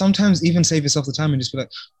 But sometimes even save yourself the time and just be like,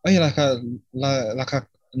 oh yeah, I'm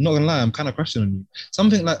not gonna lie, I'm kind of crushing on you.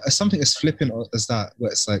 Something as flippant as that,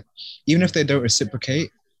 where it's like, even if they don't reciprocate,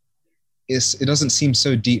 it doesn't seem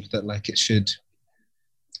so deep that like it should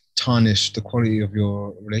tarnish the quality of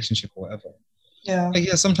your relationship or whatever. Yeah. Like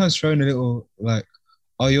yeah, sometimes throwing a little like,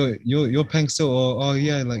 oh you're paying still, or oh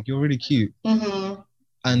yeah, like you're really cute, Mm-hmm.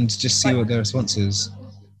 and just see Like what their response is.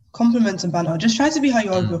 compliments and banter. Just try to be how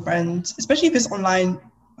you are with Mm. your friends, especially if it's online.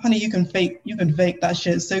 Honey, you can fake that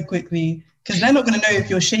shit so quickly because they're not gonna know if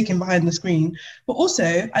you're shaking behind the screen. But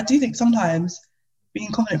also, I do think sometimes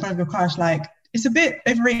being confident in front of your crush, like it's a bit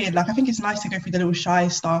overrated. Like I think it's nice to go through the little shy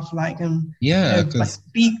stuff, like and Yeah, like because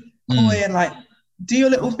be mm, coy and like do your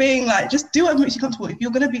little thing. Like just do what makes you comfortable. If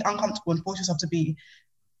you're gonna be uncomfortable and force yourself to be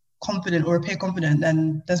confident or appear confident,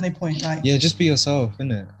 then there's no point. Like yeah, just be yourself,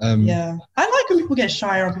 innit? yeah, I like when people get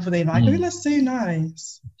shy around people they like. I think Mm. that's so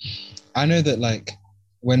nice. I know that like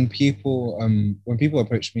when people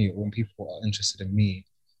approach me, or when people are interested in me,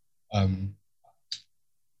 um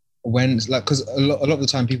when like because a lot of the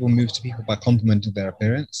time people move to people by complimenting their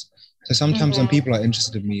appearance. So sometimes when Mm-hmm. people are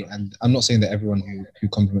interested in me, and I'm not saying that everyone who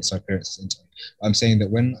compliments their appearance is into me, I'm saying that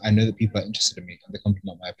when I know that people are interested in me and they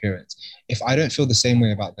compliment my appearance, if I don't feel the same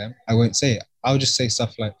way about them, I won't say it. I'll just say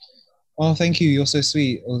stuff like, "Oh, thank you, you're so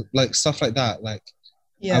sweet," or like stuff like that. Like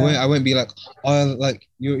Yeah. I won't be like, oh, like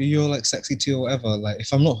you're like sexy too or whatever. Like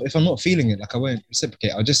if I'm not feeling it, like I won't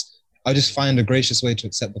reciprocate. I'll just find a gracious way to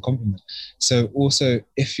accept the compliment. So also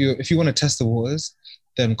if you want to test the waters,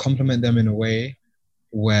 then compliment them in a way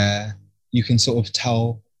where you can sort of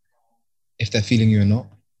tell if they're feeling you or not.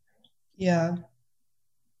 Yeah.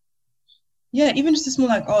 Yeah, even just a small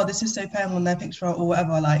like, oh, this is so pale on their picture or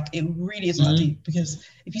whatever, like it really isn't that Mm-hmm. deep because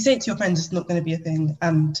if you say it to your friends, it's not going to be a thing.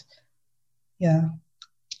 And yeah,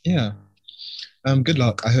 Yeah. Good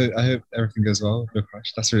luck. I hope everything goes well with your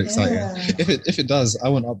crush. That's really exciting. yeah, If it does, I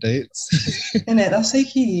want updates. in it, that's so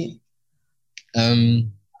cute.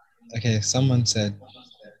 um. Okay. Someone said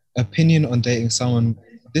opinion on dating someone.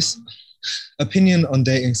 This opinion on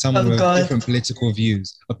dating someone Oh with God. different political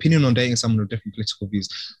views. Opinion on dating someone with different political views.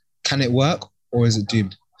 Can it work or is it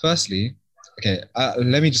doomed? Firstly, okay,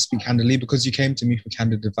 let me just speak candidly because you came to me for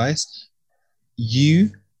candid advice.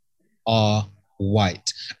 You are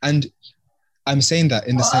white. And I'm saying that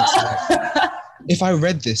in the sense that like, if I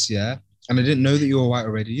read this, yeah, and I didn't know that you were white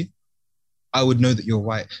already, I would know that you're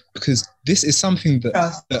white because this is something that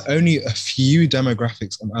Trust. only a few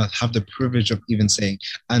demographics on earth have the privilege of even saying,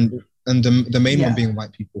 and the main one Yeah. being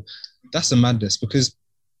white people. That's a madness because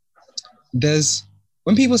there's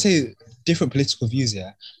when people say different political views,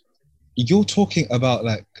 yeah, you're talking about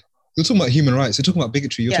like you're talking about human rights, you're talking about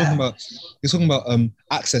bigotry, Yeah. you're talking about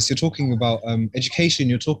access, you're talking about education,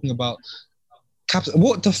 you're talking about capital.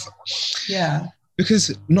 What the? Yeah.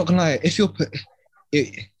 because not gonna lie, if you're put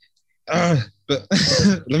it, but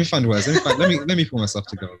let me find words. Let me pull myself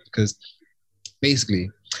together because basically,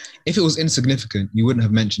 if it was insignificant, you wouldn't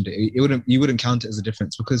have mentioned it. You wouldn't count it as a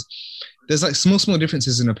difference because there's like small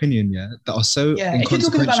differences in opinion, yeah, that are so Yeah, if you're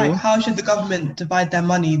talking about inconsequential. like how should the government divide their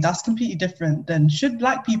money, that's completely different than should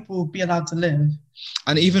Black people be allowed to live.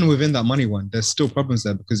 And even within that money one, there's still problems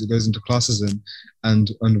there because it goes into classism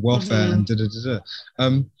and welfare and da da da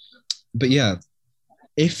da. But yeah,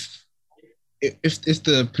 if if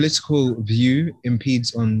the political view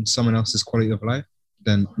impedes on someone else's quality of life,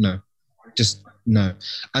 then no, just no.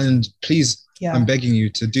 And please, Yeah. I'm begging you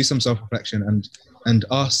to do some self-reflection and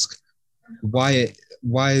ask why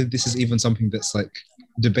this is even something that's like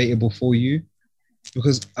debatable for you.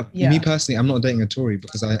 Because me personally, I'm not dating a Tory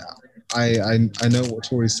because I know what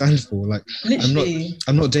Tories stand for. Like, literally,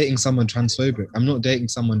 I'm not dating someone transphobic. I'm not dating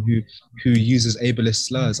someone who uses ableist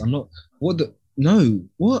slurs. I'm not. What?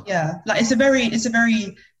 Yeah, like it's a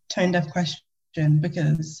very tone deaf question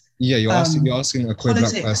because you're asking a queer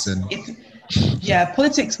Black person.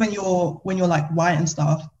 Politics when you're like white and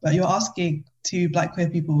stuff, but you're asking to Black queer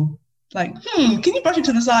people like, can you brush it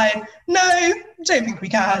to the side? No, don't think we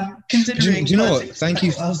can. Considering, do you know what? Thank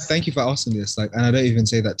you for asking this. Like, and I don't even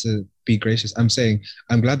say that to be gracious. I'm saying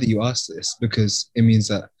I'm glad that you asked this because it means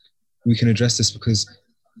that we can address this because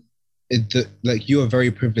you are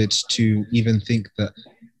very privileged to even think that,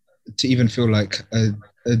 to even feel like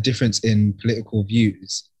a difference in political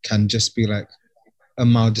views can just be like a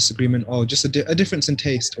mild disagreement or just a difference in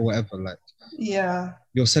taste or whatever. Like, yeah,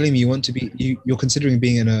 you're telling me you want to be, you're considering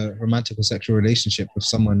being in a romantic or sexual relationship with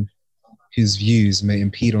someone whose views may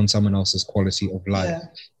impede on someone else's quality of life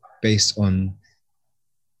based on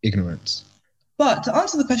ignorance. But to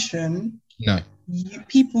answer the question, no.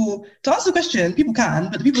 People can,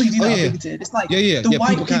 but the people who do that are bigoted. It's like the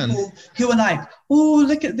white people who are like, oh,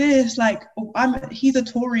 look at this, like, he's a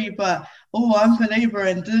Tory, but I'm for Labour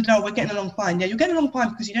and we're getting along fine. Yeah, you're getting along fine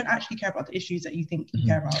because you don't actually care about the issues that you think you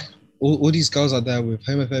care about. All these girls are there with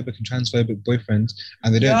homophobic and transphobic boyfriends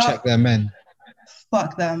and they don't check their men.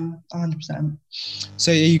 Fuck them, 100%.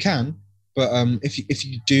 So yeah, you can, but if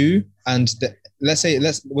you do, and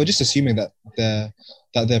we're just assuming that their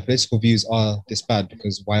political views are this bad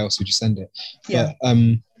because why else would you send it? Yeah. But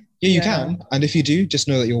you can, and if you do, just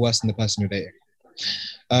know that you're worse than the person you're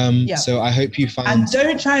dating. So I hope you find. And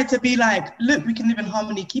don't try to be like, look, we can live in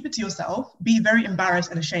harmony. Keep it to yourself. Be very embarrassed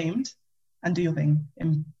and ashamed, and do your thing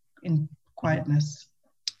in quietness.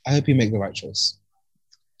 I hope you make the right choice.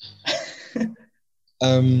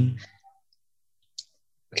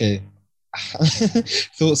 Okay.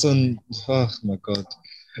 Thoughts on? Oh my god.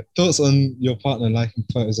 Thoughts on your partner liking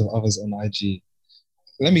photos of others on IG?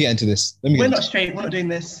 Let me get into this. We're not straight. We're not doing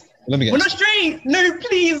this. We're not straight. No,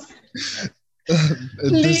 please.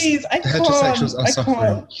 Please, I can't. Heterosexuals are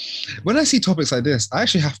suffering. When I see topics like this, I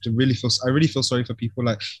actually I really feel sorry for people.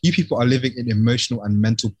 Like, you people are living in emotional and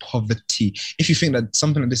mental poverty. If you think that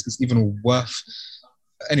something like this is even worth,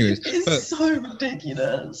 anyways, it's so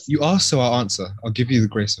ridiculous. You asked, so I'll answer. I'll give you the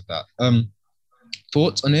grace of that.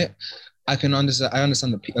 Thoughts on it? I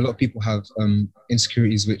understand that a lot of people have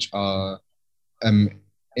insecurities which are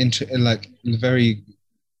very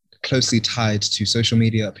closely tied to social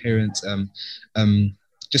media appearance,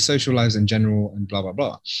 just social lives in general, and blah blah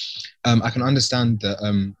blah. I can understand that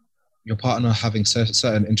your partner having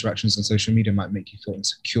certain interactions on social media might make you feel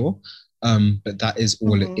insecure, but that is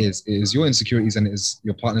all it is. It is your insecurities and it is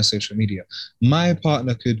your partner's social media. My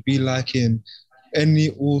partner could be liking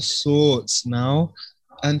all sorts now.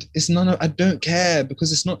 And it's I don't care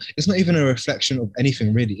because it's not even a reflection of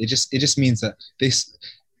anything really. It just means that this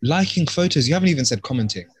liking photos, you haven't even said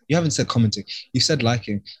commenting. You haven't said commenting. You said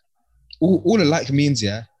liking. All a like means,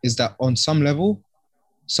 is that on some level,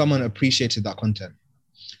 someone appreciated that content.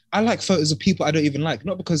 I like photos of people I don't even like,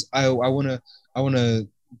 not because I wanna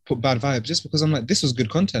put bad vibes, just because I'm like, this was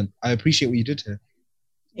good content. I appreciate what you did here.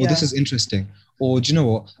 Or this is interesting. Or do you know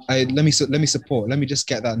what? Let me support. Let me just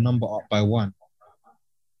get that number up by 1.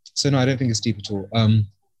 So no, I don't think it's deep at all.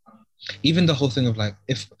 Even the whole thing of like,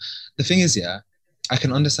 if the thing is, I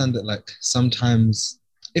can understand that like sometimes,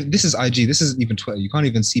 if this is IG, this isn't even Twitter. You can't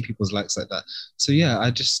even see people's likes like that. So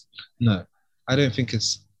I don't think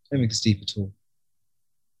it's deep at all.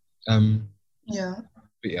 But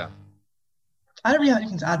yeah. I don't really have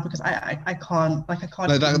anything to add because I can't. Like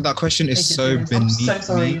that question is so beneath I'm so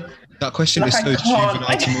sorry. Me. That question is so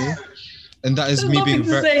juvenile to me, and that is me being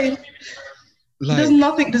very. There's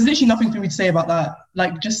literally nothing for me to say about that.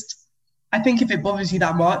 Like, just, I think if it bothers you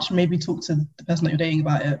that much, maybe talk to the person that you're dating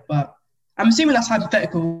about it. But I'm assuming that's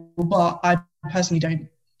hypothetical, but I personally don't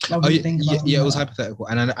I Oh wouldn't think about yeah, it was that. hypothetical,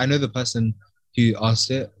 and I know the person who asked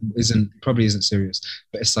it probably isn't serious,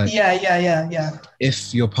 but it's like Yeah. if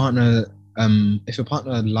if your partner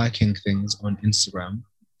liking things on Instagram,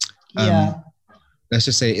 um, Yeah. let's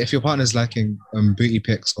just say if your partner's liking booty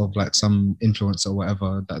pics of like some influencer or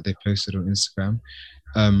whatever that they posted on Instagram,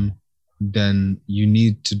 um, then you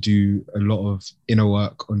need to do a lot of inner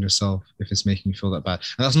work on yourself if it's making you feel that bad.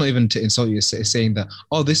 And that's not even to insult you, it's saying that,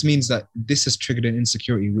 oh, this means that this has triggered an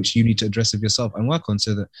insecurity which you need to address with yourself and work on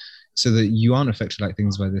so that you aren't affected like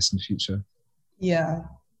things by this in the future. Yeah.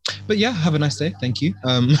 But yeah, have a nice day. Thank you.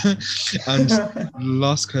 And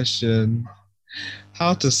last question,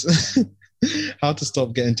 how to how to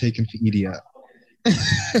stop getting taken for idiot?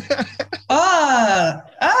 I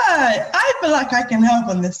feel like I can help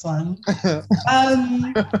on this one.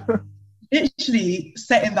 Literally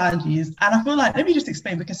setting boundaries. And I feel like, let me just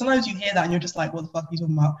explain, because sometimes you hear that and you're just like, what the fuck are you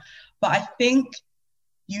talking about? But I think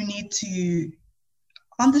you need to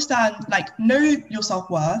understand, like, know your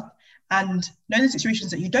self-worth and know the situations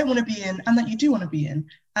that you don't want to be in and that you do want to be in.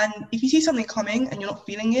 And if you see something coming and you're not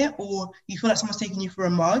feeling it, or you feel like someone's taking you for a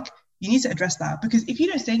mug, you need to address that. Because if you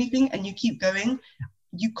don't say anything and you keep going,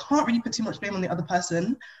 you can't really put too much blame on the other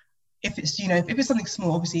person. If it's, you know, if it's something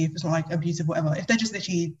small, obviously, if it's not like abusive, whatever, if they're just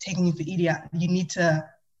literally taking you for idiot, you need to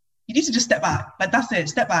just step back. Like, that's it,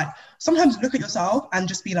 step back. Sometimes look at yourself and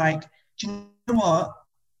just be like, do you know what?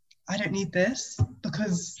 I don't need this,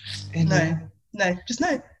 because just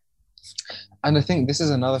no. And I think this is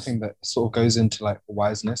another thing that sort of goes into like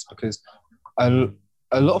wiseness, because a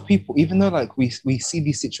lot of people, even though like we see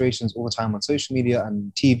these situations all the time on social media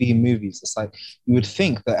and TV and movies, it's like you would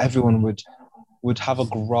think that everyone would have a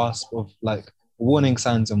grasp of like warning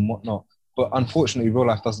signs and whatnot. But unfortunately, real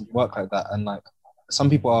life doesn't work like that. And like some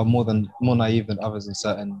people are more naive than others in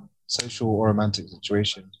certain social or romantic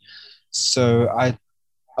situations. So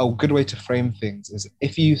a good way to frame things is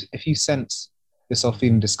if you sense yourself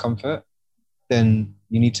feeling discomfort, then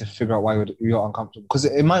you need to figure out why you're uncomfortable. Because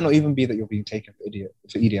it might not even be that you're being taken for idiot.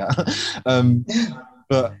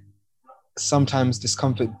 But sometimes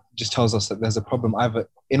discomfort just tells us that there's a problem either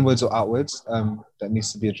inwards or outwards that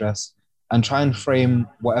needs to be addressed. And try and frame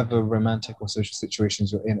whatever romantic or social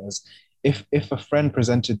situations you're in as, if a friend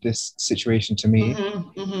presented this situation to me,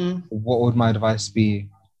 what would my advice be?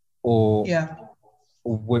 Or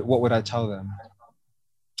what would I tell them?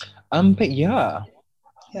 But yeah.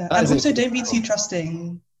 Yeah, and also don't be too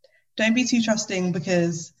trusting. Don't be too trusting,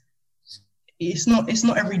 because it's not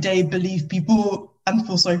every day believe people and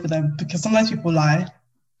feel sorry for them, because sometimes people lie.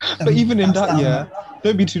 But even in that,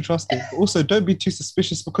 don't be too trusting. Also, don't be too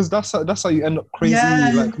suspicious, because that's how you end up crazy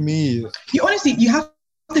like me. You honestly, you have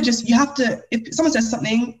to, if someone says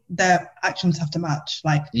something, their actions have to match.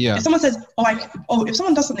 Like, if someone says, if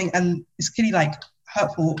someone does something and it's clearly like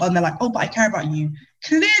hurtful, and they're like, oh, but I care about you,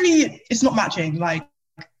 clearly it's not matching. Like,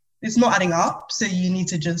 it's not adding up. So you need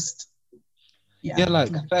to just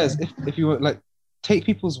like Fairs, if you were like, take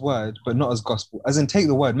people's word but not as gospel, as in take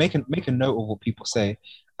the word, make a note of what people say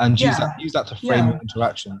and use that to frame your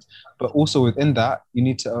interactions. But also within that, you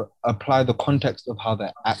need to apply the context of how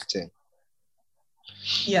they're acting.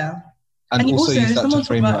 And also use that to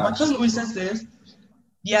frame your actions. My cousin always says this.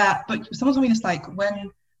 Yeah, but someone told me this, like,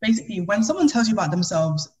 when someone tells you about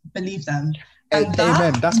themselves, believe them. And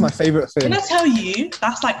amen. That's my favorite thing. Can I tell you,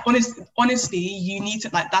 that's like, honestly, you need to,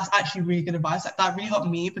 like, that's actually really good advice. Like, that really helped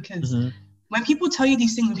me, because when people tell you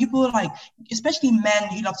these things, when people are like, especially men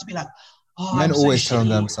who love to be like, oh, men always tell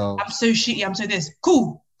themselves, I'm so shitty, I'm so this.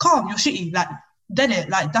 Cool, calm, you're shitty. Like, dead it.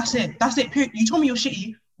 Like, that's it. Period. You told me you're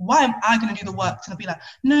shitty. Why am I going to do the work to be like,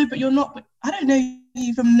 no, but you're not. But I don't know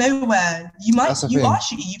you from nowhere. You are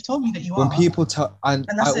shitty. You've told me that you are. When people tell, and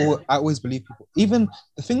I always believe people. Even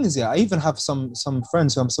the thing is, I even have some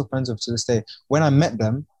friends who I'm still friends with to this day. When I met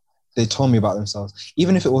them, they told me about themselves.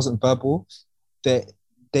 Even if it wasn't verbal,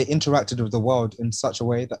 they interacted with the world in such a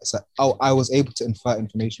way that it's like, oh, I was able to infer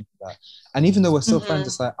information from that. And even though we're still friends,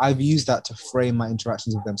 it's like, I've used that to frame my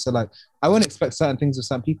interactions with them. So like, I wouldn't expect certain things of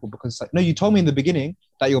certain people, because it's like, no, you told me in the beginning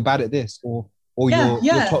that you're bad at this, or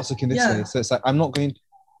you're toxic in this way. So it's like, I'm not going,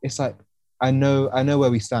 it's like, I know where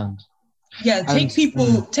we stand. Yeah, take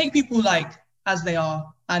people like as they are,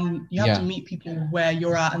 and you have to meet people where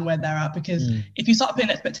you're at and where they're at, because if you start putting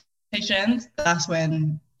expectations, that's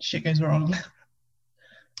when shit goes wrong.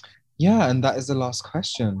 Yeah, and that is the last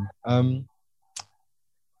question.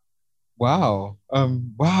 Wow.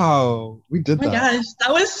 Wow. We did that. Oh my gosh,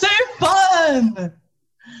 that was so fun.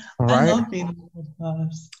 Right? I love being on the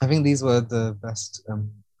podcast. I think these were the best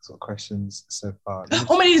sort of questions so far.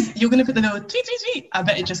 Oh my days, you're gonna put the little tweet, tweet, tweet. I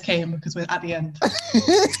bet it just came because we're at the end.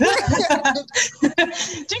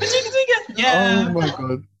 Yeah. Oh my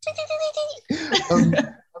god.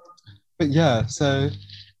 But yeah, so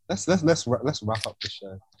let's wrap up the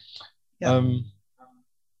show. Yeah.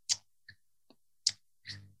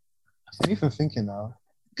 I'm even thinking now.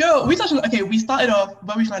 Girl, we touched on, okay, we started off,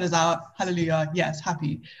 when we found us out, hallelujah, yes,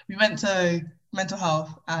 happy. We went to mental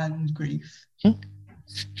health and grief.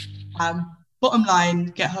 Bottom line,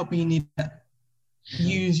 get help when you need it.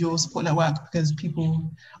 Use your support network because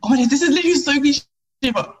people, oh my God, this is literally so cliche,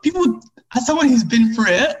 but people, as someone who's been through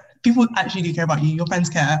it, people actually do care about you. Your friends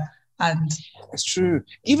care. And it's true.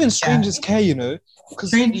 Even strangers care, you know. Because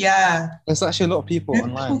there's actually a lot of people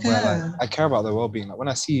online where like I care about their well-being. Like when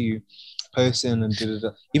I see you posting and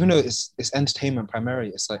even though it's entertainment primarily,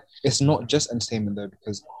 it's like it's not just entertainment though,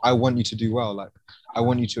 because I want you to do well. Like I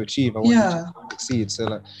want you to achieve. I want you to succeed. So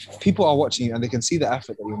like people are watching you and they can see the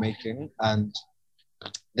effort that you're making, and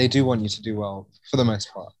they do want you to do well for the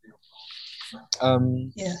most part.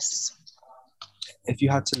 Yes. If you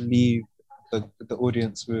had to leave the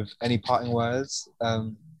audience with any parting words,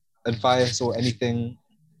 advice or anything.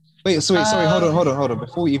 Sorry, hold on.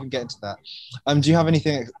 Before we even get into that, do you have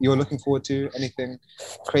anything you're looking forward to? Anything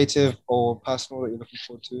creative or personal that you're looking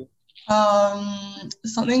forward to?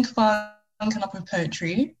 Something fun coming up with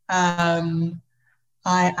poetry. I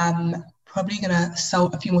am probably gonna sell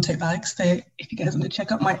a few more tote bags. So if you guys want to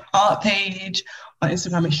check out my art page on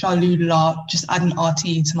Instagram, it's Charlula. Just add an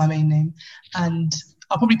RT to my main name, and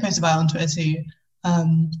I'll probably post about it on Twitter too.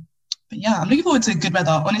 But yeah, I'm looking forward to good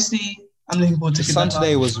weather. Honestly, I'm looking forward to good weather. The sun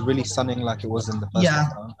today was really sunning like it was in the first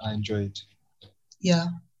lockdown. I enjoyed. Yeah.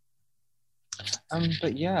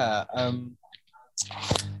 But yeah,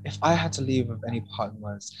 if I had to leave with any parting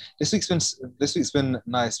words, this week's been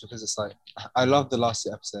nice because it's like I love the last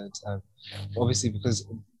two episodes. Obviously because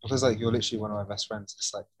like you're literally one of my best friends.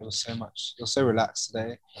 It's like it was so relaxed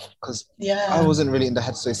today because I wasn't really in the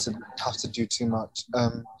headspace to have to do too much.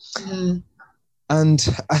 And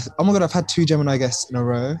oh my god, I've had 2 Gemini guests in a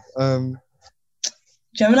row.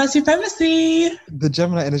 Gemini supremacy. The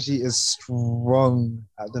Gemini energy is strong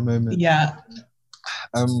at the moment. Yeah.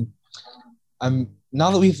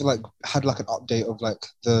 Now that we've like had like an update of like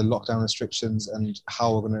the lockdown restrictions and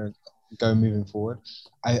how we're gonna go moving forward,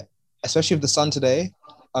 especially with the sun today,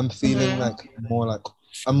 I'm feeling like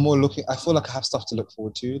I'm more looking. I feel like I have stuff to look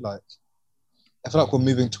forward to. Like I feel like we're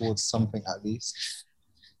moving towards something at least.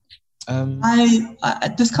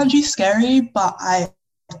 This country's scary, but I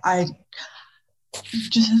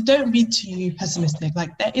just don't be too pessimistic.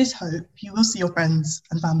 Like there is hope. You will see your friends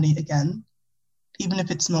and family again, even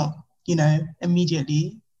if it's not,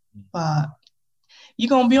 immediately. But you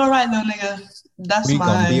gonna be all right, little nigga. We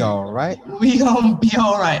gonna be all right. We gonna be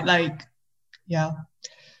all right. Like, yeah.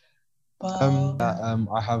 But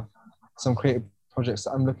I have some creative projects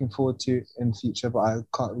that I'm looking forward to in the future, but I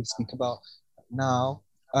can't really speak about now.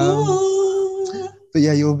 But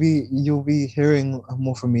yeah, you'll be hearing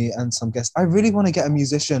more from me and some guests. I really want to get a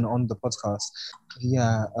musician on the podcast.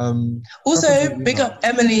 Yeah. Also, big up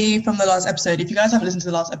Emily from the last episode. If you guys haven't listened to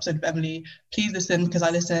the last episode of Emily, please listen because I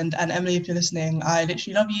listened. And Emily, if you're listening, I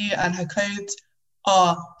literally love you. And her clothes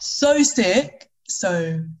are so sick.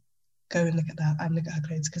 So go and look at that and look at her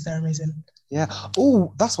clothes because they're amazing. Yeah.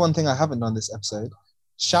 Oh, that's one thing I haven't done this episode.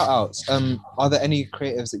 Shout outs. Are there any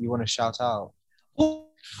creatives that you want to shout out?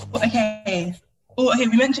 Okay,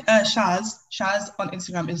 we mentioned Shaz. Shaz on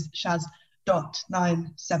Instagram is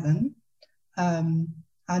Shaz.97.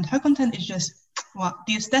 And her content is just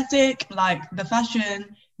the aesthetic, like the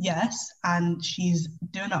fashion, yes. And she's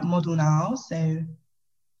doing that model now. So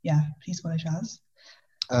yeah, please follow Shaz.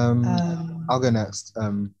 I'll go next.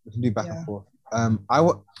 We can do back and forth.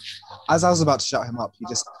 As I was about to shout him out, he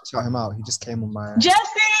just came on my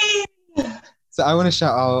Jesse. So I want to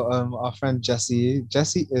shout out our friend Jessie.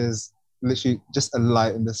 Jessie is literally just a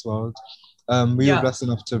light in this world. We were blessed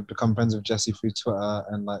enough to become friends with Jessie through Twitter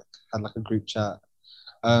and like had like a group chat.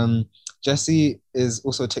 Jessie is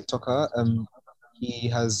also a TikToker. He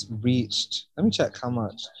has reached, let me check how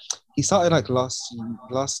much. He started like last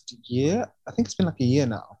year. I think it's been like a year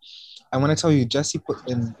now. And when I tell you, Jessie put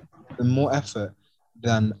in more effort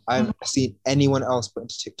than I've seen anyone else put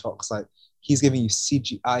into TikToks. Like he's giving you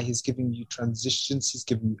CGI, he's giving you transitions, he's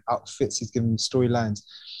giving you outfits, he's giving you storylines.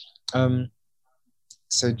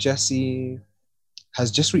 So Jessie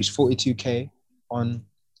has just reached 42K on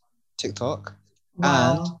TikTok.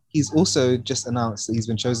 Wow. And he's also just announced that he's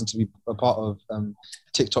been chosen to be a part of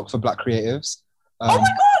TikTok for Black Creatives. Oh my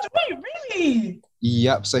God, wait, really?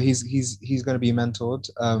 Yep, so he's going to be mentored.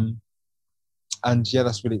 And yeah,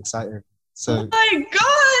 that's really exciting. So Oh my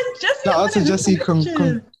god, Jessie! shout out to Jessie.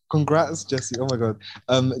 Congrats. Congrats, Jessie. Oh my god.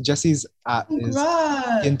 Jesse's at is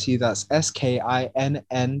Skinty. That's SKINNTY _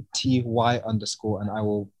 and I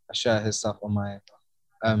will share his stuff on my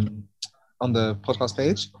on the podcast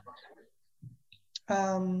page.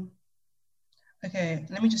 Okay,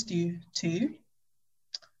 let me just do 2.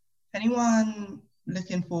 Anyone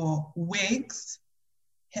looking for wigs,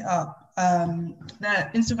 hit up.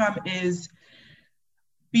 Their Instagram is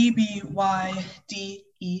BBYDEJAS.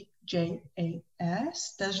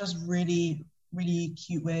 There's just really, really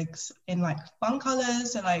cute wigs in like fun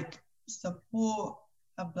colors. So like support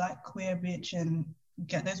a Black queer bitch and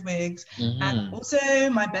get those wigs. And also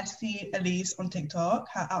my bestie Elise on TikTok.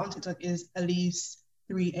 Her out on TikTok is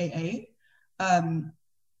Elise388.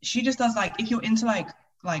 She just does like, if you're into like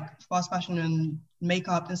fast fashion and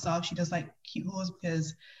makeup and stuff, she does like cute hauls,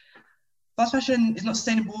 because fast fashion is not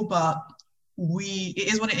sustainable, but it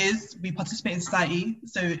is what it is. We participate in society.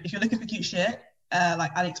 So if you're looking for cute shit,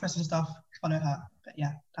 like AliExpress and stuff, follow her. But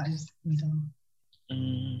yeah, that is me done.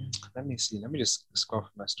 Let me see. Let me just scroll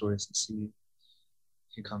through my stories and see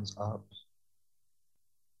who comes up.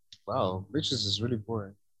 Wow, Riches is really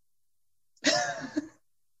boring.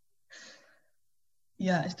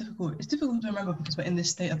 Yeah, it's difficult. It's difficult to remember because we're in this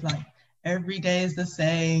state of like, every day is the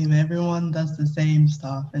same. Everyone does the same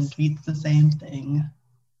stuff and tweets the same thing.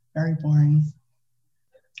 Very boring.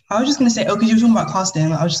 I was just going to say, because you were talking about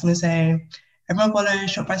casting, I was just going to say, everyone follow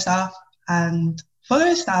Shop by Steph and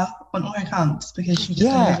follow Steph on all her accounts, because she just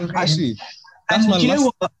actually, that's my you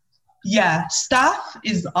know what? Yeah, Steph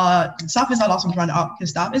is our last one to round it up, because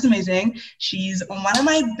Steph is amazing. She's one of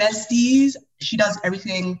my besties. She does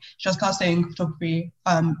everything. She does casting, photography.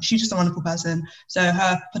 She's just a wonderful person. So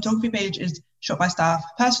her photography page is Shop by Steph.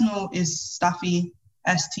 Personal is Staffy,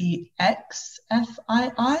 STXFII,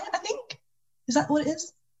 I think. Is that what it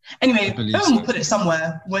is? Anyway, Owen will put it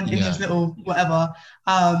somewhere in his little whatever.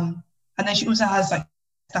 And then she also has like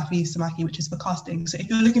Staffy Samaki, which is for casting. So if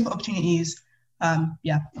you're looking for opportunities, follow.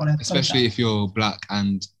 Especially if you're Black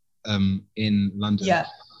and in London. Yeah.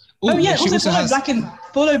 Also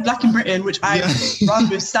follow Black in Britain, which I run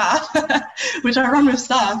with Steph. How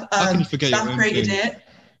can you forget Steph created it.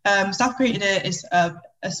 Steph created it. It's a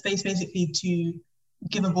space basically to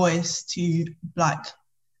give a voice to Black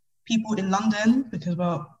people in London, because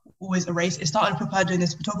we're always erased. It started with her doing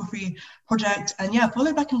this photography project, and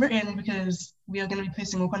follow Black in Britain, because we are going to be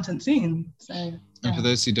posting more content soon. So. Yeah. And for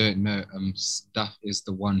those who don't know, Steph is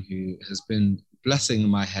the one who has been blessing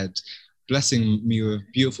my head, blessing me with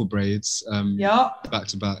beautiful braids, back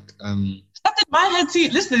to back. Steph did my head too.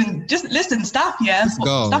 Listen, Steph,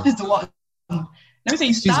 Steph is the one. Let me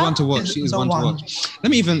say, she's one to watch. She is one to watch.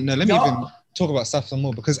 Let me even talk about Steph some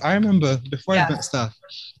more, because I remember before I met Steph,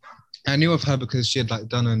 I knew of her because she had like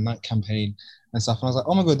done a night campaign and stuff, and I was like,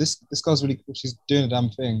 oh my god, this girl's really cool. She's doing a damn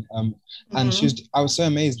thing. And I was so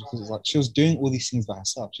amazed, because it was like she was doing all these things by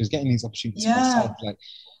herself. She was getting these opportunities by herself,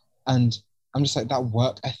 and I'm just like, that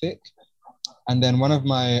work ethic. And then one of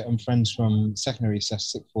my friends from secondary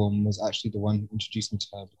sixth form was actually the one who introduced me to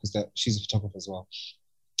her, because she's a photographer as well.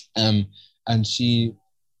 And she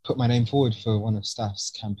put my name forward for one of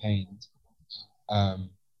Steph's campaigns.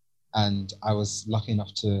 And I was lucky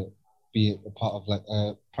enough to be a part of like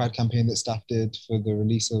a Pride campaign that Steph did for the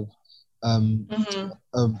release of a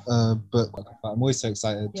book. I'm always so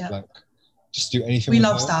excited to like just do anything. We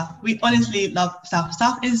love Steph. We honestly love Steph.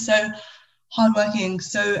 Steph is so hardworking,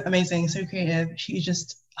 so amazing, so creative. She's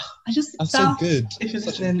just, Steph, so good. If you're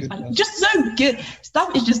listening, just so good.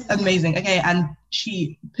 Steph is just amazing. Okay, and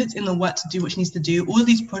she puts in the work to do what she needs to do. All of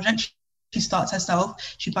these projects, she starts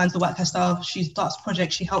herself. She finds the work herself. She starts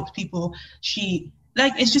projects. She helps people.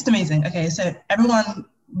 It's just amazing. Okay, so everyone,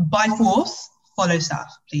 by force, follow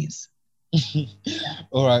Steph, please.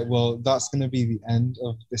 All right, well, that's going to be the end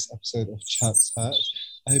of this episode of Church Hurt.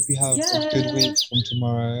 I hope you have a good week from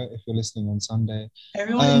tomorrow if you're listening on Sunday.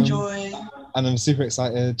 Everyone enjoy. And I'm super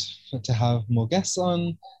excited to have more guests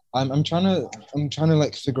on. I'm trying to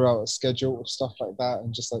like figure out a schedule of stuff like that,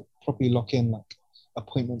 and just like properly lock in like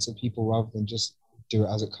appointments of people rather than just do it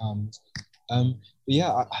as it comes. But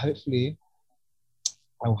yeah, hopefully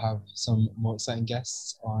I will have some more exciting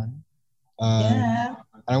guests on. And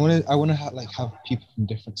I want to have people from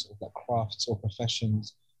different sort of like crafts or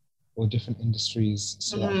professions or different industries,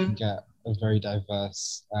 so that I can get a very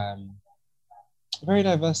diverse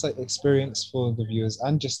like experience for the viewers,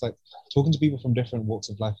 and just like talking to people from different walks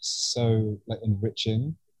of life is so like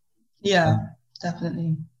enriching. Yeah,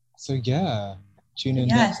 definitely. So yeah, tune in.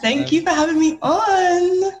 Yeah, thank you for having me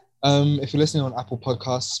on. If you're listening on Apple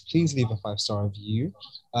Podcasts, please leave a 5-star review.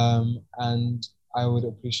 And I would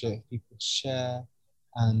appreciate if people share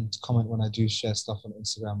and comment when I do share stuff on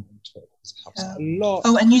Instagram and Twitter, because it helps a lot.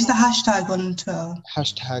 Oh, and use the hashtag on Twitter.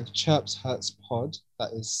 Hashtag ChirpsHurtsPod.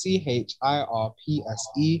 That is CHIRPSE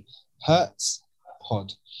Hertz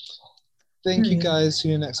Pod. Thank you guys. See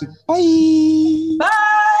you next week. Bye.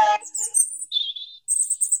 Bye.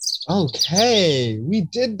 Okay, we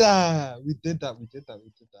did that. That was good.